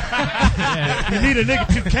 You need a nigga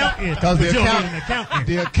to count it. Because But you don't need an accountant.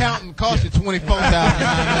 the accountant cost you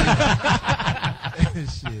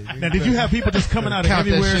 $24,000. Now, did you have people just coming out of Count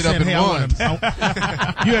that everywhere shit up saying, in "Hey,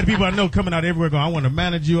 you had people I know coming out everywhere going, I want to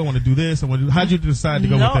manage you, I want to do this, I want to do." How'd you decide to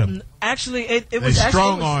go with them? Actually, it was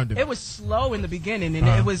strong-armed him. it was slow in the beginning, and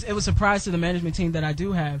it was a surprise to the management team that I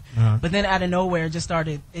do have. But then out of nowhere, it just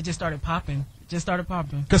started popping. Just started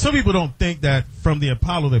popping. Because some people don't think that from the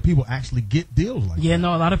Apollo that people actually get deals like that. Yeah,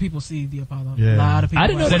 no, a lot of people see the Apollo. Yeah. A lot of people. I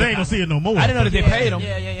didn't know So that they ain't gonna see it no more. I didn't know that they paid them.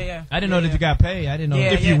 Yeah. I didn't know that you got paid. I didn't know.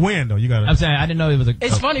 Yeah, If you win, though, you got to. I'm saying I didn't know it was a.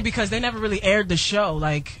 It's funny because they never really aired the show.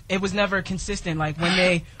 Like it was never consistent. Like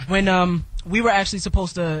when we were actually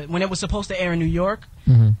supposed to, when it was supposed to air in New York,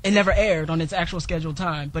 it never aired on its actual scheduled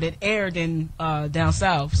time, but it aired in down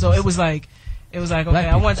south. So it was like okay,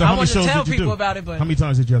 I want to tell people about it, but how many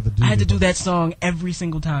times did you have to do? I had to do that song every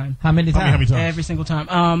single time. How many times? How many times? Every single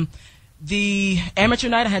time. The amateur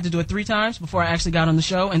night I had to do it 3 times before I actually got on the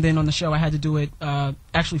show, and then on the show I had to do it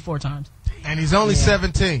actually 4 times. And he's only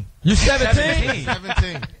 17. You're 17?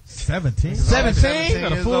 17. 17? 17?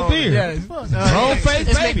 Got a full beard. Yeah, Grown face,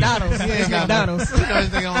 It's baby. McDonald's. Yeah, it's McDonald's. You know, this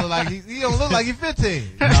nigga don't look like he don't look like he's 15.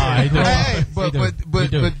 Nah, he do. Hey, He do.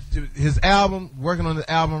 but his album, working on the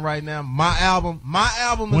album right now. My album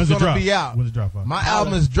When's is it gonna drop? be out. When's it drop? My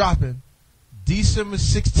album is dropping December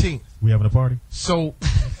 16th. We having a party? So,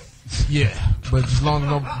 yeah, but as long as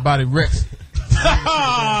nobody wrecks.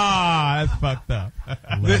 That's fucked up.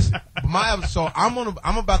 Listen, my album, so I'm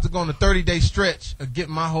about to go on a 30-day stretch of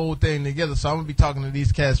getting my whole thing together. So I'm gonna be talking to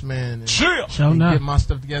these cats, man, and get my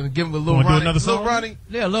stuff together. Give them a little Ronnie. Little Ronnie.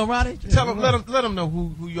 Yeah, Lil Ronnie. Tell them, let them know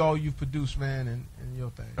who y'all you've produced, man, and your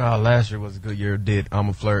thing. Last year was a good year. Did I'm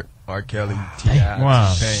a Flirt, R. Kelly, T.I.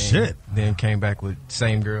 Wow, Shane. shit. Then came back with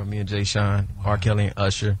Same Girl, me and Jay Sean, R. Kelly and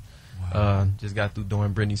Usher. Just got through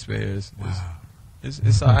doing Britney Spears.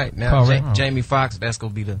 It's all right now. Jamie Foxx, that's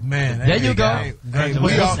gonna be the man. There you go. Hey,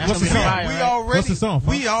 What's the song?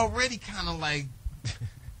 We already kind of like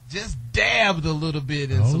just dabbed a little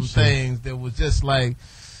bit in some things that was just like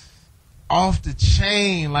off the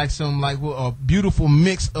chain, like some like a beautiful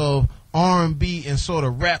mix of R&B and sort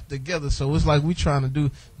of rap together. So it's like we trying to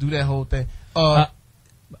do that whole thing. I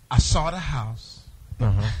saw the house.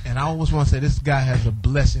 And I always want to say this guy has a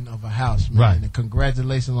blessing of a house, man. Right. And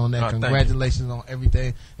congratulations on that. Congratulations on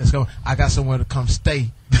everything that's going. I got somewhere to come stay.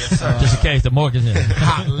 Yes, sir. Just in case the mortgage is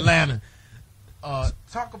hot Atlanta.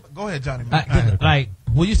 Go ahead, Johnny. Like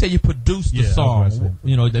when you say you produced the song,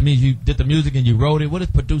 you know that means you did the music and you wrote it. What does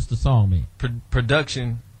produce the song mean?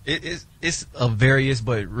 Production. It's a various,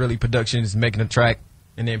 but really production is making a track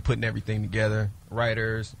and then putting everything together.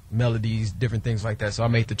 Writers, melodies, different things like that. So I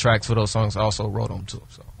made the tracks for those songs. I also wrote them too.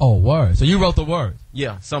 So. Oh, word. So you wrote the words?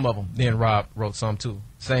 Yeah, some of them. Then Rob wrote some too.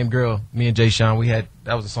 Same Girl, me and Jay Sean, that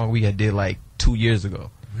was a song we had did like 2 years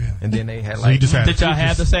ago. Really? And then they had like. Did y'all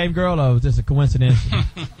have the same girl or was this a coincidence?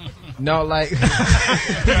 No, like. He looked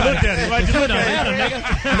at him. Like, you looked at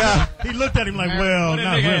him. No. He looked at him like, well,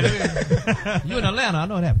 not really. You in Atlanta, I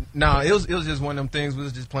know what happened. No, it was just one of them things. We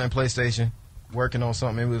was just playing PlayStation, working on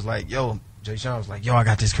something. It was like, yo. Jay Sean was like, yo, I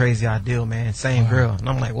got this crazy idea, man. Same girl. And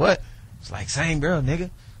I'm like, what? It's like, same girl, nigga.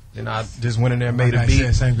 Then I just went in there and made a beat.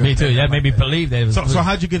 Me too. That made me believe that. So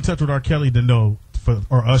how'd you get in touch with R. Kelly to know,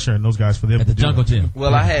 or Usher and those guys for them at the Jungle Gym?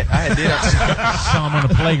 Well, I had did. Saw him on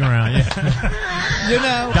the playground, yeah. You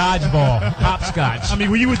know, dodgeball, hopscotch. I mean,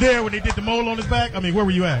 when you was there when they did the mole on his back, I mean, where were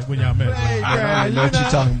you at when y'all met? I don't know what you're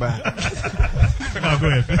talking about. No, go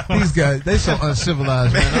ahead. These guys, they so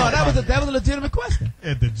uncivilized, man. No, that was a legitimate question.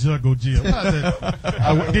 At the Jungle Gym.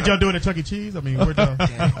 Did y'all do it at Chuck E. Cheese? I mean, where'd y'all?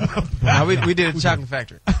 No, we did it at Chocolate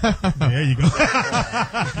Factory. There you go.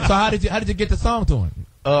 So how did you get the song to him?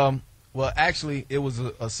 Well, actually, it was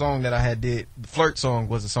a song that I had did. The Flirt song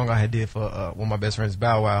was a song I had did for one of my best friends,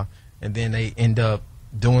 Bow Wow, and then they end up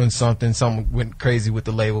doing something. Something went crazy with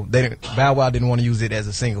the label. Bow Wow didn't want to use it as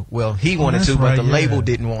a single. Well, he wanted to, but the label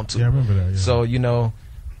didn't want to. Yeah, I remember that. Yeah. So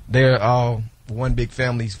they're all one big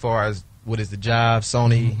family as far as what is the job,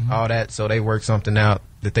 Sony, all that. So they worked something out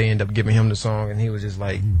that they end up giving him the song, and he was just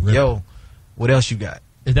like, "Yo, what else you got?"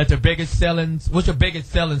 Is that your biggest selling? What's your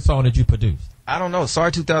biggest selling song that you produced? I don't know.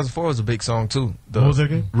 Sorry 2004 was a big song too. What was that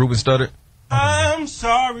again? Ruben Studdard. I'm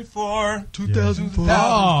sorry for 2004.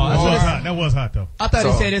 Oh, that was hot though. I thought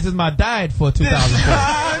he said this is my diet for 2004.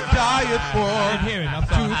 My diet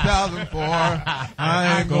for 2004.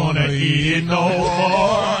 I ain't gonna eat it no more.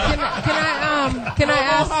 Can I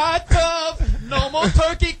ask? Hot tub, no more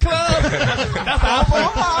turkey club. That's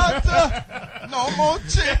hot tub, no more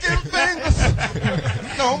chicken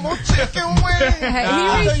fingers, no more chicken wings.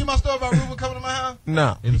 I tell you my story about Ruben coming to my house.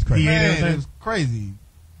 No, it was crazy. Man, it was crazy.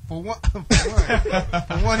 For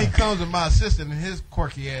one, he comes with my assistant and his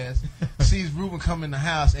quirky ass sees Ruben come in the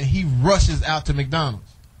house and he rushes out to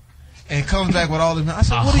McDonald's and comes back with all his. I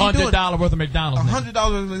said, "What are you doing?" $100 worth of McDonald's.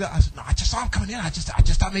 $100. I said, "No, I just saw him coming in. I just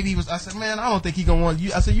thought maybe he was." I said, "Man, I don't think he gonna want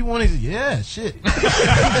you." I said, "You want it?" Yeah, shit. Before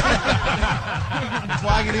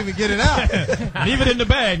I can even get it out, leave it in the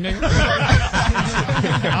bag, nigga.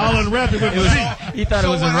 I'll unwrap it with the seat. He thought it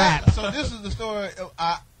was a wrap. So this is the story.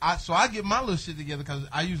 So I get my little shit together because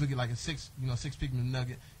I usually get like a six piece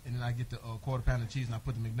McNugget, and then I get the quarter pound of cheese, and I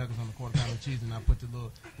put the McNuggets on the quarter pound of cheese, and I put the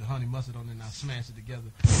honey mustard on it, and I smash it together.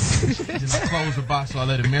 Then I close the box, so I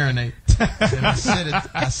let it marinate. Then I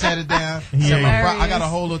set it down. I got a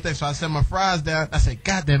whole little thing, so I set my fries down. I said,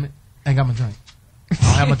 "God damn it, I ain't got my drink. I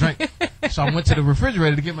don't have my drink." So I went to the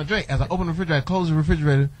refrigerator to get my drink. As I opened the refrigerator, I closed the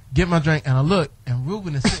refrigerator, get my drink, and I look, and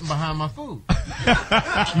Ruben is sitting behind my food.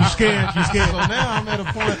 You scared? So now I'm at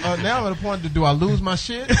a point. Do I lose my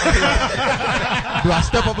shit? Do I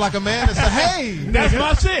step up like a man and say, "Hey, that's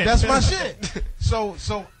my shit"? That's my shit. So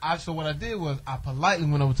what I did was I politely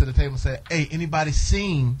went over to the table and said, "Hey, anybody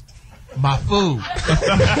seen my food?"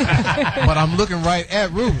 But I'm looking right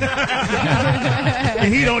at Ruben.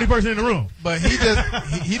 And he the only person in the room. But he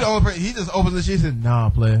the only person. He just opens the shit and says, "Nah,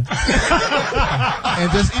 player,"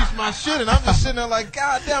 and just eats my shit. And I'm just sitting there like,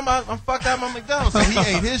 God damn, I'm fucked out my McDonald's. So he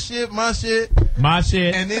ate his shit, my shit,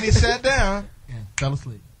 and then he sat down and fell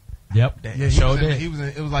asleep. Yep. Yeah,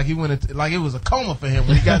 it was like he went into, like it was a coma for him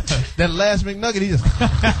when he got that last McNugget. He just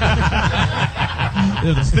it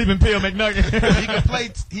was a sleeping pill McNugget.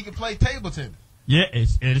 he could play table tennis. Yeah,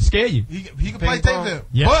 it'll scare you. He could play table tennis.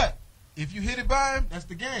 Yep. But if you hit it by him, that's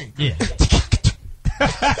the game. Yeah.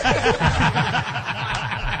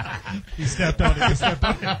 He stepped on it.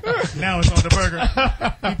 Now it's on the burger.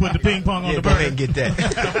 He put the ping pong on the burger. Go ahead and get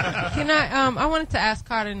that. Can I wanted to ask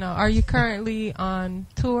Kardinal, are you currently on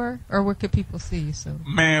tour, or where could people see you soon?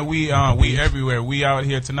 Man, we everywhere. We out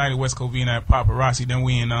here tonight at West Covina at Paparazzi. Then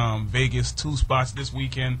we in Vegas, 2 spots this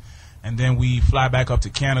weekend. And then we fly back up to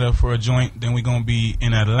Canada for a joint. Then we're going to be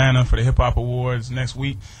in Atlanta for the Hip Hop Awards next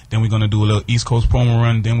week. Then we're going to do a little East Coast promo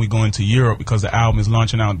run. Then we're going to Europe because the album is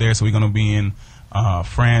launching out there. So we're going to be in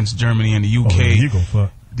France, Germany, and the UK. Oh, you go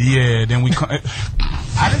fuck. Yeah, then we...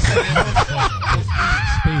 I didn't say that.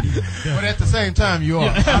 But at the same time, you are.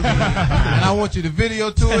 And I want you to video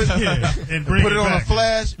to it and put it on a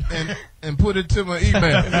flash and put it to my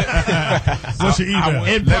email. What's your email?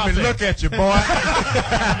 Let me look at you, boy.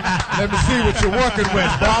 Let me see what you're working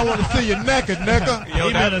with, boy. I want to see you naked, nigga. Yo,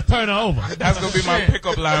 Email is turn her over. That's going to be my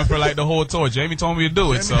pickup line for like the whole tour. Jamie told me to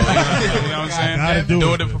do it, so you know what I'm saying?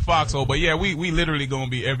 Do it for Foxxhole. But yeah, we literally going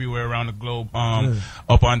to be everywhere around the globe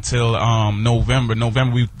up until November.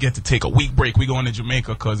 November, we get to take a week break. We going to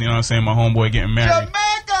Jamaica because, you know what I'm saying, my homeboy getting married.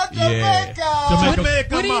 Jamaica!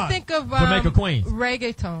 What do you think of Jamaica Queens?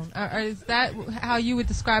 Reggaeton? Is that how you would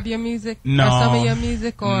describe your music? No. Or some of your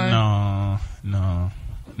music? Or No,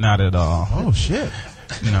 not at all. Oh, shit.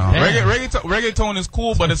 No. Reggaeton is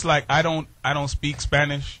cool, but it's like I don't speak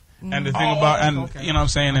Spanish. And the thing about, you know what I'm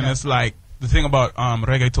saying, and it's like, the thing about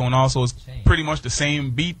reggaeton also is pretty much the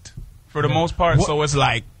same beat for the most part, so it's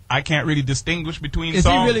like, I can't really distinguish between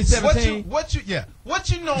songs. Is he really 17? What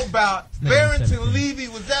you know about Barrington Levy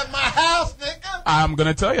was at my house, nigga? I'm going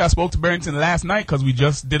to tell you, I spoke to Barrington last night because we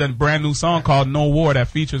just did a brand new song called No War that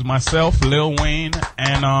features myself, Lil Wayne,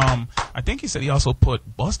 and I think he said he also put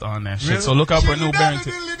Busta on that shit. Really? So look out for a new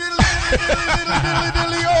Barrington.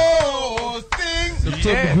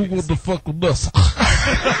 Yeah. Who would the fuck with us?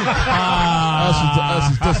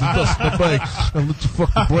 That's the break. And let your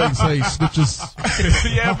fucking brains say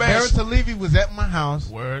snitches. Yeah, man. Barrington Levy was at my house.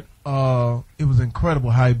 Word. It was incredible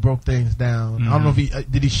how he broke things down. I don't know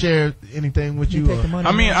if did he share anything with you?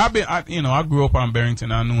 I mean, I grew up on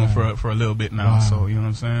Barrington. I knew him for a little bit now, so you know what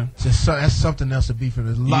I'm saying. That's something else to be from.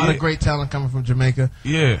 There's a lot of great talent coming from Jamaica.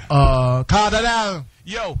 Yeah. Kardinal.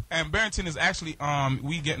 Yo, and Barrington is actually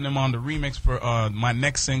we getting them on the remix for my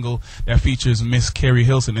next single that features Miss Carrie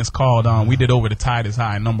Hilson. It's called we did Over the Tide Is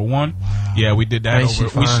High, #1. Wow. Yeah, we did that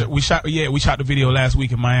over. We shot the video last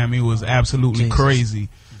week in Miami. It was absolutely crazy.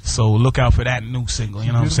 So look out for that new single.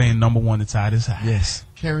 You know what I'm saying? #1, The Tide Is High. Yes.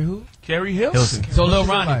 Carrie who? Carrie Hilson. So Lil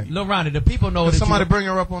Ronnie, the people know that somebody bring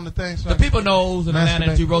her up on the thing. The people knows in Atlanta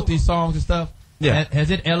that you wrote these songs and stuff. Yeah. Has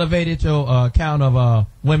it elevated your count of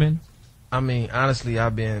women? I mean, honestly,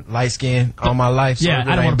 I've been light-skinned all my life, so yeah,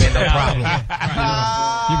 it ain't been no problem. You're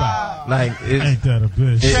right. Like, ain't that a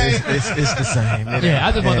bitch? It's the same. Yeah,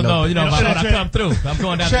 I just want to know, when I come through. I'm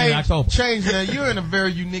going down in October. Change now. You're in a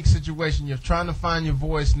very unique situation. You're trying to find your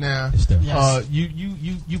voice now. Yes.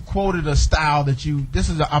 You quoted a style that this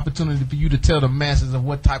is an opportunity for you to tell the masses of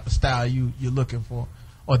what type of style you're looking for,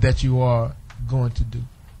 or that you are going to do.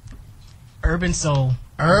 Urban soul.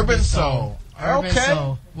 Urban soul. Urban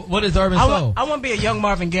soul. What is urban soul? I want to be a young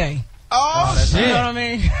Marvin Gaye. Oh, shit. You know what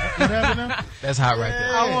I mean? That's hot right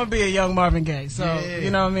there. I want to be a young Marvin Gaye. So,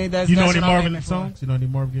 you know what I mean? That's any Marvin songs? You know any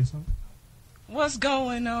Marvin Gaye songs? What's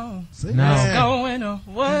going on? No. What's going on?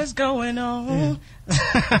 What's going on?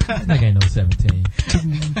 That ain't no 17.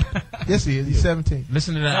 Yes, he is. He's 17.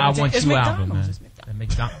 Listen to the I Want You album, man.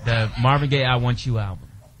 The Marvin Gaye I Want You album.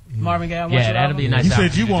 Marvin Gaye, I want you. Yeah, that'll be a nice album. You album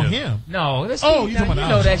said you want him. No, that's you talking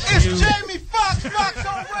about that shit. It's Jamie Foxx,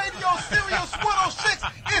 Foxxhole Radio, Sirius 106.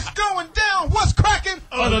 It's going down. What's cracking?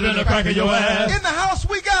 Other than the crack of your ass. In the house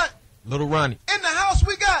we got Little Ronnie. In the house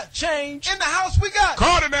we got Change. In the house we got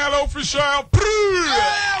Kardinal official.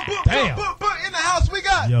 Damn. In the house we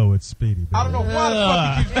got. Yo, it's Speedy. I don't know why the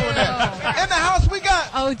fuck you keep doing that. In the house we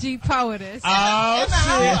got OG Poetess.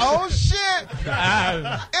 Oh shit.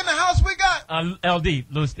 In the house we got LD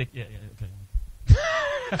Louis Stick. Yeah. Okay.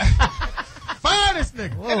 Fire love this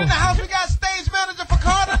nigga. And in the house we got stage manager for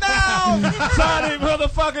Kardinal. Johnny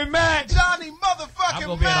motherfucking Mack. Johnny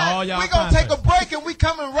motherfucking Mack. We gonna take a break and we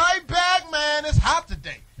coming right back, man. It's hot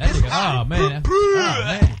today. Oh man.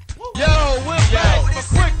 Yo, we're back from a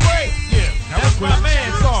quick break. Yeah, that's my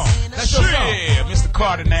man's song. That's your song. Yeah, Mr.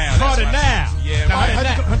 Kardinal. Kardinal. Yeah, man.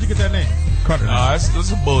 How'd you get that name? Kardinal.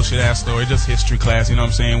 It's a bullshit ass story. Just history class. You know what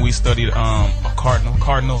I'm saying? We studied a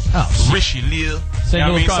Cardinal Richelieu. You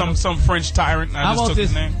know what I mean? Some French tyrant. I just took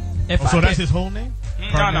his name. So that's his whole name?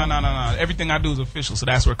 No. Everything I do is official, so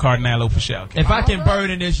that's where Kardinal official came. If I can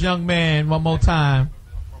burden this young man one more time,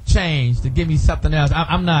 change to give me something else.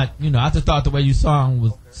 I'm not, I just thought the way you sing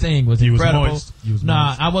was incredible. Moist.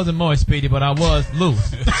 I wasn't moist, Speedy, but I was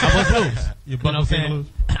loose. I was loose. You know what I'm saying? Loose?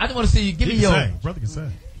 I just want to see you. Give me your. Brother can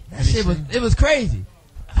sing. That shit was crazy.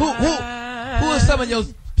 Who are some of your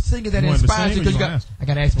singers that inspired you? Because I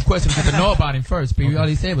got to ask him a question to get to know about him first, Speedy. All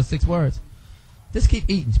he said was 6 words. Just keep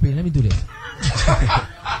eating, Speedy. Let me do this.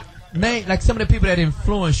 Name like some of the people that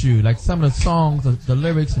influence you, like some of the songs, the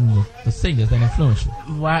lyrics, and the singers that influence you.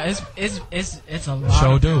 Wow, it's a lot.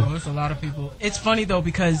 Sure of do. People. It's a lot of people. It's funny though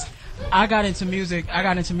because I got into music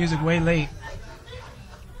way late.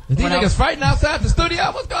 Is these niggas fighting outside the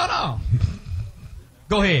studio? What's going on?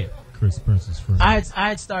 Go ahead. Chris Prince's friend. I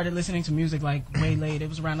had started listening to music like way late. It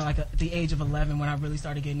was around the age of 11 when I really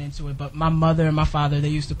started getting into it. But my mother and my father, they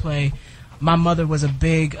used to play. My mother was a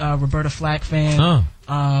big Roberta Flack fan,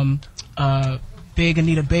 big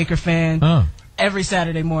Anita Baker fan. Every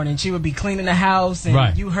Saturday morning, she would be cleaning the house,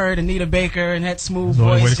 and you heard Anita Baker and that smooth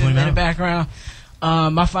voice in the background.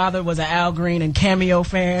 My father was an Al Green and Cameo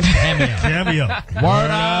fan. Cameo. Word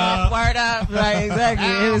up. Right, exactly.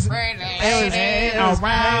 It was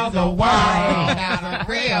around the world. Now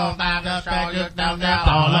the real Bible show you them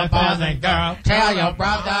all the boys and girls. Tell your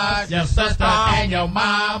brothers, your sister, and your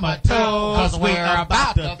mama too, 'cause we're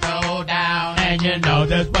about to throw down, and you know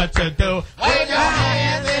that's what you do. Wave your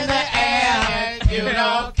hands in the air, you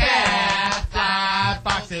don't care. Fly,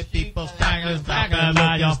 foxy people, stranglers, talking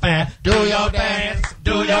about your fan. Do your dance,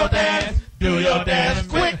 do your dance, do your dance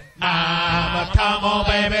quick. Mama, come on,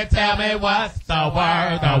 baby, tell me what's the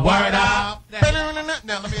word up.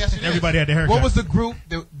 Now let me ask you this. Everybody had their haircut. What was the group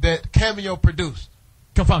that Cameo produced?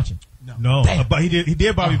 Confunction. No, but he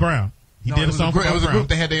did Bobby Brown. He did a song for Bobby Brown. It was a group.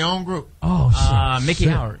 They had their own group. Oh shit. Mickey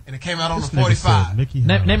Howard. And it came out on the 45.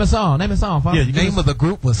 Name a song. Yeah, the name of the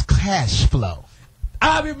group was Cash Flow.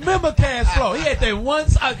 I remember Cash Flow. He had that one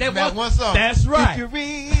song. That's right. If you're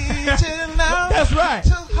reaching out, that's right.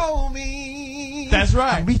 To hold me, that's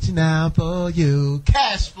right. I'm reaching out for you.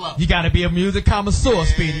 Cash Flow. You got to be a music connoisseur,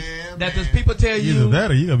 Speedy. That does people tell you? Either that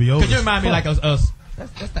or you gotta be old. Cause you remind me like us.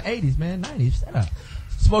 That's the 80s, man. 90s. Shut up.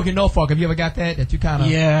 Smoking Norfolk. Have you ever got that you kind of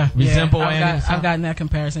resemble? I've gotten that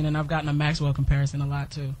comparison, and I've gotten a Maxwell comparison a lot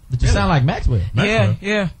too. But you sound like Maxwell. Yeah.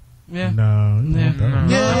 No.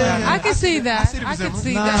 I can see that. I can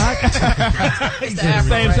see that. It's the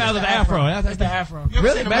same sound as the Afro. That's the Afro. You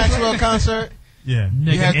ever seen a Maxwell concert? Yeah.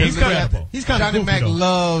 He's credible. He's kind of Johnny Mack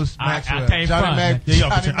loves Maxwell.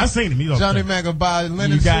 I seen him. Johnny Mack will buy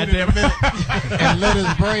linen suit in a minute and let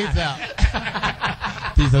his braids out.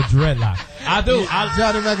 He's a dreadlock. I do.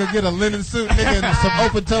 Johnny Mack will get a linen suit, nigga, and some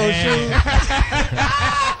open-toe shoes.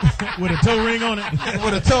 With a toe ring on it.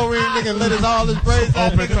 With a toe ring, nigga, all his braids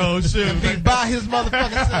out. Open-toe shoes. He buy his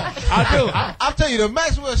motherfucking self. I do. I'll tell you, the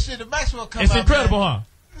Maxwell shit, comes it's out. It's incredible, man.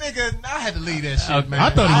 Nigga, I had to leave that shit, man. I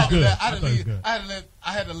thought it was good.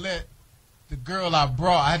 I had to let the girl I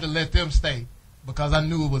brought, I had to let them stay. Because I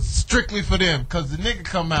knew it was strictly for them. Because the nigga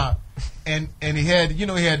come out and he had, he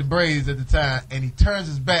had the braids at the time, and he turns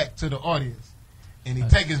his back to the audience. And he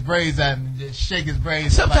take his braids out and just shake his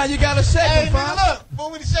braids. Sometimes you gotta shake them, nigga, look,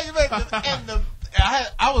 but when he shake his braids, and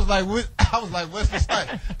I was like Wesley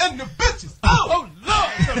Snipes. And the bitches, oh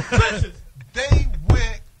Lord, the bitches, they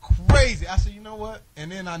went crazy. I said, you know what?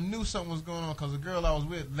 And then I knew something was going on because the girl I was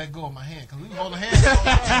with let go of my hand because we were holding hands.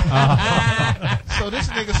 So this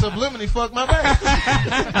nigga subliminally fucked my back.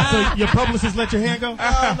 So your publicist let your hand go? No,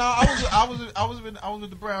 I was with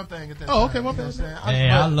the Brown thing at that time. Oh, okay, what bad?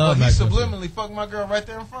 I love that. He Maxwell subliminally fucked my girl right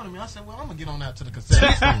there in front of me. I said, well, I'm gonna get on out to the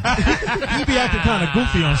cassette. He be acting kind of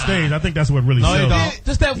goofy on stage. I think that's what really sells him.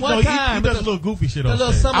 Just that one time. He does a little goofy shit on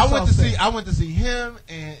stage. I went to see him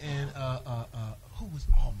and who was?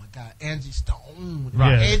 Oh my God, Angie Stone.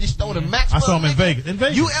 Right. Angie Stone and Maxwell. I saw him in Vegas. In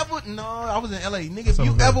Vegas? You ever? No, I was in LA. Nigga, if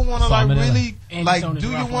you ever want to like really like,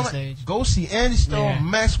 do you want to go see Angie Stone,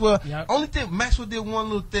 Maxwell? Yep. Only thing, Maxwell did one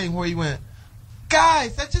little thing where he went,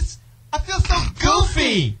 guys, I feel so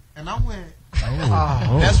goofy, and I went.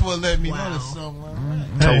 That's what let me know that someone.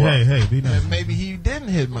 Hey, be nice. Maybe he didn't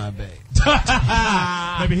hit my bag.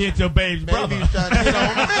 Maybe hit your baby's brother. Maybe he's trying to hit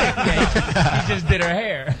on me. He just did her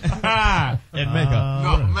hair. And makeup.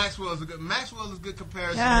 No, Maxwell is a good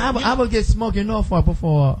comparison. Yeah, I would get Smokey Norfolk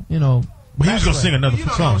before, you know. But he was gonna sing another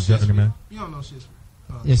song, man. You don't know shit.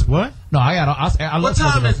 It's what? No, I love what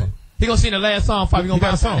time is it? He gonna sing the last song. He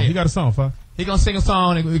got a song. He got a song, Fox. He gonna sing a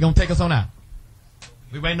song and we gonna take us on out.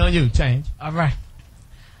 We waiting on you, Change. All right.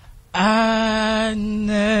 I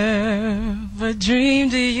never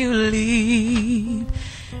dreamed of you leave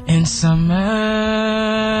in summer.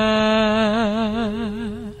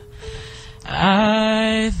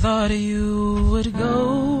 I thought you would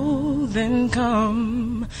go, then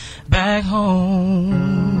come back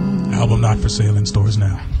home. Album not for sale in stores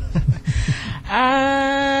now.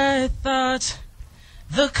 I thought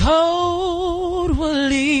the cold would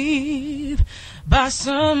leave by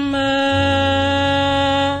summer,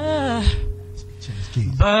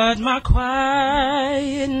 but my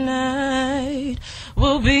quiet night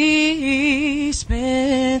will be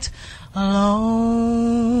spent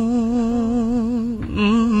alone.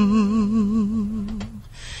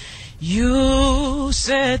 You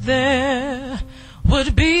said there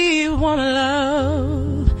would be one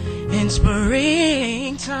love in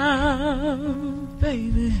springtime,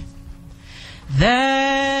 baby.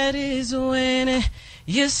 That is when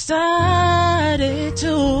you started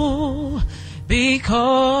to be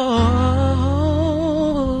cold.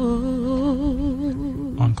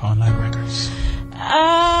 On Conline Records.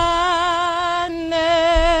 I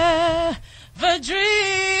never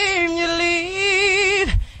dreamed you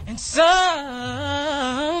leave in summer,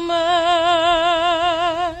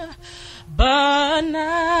 but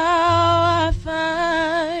now I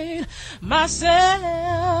find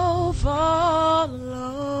myself all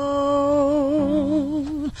alone.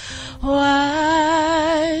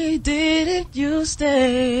 Why didn't you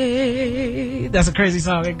stay? That's a crazy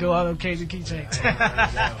song. It go all the crazy key change.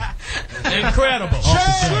 Incredible.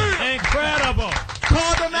 Incredible.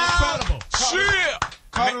 Kardinal. Shit.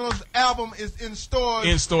 Kardinal's album is in stores.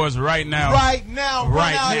 In stores right now. Right now.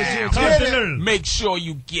 Make sure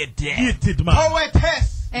you get that. Get it, man.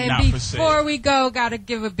 Poetess. And Not before we go, got to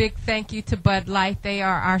give a big thank you to Bud Light. They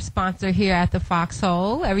are our sponsor here at the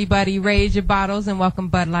Foxxhole. Everybody raise your bottles and welcome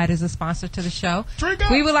Bud Light as a sponsor to the show.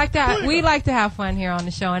 We like to have fun here on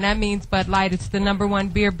the show, and that means Bud Light. It's the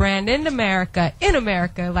 #1 beer brand in America,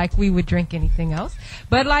 like we would drink anything else.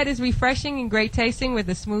 Bud Light is refreshing and great tasting with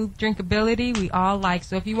a smooth drinkability we all like.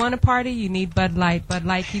 So if you want to party, you need Bud Light. Bud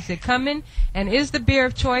Light keeps it coming and is the beer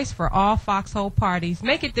of choice for all Foxxhole parties.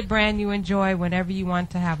 Make it the brand you enjoy whenever you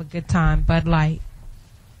want to have a good time. Bud Light.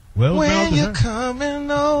 Well, when you're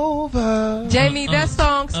coming over, Jamie, that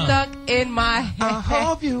song stuck in my head. I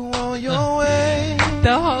hope you on your way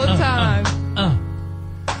the whole time.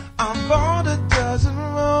 I bought a dozen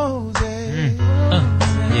roses.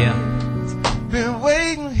 Yeah. Been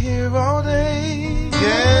waiting here all day.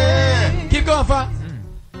 Yeah. Keep going, Fox.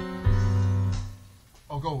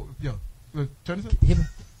 Oh, go. Yo. Turn it up.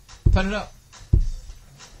 Turn it up.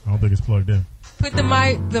 I don't think it's plugged in. Put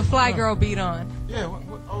the Fly Girl beat on. Yeah.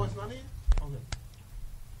 Oh, it's not in? Okay.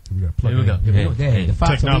 We got plugged Here we go. in. The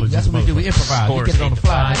Fox, Technology. that's what we do. We improvise. We get it on the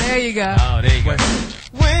fly. There you go. Oh, there you go.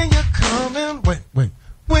 When you're coming, wait.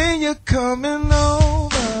 When you're coming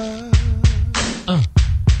over,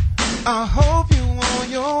 I hope you on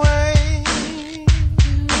your way.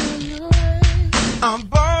 I'm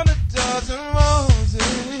bought a dozen roses.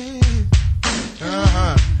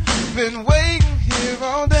 Been waiting here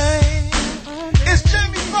all day. It's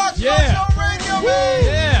Jamie Foxx, Foxxhole Radio, man.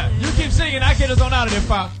 Yeah. You keep singing. I get us on out of there,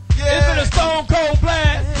 Fox. Yeah. It's in a stone cold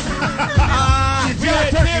blast. We had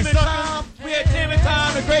Tim and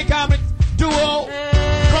Tom, the great comedy duo.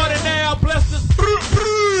 Kardinal blessed us.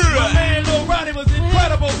 My man, Lil Ronnie, was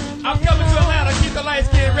incredible. I'm coming to Atlanta. Keep the lights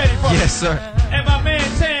getting ready for Yes, sir. And my man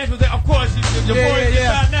Chance was there. Of course, your boy is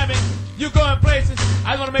dynamic. You going places.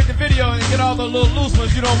 I'm going to make the video and get all the little loose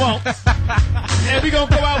ones you don't want. And we going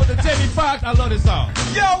to go out with the Jamie Foxx. I love this song.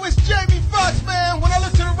 Yo, it's Jamie Foxx, man. When I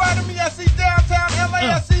look to the right of me, I see downtown LA.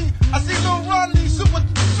 I see Lil Ronnie, super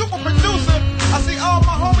producer. I see all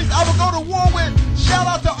my homies I will go to war with. Shout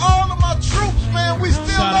out to all of my troops, man. We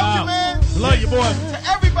still love you, man. Love you, boy. To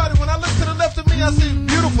everybody, when I look to the left of me, I see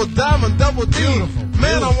beautiful diamond double D.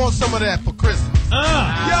 Man, I want some of that for Christmas. Yo,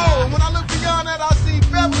 and when I look beyond that, I see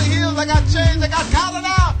Beverly Hills. I got Chains, I got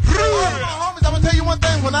Kardinal. All of my homies, I'm gonna tell you one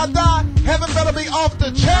thing. When I die, heaven better be off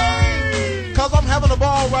the chain. Cause I'm having a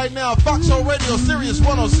ball right now. Foxxhole Radio, Sirius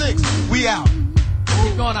 106. We out.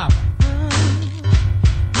 Keep going out.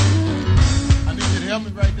 I need you to help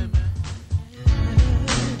me right there, man.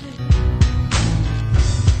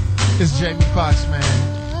 It's Jamie Foxx, man.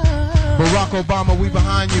 Barack Obama, we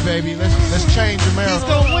behind you, baby. Let's change America. He's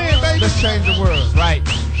gonna win, baby. Let's change the world. Right.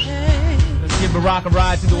 Let's give Barack a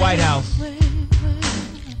ride to the White House.